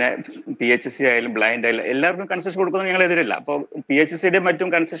 അതേപോലെ തന്നെ PHC ആയാലും ബ്ലൈൻഡ് ആയാലും എല്ലാവർക്കും കൺസെഷൻ കൊടുക്കുന്നത് ഞങ്ങൾ എതിരില്ല. അപ്പോൾ PHCയുടെ മറ്റും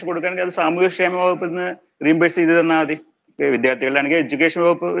കൺസെഷൻ കൊടുക്കുകയാണെങ്കിൽ അത് സാമൂഹ്യക്ഷേമ വകുപ്പിൽ നിന്ന് റീംബേഴ്സ് ചെയ്ത് തന്നാൽ മതി. വിദ്യാർത്ഥികളാണെങ്കിൽ എഡ്യൂക്കേഷൻ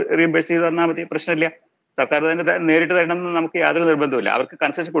വകുപ്പ് റീംബേഴ്സ് ചെയ്ത് തന്നാൽ മതി, പ്രശ്നമില്ല. സർക്കാർ തന്നെ നേരിട്ട് തരണമെന്ന് നമുക്ക് യാതൊരു നിർബന്ധമില്ല. അവർക്ക്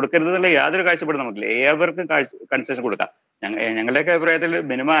കൺസെഷൻ കൊടുക്കരുതെന്നുള്ള യാതൊരു കാഴ്ചപ്പാടും നമുക്കില്ല. ഏവർക്കും കൺസെഷൻ കൊടുക്കാം. ഞങ്ങളുടെയൊക്കെ അഭിപ്രായത്തിൽ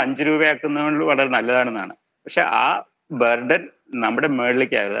മിനിമം 5 രൂപയാക്കുന്നത് വളരെ നല്ലതാണെന്നാണ്. പക്ഷെ ആ ബർഡൻ നമ്മുടെ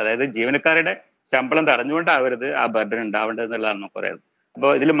മേളിലേക്ക് ആകരുത്. അതായത് ജീവനക്കാരുടെ ശമ്പളം തടഞ്ഞുകൊണ്ടാവരുത് ആ ബർഡൻ ഉണ്ടാവേണ്ടത് എന്നുള്ളതാണ് നമുക്ക് പറയുന്നത്.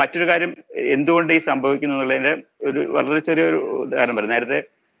 അപ്പോൾ ഇതിൽ മറ്റൊരു കാര്യം എന്തുകൊണ്ട് ഈ സംഭവിക്കുന്നു എന്നുള്ളതിന്റെ ഒരു വളരെ ചെറിയൊരു ഉദാഹരണം പറയും. നേരത്തെ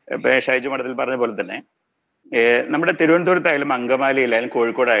ഷൈജു മഠത്തിൽ പറഞ്ഞ പോലെ തന്നെ നമ്മുടെ തിരുവനന്തപുരത്തായാലും അങ്കമാലിയിലായാലും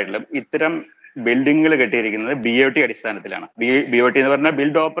കോഴിക്കോടായാലും ഇത്തരം ബിൽഡിങ്ങുകൾ കെട്ടിയിരിക്കുന്നത് BOT അടിസ്ഥാനത്തിലാണ്. BOT എന്ന് പറഞ്ഞാൽ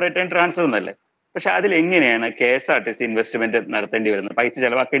ബിൽഡ് ഓപ്പറേറ്റ് ആൻഡ് ട്രാൻസ്ഫർ എന്നല്ലേ. പക്ഷെ അതിൽ എങ്ങനെയാണ് KSRTC ഇൻവെസ്റ്റ്മെന്റ് നടത്തേണ്ടി വരുന്നത്, പൈസ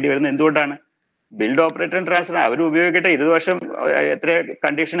ചെലവാക്കേണ്ടി വരുന്നത്? എന്തുകൊണ്ടാണ്? ബിൽഡ് ഓപ്പറേറ്റ് ആൻഡ് ട്രാൻസ്ഫർ അവർ ഉപയോഗിക്കട്ടെ. 20 വർഷം എത്ര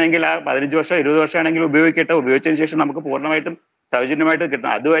കണ്ടീഷൻ എങ്കിൽ ആ 15 വർഷം 20 വർഷം ആണെങ്കിലും ഉപയോഗിക്കട്ടെ. ഉപയോഗിച്ചതിന് ശേഷം നമുക്ക് പൂർണ്ണമായിട്ടും സൗജന്യമായിട്ട്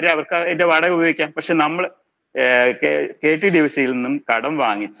കിട്ടണം. അതുവരെ അവർക്ക് അതിന്റെ വാടക ഉപയോഗിക്കാം. പക്ഷെ നമ്മൾ KTDVCയിൽ നിന്നും കടം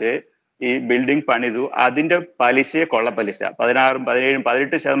വാങ്ങിച്ച് ഈ ബിൽഡിംഗ് പണിതു, അതിന്റെ പലിശയെ കൊള്ളപ്പലിശ 16, 17,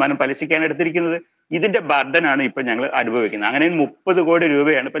 18% പലിശയ്ക്കാണ് എടുത്തിരിക്കുന്നത്. ഇതിന്റെ ബർഡനാണ് ഇപ്പൊ ഞങ്ങൾ അനുഭവിക്കുന്നത്. അങ്ങനെ 30 കോടി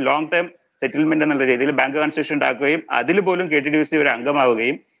രൂപയാണ് ഇപ്പൊ ലോങ് ടേം സെറ്റിൽമെന്റ് എന്നുള്ള രീതിയിൽ ബാങ്ക് കൺസെഷൻ ഉണ്ടാക്കുകയും അതിൽ പോലും KTDVC ഒരു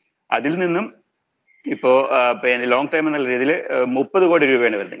അംഗമാവുകയും അതിൽ നിന്നും ഇപ്പോ ലോങ് ടൈം എന്നുള്ള രീതിയിൽ 30 കോടി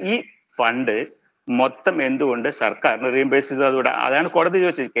രൂപയാണ് വരുന്നത്. ഈ ഫണ്ട് മൊത്തം എന്തുകൊണ്ട് സർക്കാരിന് റീംബേഴ്സ് ചെയ്തതുകൂടെ? അതാണ് കോടതി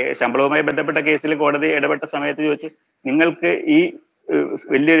ചോദിച്ചത്. ശമ്പളവുമായി ബന്ധപ്പെട്ട കേസിൽ കോടതി ഇടപെട്ട സമയത്ത് ചോദിച്ചു, നിങ്ങൾക്ക് ഈ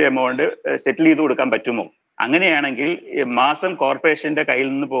വലിയൊരു എമൗണ്ട് സെറ്റിൽ ചെയ്ത് കൊടുക്കാൻ പറ്റുമോ? അങ്ങനെയാണെങ്കിൽ മാസം കോർപ്പറേഷന്റെ കയ്യിൽ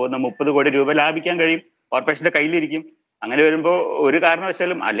നിന്ന് പോകുന്ന 30 കോടി രൂപ ലാഭിക്കാൻ കഴിയും, കോർപ്പറേഷന്റെ കയ്യിലിരിക്കും. അങ്ങനെ വരുമ്പോൾ ഒരു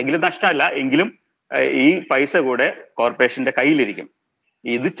കാരണവശാലും, അല്ലെങ്കിൽ നഷ്ടമല്ല എങ്കിലും ഈ പൈസ കൂടെ കോർപ്പറേഷന്റെ കയ്യിലിരിക്കും.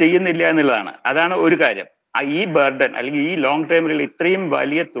 ഇത് ചെയ്യുന്നില്ല എന്നുള്ളതാണ്. അതാണ് ഒരു കാര്യം. ഈ ബർഡൻ അല്ലെങ്കിൽ ഈ ലോങ് ടൈമിലുള്ള ഇത്രയും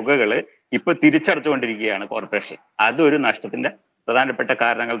വലിയ തുകകൾ ഇപ്പൊ തിരിച്ചടച്ചുകൊണ്ടിരിക്കുകയാണ് കോർപ്പറേഷൻ. അതൊരു നഷ്ടത്തിന്റെ പ്രധാനപ്പെട്ട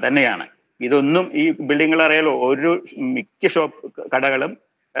കാരണങ്ങൾ തന്നെയാണ്. ഇതൊന്നും ഈ ബിൽഡിങ്ങുകൾ അറിയാലോ, ഒരു മിക്ക കടകളും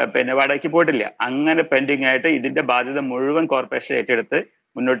വാടകയ്ക്ക് പോയിട്ടില്ല. അങ്ങനെ പെൻഡിങ് ആയിട്ട് ഇതിന്റെ ബാധ്യത മുഴുവൻ കോർപ്പറേഷൻ ഏറ്റെടുത്ത്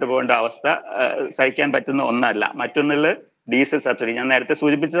മുന്നോട്ട് പോകേണ്ട അവസ്ഥ സഹിക്കാൻ പറ്റുന്ന ഒന്നല്ല. മറ്റൊന്നുള്ളത് ഡീസൽ സബ്സിഡി. ഞാൻ നേരത്തെ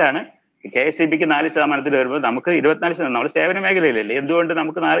സൂചിപ്പിച്ചതാണ്. KSEBക്ക് 4% വരുമ്പോൾ നമുക്ക് 24%. നമ്മൾ സേവന മേഖലയിലല്ലേ, എന്തുകൊണ്ട്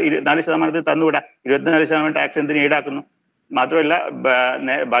നമുക്ക് 4% തന്നുകൂടാ? 24% ടാക്സ് എന്തിന് ഈടാക്കുന്നു? മാത്രമല്ല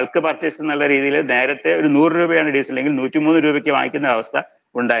ബൾക്ക് പർച്ചേസ് എന്നുള്ള രീതിയിൽ നേരത്തെ ഒരു 100 രൂപയാണ് ഡീസൽ എങ്കിൽ 103 രൂപയ്ക്ക് വാങ്ങിക്കുന്ന അവസ്ഥ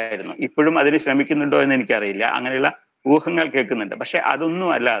ഉണ്ടായിരുന്നു. ഇപ്പോഴും അതിന് ശ്രമിക്കുന്നുണ്ടോ എന്ന് എനിക്കറിയില്ല. അങ്ങനെയുള്ള ഊഹങ്ങൾ കേൾക്കുന്നുണ്ട്. പക്ഷെ അതൊന്നും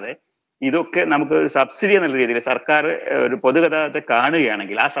അല്ലാതെ ഇതൊക്കെ നമുക്ക് ഒരു സബ്സിഡി എന്നുള്ള രീതിയിൽ സർക്കാർ ഒരു പൊതുഗതാഗതത്തെ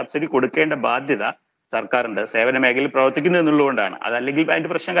കാണുകയാണെങ്കിൽ ആ സബ്സിഡി കൊടുക്കേണ്ട ബാധ്യത സർക്കാരുണ്ട്. സേവന മേഖലയിൽ പ്രവർത്തിക്കുന്നത് എന്നുള്ളതുകൊണ്ടാണ്. അതല്ലെങ്കിൽ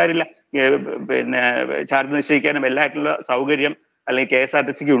അതിന്റെ പ്രശ്നം കാര്യമില്ല. ചാർജ് നിശ്ചയിക്കാനും എല്ലായിട്ടുള്ള സൗകര്യം അല്ലെങ്കിൽ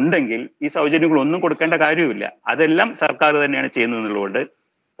KSRTCക്ക് ഉണ്ടെങ്കിൽ ഈ സൗജന്യങ്ങളൊന്നും കൊടുക്കേണ്ട കാര്യവുമില്ല. അതെല്ലാം സർക്കാർ തന്നെയാണ് ചെയ്യുന്നത് എന്നുള്ളതുകൊണ്ട്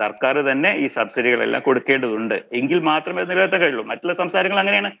സർക്കാർ തന്നെ ഈ സബ്സിഡികളെല്ലാം കൊടുക്കേണ്ടതുണ്ട്. എങ്കിൽ മാത്രമേ നിലനിർത്താൻ കഴിയുള്ളൂ. മറ്റുള്ള സംസ്ഥാനങ്ങൾ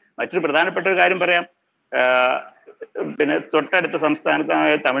അങ്ങനെയാണ്. മറ്റൊരു പ്രധാനപ്പെട്ട ഒരു കാര്യം പറയാം. തൊട്ടടുത്ത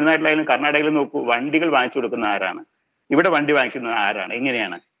സംസ്ഥാനത്തായ തമിഴ്നാട്ടിലായാലും കർണാടകയിലും നോക്കൂ, വണ്ടികൾ വാങ്ങിച്ചു കൊടുക്കുന്ന ആരാണ്? ഇവിടെ വണ്ടി വാങ്ങിക്കുന്നത് ആരാണ്?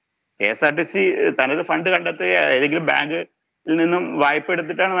 എങ്ങനെയാണ്? KSRTC തനത് ഫണ്ട് കണ്ടെത്തുക, ഏതെങ്കിലും ബാങ്കിൽ നിന്നും വായ്പ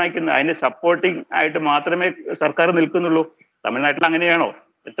എടുത്തിട്ടാണ് വാങ്ങിക്കുന്നത്. അതിന് സപ്പോർട്ടിങ് ആയിട്ട് മാത്രമേ സർക്കാർ നിൽക്കുന്നുള്ളൂ. തമിഴ്നാട്ടിൽ അങ്ങനെയാണോ?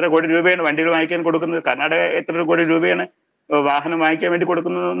 എത്ര കോടി രൂപയാണ് വണ്ടികൾ വാങ്ങിക്കാൻ കൊടുക്കുന്നത്? കർണാടക എത്ര കോടി രൂപയാണ് വാഹനം വാങ്ങിക്കാൻ വേണ്ടി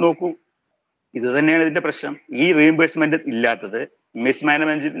കൊടുക്കുന്നത്? നോക്കൂ. ഇത് തന്നെയാണ് ഇതിന്റെ പ്രശ്നം. ഈ റീഇംബേഴ്സ്മെന്റ് ഇല്ലാത്തത്,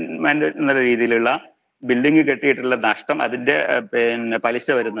 മിസ്മാനേജ്മെന്റ് എന്ന രീതിയിലുള്ള ബിൽഡിംഗ് കെട്ടിയിട്ടുള്ള നഷ്ടം, അതിന്റെ പലിശ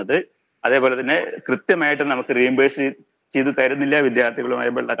വരുന്നത്, അതേപോലെ തന്നെ കൃത്യമായിട്ട് നമുക്ക് റീഇംബേഴ്സ് ചെയ്ത് തരുന്നില്ല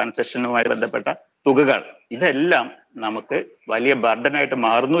വിദ്യാർത്ഥികളുമായി കൺസെഷനുമായി ബന്ധപ്പെട്ട തുകകൾ. ഇതെല്ലാം നമുക്ക് വലിയ ബർഡനായിട്ട്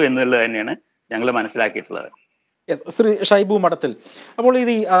മാറുന്നു എന്നുള്ളത് തന്നെയാണ് ഞങ്ങൾ മനസ്സിലാക്കിയിട്ടുള്ളത്. ശ്രീ ഷൈബു മഠത്തിൽ, അപ്പോൾ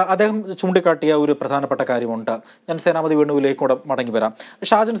ഇത് അദ്ദേഹം ചൂണ്ടിക്കാട്ടിയ ഒരു പ്രധാനപ്പെട്ട കാര്യമുണ്ട്. ഞാൻ സേനാപതി വേണുവിലേക്ക് കൂടെ മടങ്ങി വരാം.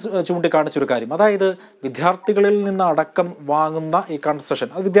 ഷാജൻ ചൂണ്ടിക്കാണിച്ചൊരു കാര്യം, അതായത് വിദ്യാർത്ഥികളിൽ നിന്ന് അടക്കം വാങ്ങുന്ന ഈ കൺസെഷൻ,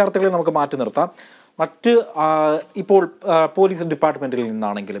 അത് വിദ്യാർത്ഥികളെ നമുക്ക് മാറ്റി നിർത്താം. മറ്റ് ഇപ്പോൾ പോലീസ് ഡിപ്പാർട്ട്മെൻറ്റിൽ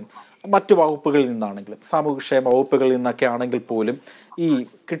നിന്നാണെങ്കിലും മറ്റു വകുപ്പുകളിൽ നിന്നാണെങ്കിലും സാമൂഹ്യക്ഷേമ വകുപ്പുകളിൽ നിന്നൊക്കെ ആണെങ്കിൽ പോലും ഈ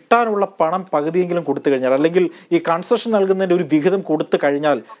കിട്ടാനുള്ള പണം പകുതിയെങ്കിലും കൊടുത്തു കഴിഞ്ഞാൽ, അല്ലെങ്കിൽ ഈ കൺസെഷൻ നൽകുന്നതിൻ്റെ ഒരു വിഹിതം കൊടുത്തു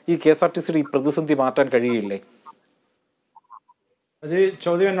കഴിഞ്ഞാൽ ഈ KSRTCയുടെ ഈ പ്രതിസന്ധി മാറ്റാൻ കഴിയില്ലേ?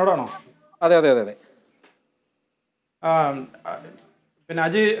 ചോദ്യം എന്നോടാണോ? അതെ അതെ അതെ അതെ. പിന്നെ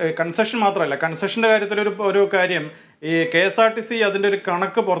അജി, കൺസെഷൻ മാത്രമല്ല, കൺസെഷൻ്റെ കാര്യത്തിൽ ഒരു കാര്യം, ഈ KSRTC അതിൻ്റെ ഒരു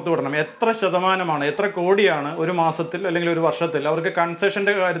കണക്ക് പുറത്തു വിടണം. എത്ര ശതമാനമാണ്, എത്ര കോടിയാണ് ഒരു മാസത്തിൽ അല്ലെങ്കിൽ ഒരു വർഷത്തിൽ അവർക്ക്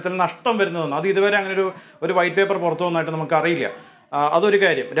കൺസെഷൻ്റെ കാര്യത്തിൽ നഷ്ടം വരുന്നതെന്ന്. അത് ഇതുവരെ അങ്ങനെ ഒരു വൈറ്റ് പേപ്പർ പുറത്തു വന്നതായിട്ട് നമുക്കറിയില്ല. അതൊരു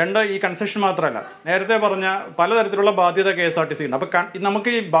കാര്യം. രണ്ട്, ഈ കൺസെഷൻ മാത്രമല്ല, നേരത്തെ പറഞ്ഞ പലതരത്തിലുള്ള ബാധ്യത KSRTC ഉണ്ട്. അപ്പോൾ നമുക്ക്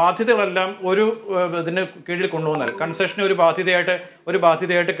ഈ ബാധ്യതകളെല്ലാം ഒരു ഇതിന് കീഴിൽ കൊണ്ടുവന്നാൽ, കൺസെഷനെ ഒരു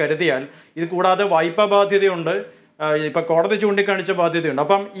ബാധ്യതയായിട്ട് കരുതിയാൽ, ഇത് കൂടാതെ വായ്പാ ബാധ്യതയുണ്ട്, ഇപ്പം കോടതി ചൂണ്ടിക്കാണിച്ച ബാധ്യതയുണ്ട്.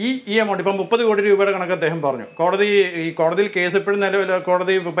 അപ്പം ഈ എമൗണ്ട് ഇപ്പം 30 കോടി രൂപയുടെ കണക്ക് അദ്ദേഹം പറഞ്ഞു. കോടതിയിൽ കേസ് ഇപ്പോഴും നിലവിൽ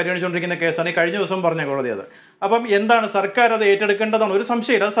കോടതി പരിഗണിച്ചുകൊണ്ടിരിക്കുന്ന കേസാണ്. ഈ കഴിഞ്ഞ ദിവസം പറഞ്ഞ കോടതി അത്. അപ്പം എന്താണ്, സർക്കാർ അത് ഏറ്റെടുക്കേണ്ടതാണ്. ഒരു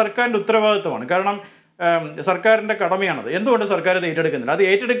സംശയമില്ല, അത് സർക്കാരിൻ്റെ ഉത്തരവാദിത്വമാണ്. കാരണം സർക്കാരിൻ്റെ കടമയാണത്. എന്തുകൊണ്ട് സർക്കാർ അത് ഏറ്റെടുക്കുന്നില്ല? അത്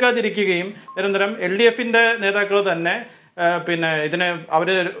ഏറ്റെടുക്കാതിരിക്കുകയും നിരന്തരം LDFൻ്റെ നേതാക്കൾ തന്നെ ഇതിനെ അവർ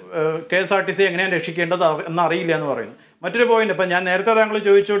KSRTC എങ്ങനെയാണ് രക്ഷിക്കേണ്ടത് എന്നറിയില്ല എന്ന് പറയുന്നു. മറ്റൊരു പോയിന്റ്, ഇപ്പം ഞാൻ നേരത്തെ താങ്കൾ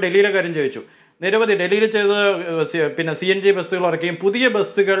ചോദിച്ചു, ഡൽഹിയിലെ കാര്യം ചോദിച്ചു. നിരവധി ഡൽഹിയിൽ ചെയ്ത് CNG ബസ്സുകൾ ഇറക്കുകയും പുതിയ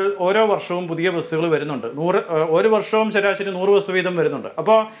ബസ്സുകൾ ഓരോ വർഷവും പുതിയ ബസ്സുകൾ വരുന്നുണ്ട്. ഒരു വർഷവും ശരാശരി 100 ബസ് വീതം വരുന്നുണ്ട്.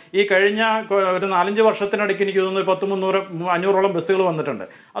 അപ്പോൾ ഈ കഴിഞ്ഞ ഒരു 4-5 വർഷത്തിനിടയ്ക്ക് എനിക്ക് തോന്നുന്നു 100-300-500ഓളം ബസ്സുകൾ വന്നിട്ടുണ്ട്.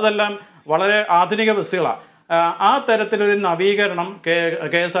 അതെല്ലാം വളരെ ആധുനിക ബസ്സുകളാണ്. ആ തരത്തിലൊരു നവീകരണം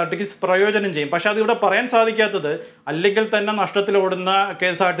KSRTC പ്രയോജനം ചെയ്യും. പക്ഷെ അതിവിടെ പറയാൻ സാധിക്കാത്തത്, അല്ലെങ്കിൽ തന്നെ നഷ്ടത്തിലോടുന്ന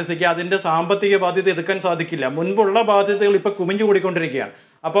KSRTCക്ക് അതിൻ്റെ സാമ്പത്തിക ബാധ്യത എടുക്കാൻ സാധിക്കില്ല. മുൻപുള്ള ബാധ്യതകൾ ഇപ്പോൾ കുമിഞ്ഞു കൂടിക്കൊണ്ടിരിക്കുകയാണ്.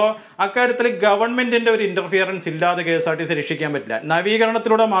 അപ്പോൾ അക്കാര്യത്തിൽ ഗവൺമെൻറ്റിൻ്റെ ഒരു ഇൻ്റർഫിയറൻസ് ഇല്ലാതെ KSRTC രക്ഷിക്കാൻ പറ്റില്ല.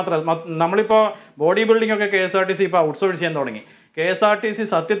 നവീകരണത്തിലൂടെ മാത്രം. നമ്മളിപ്പോൾ ബോഡി ബിൽഡിംഗ് ഒക്കെ KSRTC ഇപ്പോൾ ഔട്ട്സോഴ്സ് ചെയ്യാൻ തുടങ്ങി. KSRTC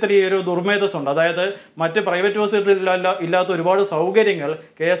സത്യത്തിൽ ഈ ഒരു ദുർമേധസ്സുണ്ട്. അതായത് മറ്റ് പ്രൈവറ്റ് ബസ്സുകളിൽ ഇല്ലാത്ത ഒരുപാട് സൗകര്യങ്ങൾ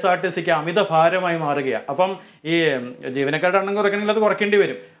KSRTCക്ക് അമിത ഭാരമായി മാറുകയാണ്. അപ്പം ഈ ജീവനക്കാരുടെ എണ്ണം കുറയ്ക്കണമെങ്കിൽ അത് കുറയ്ക്കേണ്ടി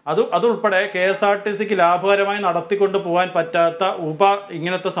വരും. അതുൾപ്പെടെ KSRTCക്ക് ലാഭകരമായി നടത്തിക്കൊണ്ട് പോകാൻ പറ്റാത്ത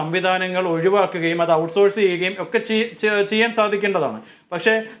ഇങ്ങനത്തെ സംവിധാനങ്ങൾ ഒഴിവാക്കുകയും അത് ഔട്ട്സോഴ്സ് ചെയ്യുകയും ഒക്കെ ചെയ്യാൻ സാധിക്കേണ്ടതാണ്.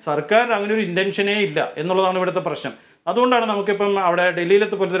 പക്ഷേ സർക്കാർ അങ്ങനെ ഒരു ഇൻറ്റൻഷനേ ഇല്ല എന്നുള്ളതാണ് ഇവിടുത്തെ പ്രശ്നം. അതുകൊണ്ടാണ് നമുക്കിപ്പം അവിടെ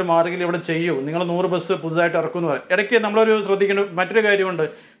ഡൽഹിയിലത്തെ പോലത്തെ ഒരു മാർഗിൽ ഇവിടെ ചെയ്യൂ, നിങ്ങൾ 100 ബസ് പുതുതായിട്ട് ഇറക്കുമെന്ന് പറയും. ഇടയ്ക്ക് നമ്മളൊരു ശ്രദ്ധിക്കേണ്ട മറ്റൊരു കാര്യമുണ്ട്.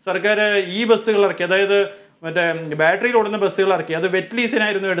 സർക്കാർ ഈ ബസ്സുകൾ ഇറക്കി, അതായത് മറ്റേ ബാറ്ററിയിൽ ഓടുന്ന ബസ്സുകൾ ഇറക്കി, അത് വെറ്റ്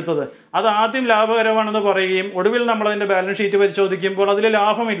ലീസിനായിരുന്നു എടുത്തത്. അത് ആദ്യം ലാഭകരമാണെന്ന് പറയുകയും ഒടുവിൽ നമ്മളതിൻ്റെ ബാലൻസ് ഷീറ്റ് പരിശോധിക്കുമ്പോൾ അതിൽ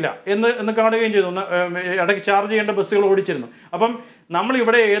ലാഭമില്ല എന്ന് കാണുകയും ചെയ്തു. ഇടയ്ക്ക് ചാർജ് ചെയ്യേണ്ട ബസ്സുകൾ ഓടിച്ചിരുന്നു. അപ്പം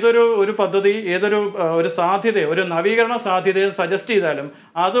നമ്മളിവിടെ ഏതൊരു പദ്ധതി, ഒരു സാധ്യത, ഒരു നവീകരണ സാധ്യതയെ സജസ്റ്റ് ചെയ്താലും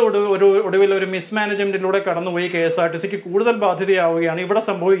അത് ഒടുവിൽ ഒരു മിസ്മാനേജ്മെൻറ്റിലൂടെ കടന്നുപോയി KSRTCക്ക് കൂടുതൽ ബാധ്യതയാവുകയാണ് ഇവിടെ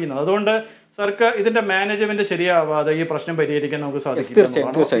സംഭവിക്കുന്നത്. അതുകൊണ്ട് സർക്കാർ ഇതിന്റെ മാനേജ്മെന്റ് ശരിയാവാതെ ഈ പ്രശ്നം പരിഹരിക്കാൻ നമുക്ക് സാധിക്കും.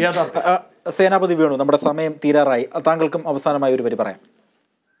 തീർച്ചയായും. സേനാപതി വേണു, നമ്മുടെ സമയം തീരാറായി. താങ്കൾക്കും അവസാനമായി ഒരു വരി പറയാം.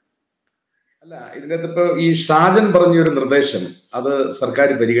 അല്ല, ഇതിനകത്ത് ഇപ്പൊ ഈ ഷാജൻ പറഞ്ഞൊരു നിർദ്ദേശം അത് സർക്കാർ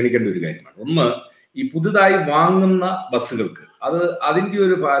പരിഗണിക്കേണ്ട ഒരു കാര്യമാണ്. ഒന്ന്, ഈ പുതുതായി വാങ്ങുന്ന ബസ്സുകൾക്ക് അതിന്റെ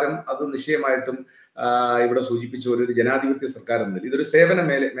ഒരു ഭാരം അത് നിശ്ചയമായിട്ടും ഇവിടെ സൂചിപ്പിച്ച ഒരു ജനാധിപത്യ സർക്കാർ എന്നതിൽ ഇതൊരു സേവന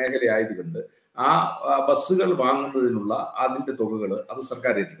മേഖലയായതുകൊണ്ട് ആ ബസ്സുകൾ വാങ്ങുന്നതിനുള്ള അതിന്റെ തുകകൾ അത്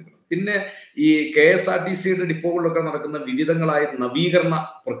സർക്കാർ ഏറ്റെടുക്കണം. പിന്നെ ഈ KSRTCയുടെ ഡിപ്പോകളിലൊക്കെ നടക്കുന്ന വിവിധങ്ങളായ നവീകരണ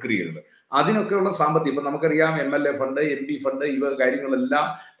പ്രക്രിയകൾ, അതിനൊക്കെയുള്ള സാമ്പത്തികം ഇപ്പം നമുക്കറിയാം. MLA ഫണ്ട്, MP ഫണ്ട്, ഇവ കാര്യങ്ങളെല്ലാം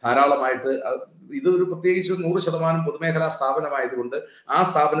ധാരാളമായിട്ട് ഇതൊരു പ്രത്യേകിച്ച് 100% പൊതുമേഖലാ സ്ഥാപനമായതുകൊണ്ട് ആ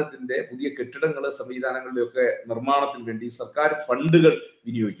സ്ഥാപനത്തിന്റെ പുതിയ കെട്ടിടങ്ങൾ, സംവിധാനങ്ങളിലൊക്കെ നിർമ്മാണത്തിന് വേണ്ടി സർക്കാർ ഫണ്ടുകൾ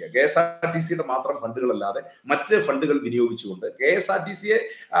വിനിയോഗിക്കുക. KSRTCയുടെ മാത്രം ഫണ്ടുകളല്ലാതെ മറ്റ് ഫണ്ടുകൾ വിനിയോഗിച്ചുകൊണ്ട് KSRTCയെ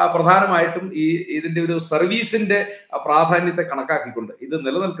പ്രധാനമായിട്ടും ഇതിന്റെ ഒരു സർവീസിന്റെ പ്രാധാന്യത്തെ കണക്കാക്കിക്കൊണ്ട് ഇത്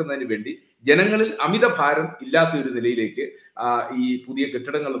നിലനിൽക്കുന്നതിന് വേണ്ടി ജനങ്ങളിൽ അമിത ഭാരം ഇല്ലാത്ത ഒരു നിലയിലേക്ക് ഈ പുതിയ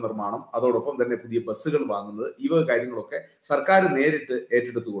കെട്ടിടങ്ങളുടെ നിർമ്മാണം, അതോടൊപ്പം തന്നെ പുതിയ ബസ്സുകൾ വാങ്ങുന്നത്, ഇവ കാര്യങ്ങളൊക്കെ സർക്കാർ നേരിട്ട്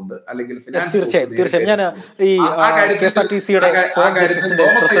ഏറ്റെടുത്തുകൊണ്ട് അല്ലെങ്കിൽ തീർച്ചയായും ഞാൻ ഈ KSRTCയുടെ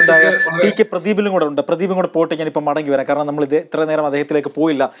പ്രസിഡന്റായ TK പ്രദീപിലും കൂടെ ഉണ്ട്. പ്രദീപും കൂടെ പോയിട്ട് ഞാനിപ്പോൾ മടങ്ങി വരാം, കാരണം നമ്മൾ ഇത്ര നേരം അദ്ദേഹത്തിലേക്ക്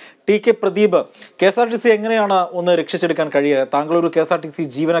പോയില്ല. TK പ്രദീപ്, KSRTC എങ്ങനെയാണ് ഒന്ന് രക്ഷിച്ചെടുക്കാൻ കഴിയുക? താങ്കളൊരു KSRTC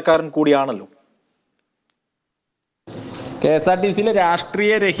ജീവനക്കാരൻ കൂടിയാണല്ലോ. KSRTCയിലെ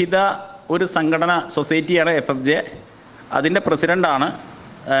രാഷ്ട്രീയ രഹിത ഒരു സംഘടന സൊസൈറ്റിയാണ് FFJ. അതിൻ്റെ പ്രസിഡൻ്റാണ്.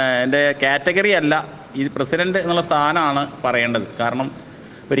 എൻ്റെ കാറ്റഗറി അല്ല, ഈ പ്രസിഡന്റ് എന്നുള്ള സ്ഥാനമാണ് പറയേണ്ടത്. കാരണം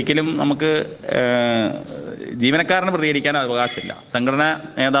ഒരിക്കലും നമുക്ക് ജീവനക്കാരന് പ്രതികരിക്കാൻ അവകാശമില്ല. സംഘടനാ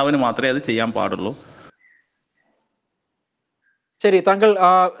നേതാവിന് മാത്രമേ അത് ചെയ്യാൻ പാടുള്ളൂ. ശരി, താങ്കൾ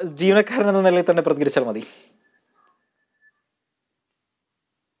ജീവനക്കാരൻ എന്ന നിലയിൽ തന്നെ പ്രതികരിച്ചാൽ മതി.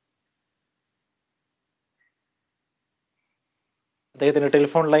 അദ്ദേഹത്തിൻ്റെ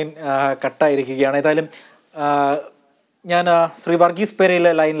ടെലിഫോൺ ലൈൻ കട്ടായിരിക്കുകയാണ്. ഏതായാലും ഞാൻ ശ്രീ വർഗീസ് പെരയിലെ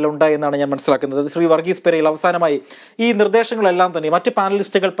ലൈനിലുണ്ട് എന്നാണ് ഞാൻ മനസ്സിലാക്കുന്നത്. ശ്രീ വർഗീസ് പെരയിൽ, അവസാനമായി ഈ നിർദ്ദേശങ്ങളെല്ലാം തന്നെയും മറ്റ്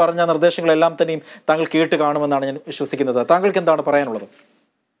പാനലിസ്റ്റുകൾ പറഞ്ഞ നിർദ്ദേശങ്ങളെല്ലാം തന്നെയും താങ്കൾ കേട്ട് കാണുമെന്നാണ് ഞാൻ വിശ്വസിക്കുന്നത്. താങ്കൾക്ക് എന്താണ് പറയാനുള്ളത്?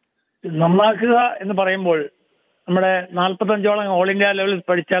 നന്നാക്കുക എന്ന് പറയുമ്പോൾ നമ്മുടെ 45ഓളം ഓൾ ഇന്ത്യ ലെവലിൽ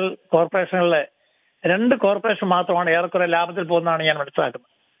പഠിച്ചാൽ കോർപ്പറേഷനുകളിലെ 2 കോർപ്പറേഷൻ മാത്രമാണ് ഏറെക്കുറെ ലാഭത്തിൽ പോകുന്നതാണ് ഞാൻ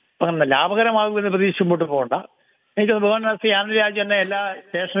മനസ്സിലാക്കുന്നത്. അപ്പം ലാഭകരമാകുമെന്ന് പ്രതീക്ഷിച്ച് മുമ്പോട്ട് പോകണ്ട. എനിക്ക് ബഹുമാനനായ ശ്രീ ആനന്ദരാജ് തന്നെ എല്ലാ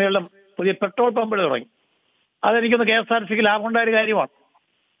സ്റ്റേഷനുകളിലും പുതിയ പെട്രോൾ പമ്പുകൾ തുടങ്ങി. അതെനിക്കൊന്ന് KSRTCക്ക് ലാഭമുണ്ടായ ഒരു കാര്യമാണ്.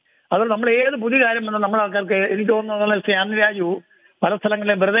 അതുകൊണ്ട് നമ്മൾ ഏത് പുതിയ കാര്യം വന്നാൽ നമ്മുടെ ആൾക്കാർക്ക്, എനിക്ക് തോന്നുന്നത് ശ്രീ ആനന്ദരാജു പല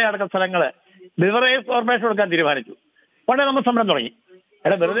സ്ഥലങ്ങളിലും വെറുതെ അടക്കം സ്ഥലങ്ങൾ ബിവറേജ് കോർപ്പറേഷൻ കൊടുക്കാൻ തീരുമാനിച്ചു. ഉടനെ നമ്മൾ സമരം തുടങ്ങി.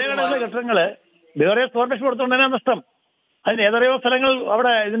 വെറുതെ കിടക്കുന്ന കെട്ടിടങ്ങള് വേറെ കോർപ്പറേഷൻ കൊടുത്തുകൊണ്ട് തന്നെ നഷ്ടം. അതിന് ഏതൊരു സ്ഥലങ്ങൾ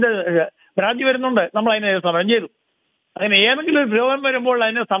അവിടെ ഇതിന്റെ ബ്രാഞ്ച് വരുന്നുണ്ട്, നമ്മൾ അതിനെ സമരം ചെയ്തു. അതിന് ഏതെങ്കിലും ഒരു രോഗം വരുമ്പോൾ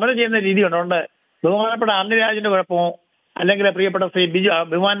അതിനെ സമരം ചെയ്യുന്ന രീതിയുണ്ട്. അതുകൊണ്ട് ബഹുമാനപ്പെട്ട ആന്ധ്രരാജിന്റെ കുഴപ്പമോ അല്ലെങ്കിൽ പ്രിയപ്പെട്ട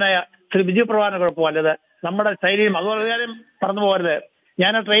ബഹുമാനായ ശ്രീ ബിജു പ്രഭാകരന്റെ കുഴപ്പമോ അല്ലത് നമ്മുടെ ശൈലിയും. അതുപോലെ കാര്യം പറഞ്ഞു പോകരുത്.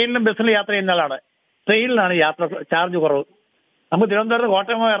 ഞാൻ ട്രെയിനിലും ബസ്സിലും യാത്ര ചെയ്യുന്ന ആളാണ്. ട്രെയിനിലാണ് യാത്ര ചാർജ് കുറവ്. നമുക്ക് തിരുവനന്തപുരത്ത്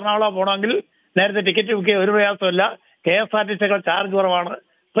കോട്ടയമോ എറണാകുളമോ പോകണമെങ്കിൽ നേരത്തെ ടിക്കറ്റ് ബുക്ക് ചെയ്യാൻ ഒരു പ്രയാസമില്ല. KSRTC ചാർജ് കുറവാണ്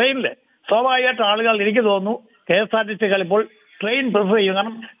ട്രെയിനിൽ. സ്വാഭാവികമായിട്ട് ആളുകൾ എനിക്ക് തോന്നുന്നു KSRTC ഇപ്പോൾ ട്രെയിൻ പ്രിഫർ ചെയ്യും.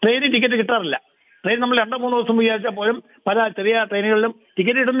 കാരണം ട്രെയിനിൽ ടിക്കറ്റ് കിട്ടാറില്ല. ട്രെയിൻ നമ്മൾ 2-3 ദിവസം വിചാരിച്ചാൽ പോലും പല ചെറിയ ട്രെയിനുകളിലും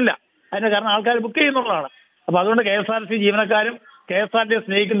ടിക്കറ്റ് ഇടുന്നില്ല. അതിന്റെ കാരണം ആൾക്കാർ ബുക്ക് ചെയ്യുന്നുള്ളതാണ്. അപ്പൊ അതുകൊണ്ട് KSRTC ജീവനക്കാരും KSRTC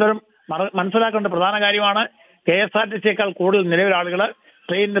സ്നേഹിക്കുന്നവരും മനസ്സിലാക്കേണ്ട പ്രധാന കാര്യമാണ് KSRTC കൂടുതൽ നിലവിൽ ആളുകൾ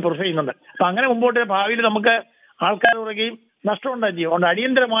ട്രെയിനിന് പ്രിഫർ ചെയ്യുന്നുണ്ട്. അപ്പൊ അങ്ങനെ മുമ്പോട്ട് ഭാവിയിൽ നമുക്ക് ആൾക്കാർ കുറയുകയും നഷ്ടമുണ്ടാകുകയും ചെയ്യും. അതുകൊണ്ട്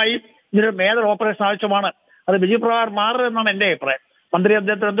അടിയന്തരമായി ഇതിനൊരു മേജർ ഓപ്പറേഷൻ ആവശ്യമാണ്. അത് ബിജു പ്രഭാകർ മാറുമെന്നാണ് എന്റെ അഭിപ്രായം. മന്ത്രി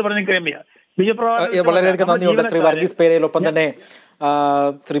അദ്ദേഹത്തിന് എന്ത് പറഞ്ഞു ക്രമിയ ബിജു പ്രഭാകർ. വളരെയധികം നന്ദിയുണ്ട് ശ്രീ വർഗീസ് പേരയിൽ. ഒപ്പം തന്നെ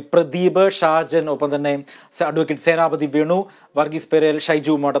ശ്രീ പ്രദീപ് ഷാജൻ, ഒപ്പം തന്നെ അഡ്വക്കേറ്റ് സേനാപതി വേണു, വർഗീസ് പേരയിൽ,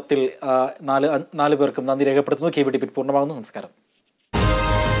 ഷൈജു മഠത്തിൽ, 4 പേർക്കും നന്ദി രേഖപ്പെടുത്തുന്നു. KVTP പൂർണ്ണമാകുന്നു. നമസ്കാരം.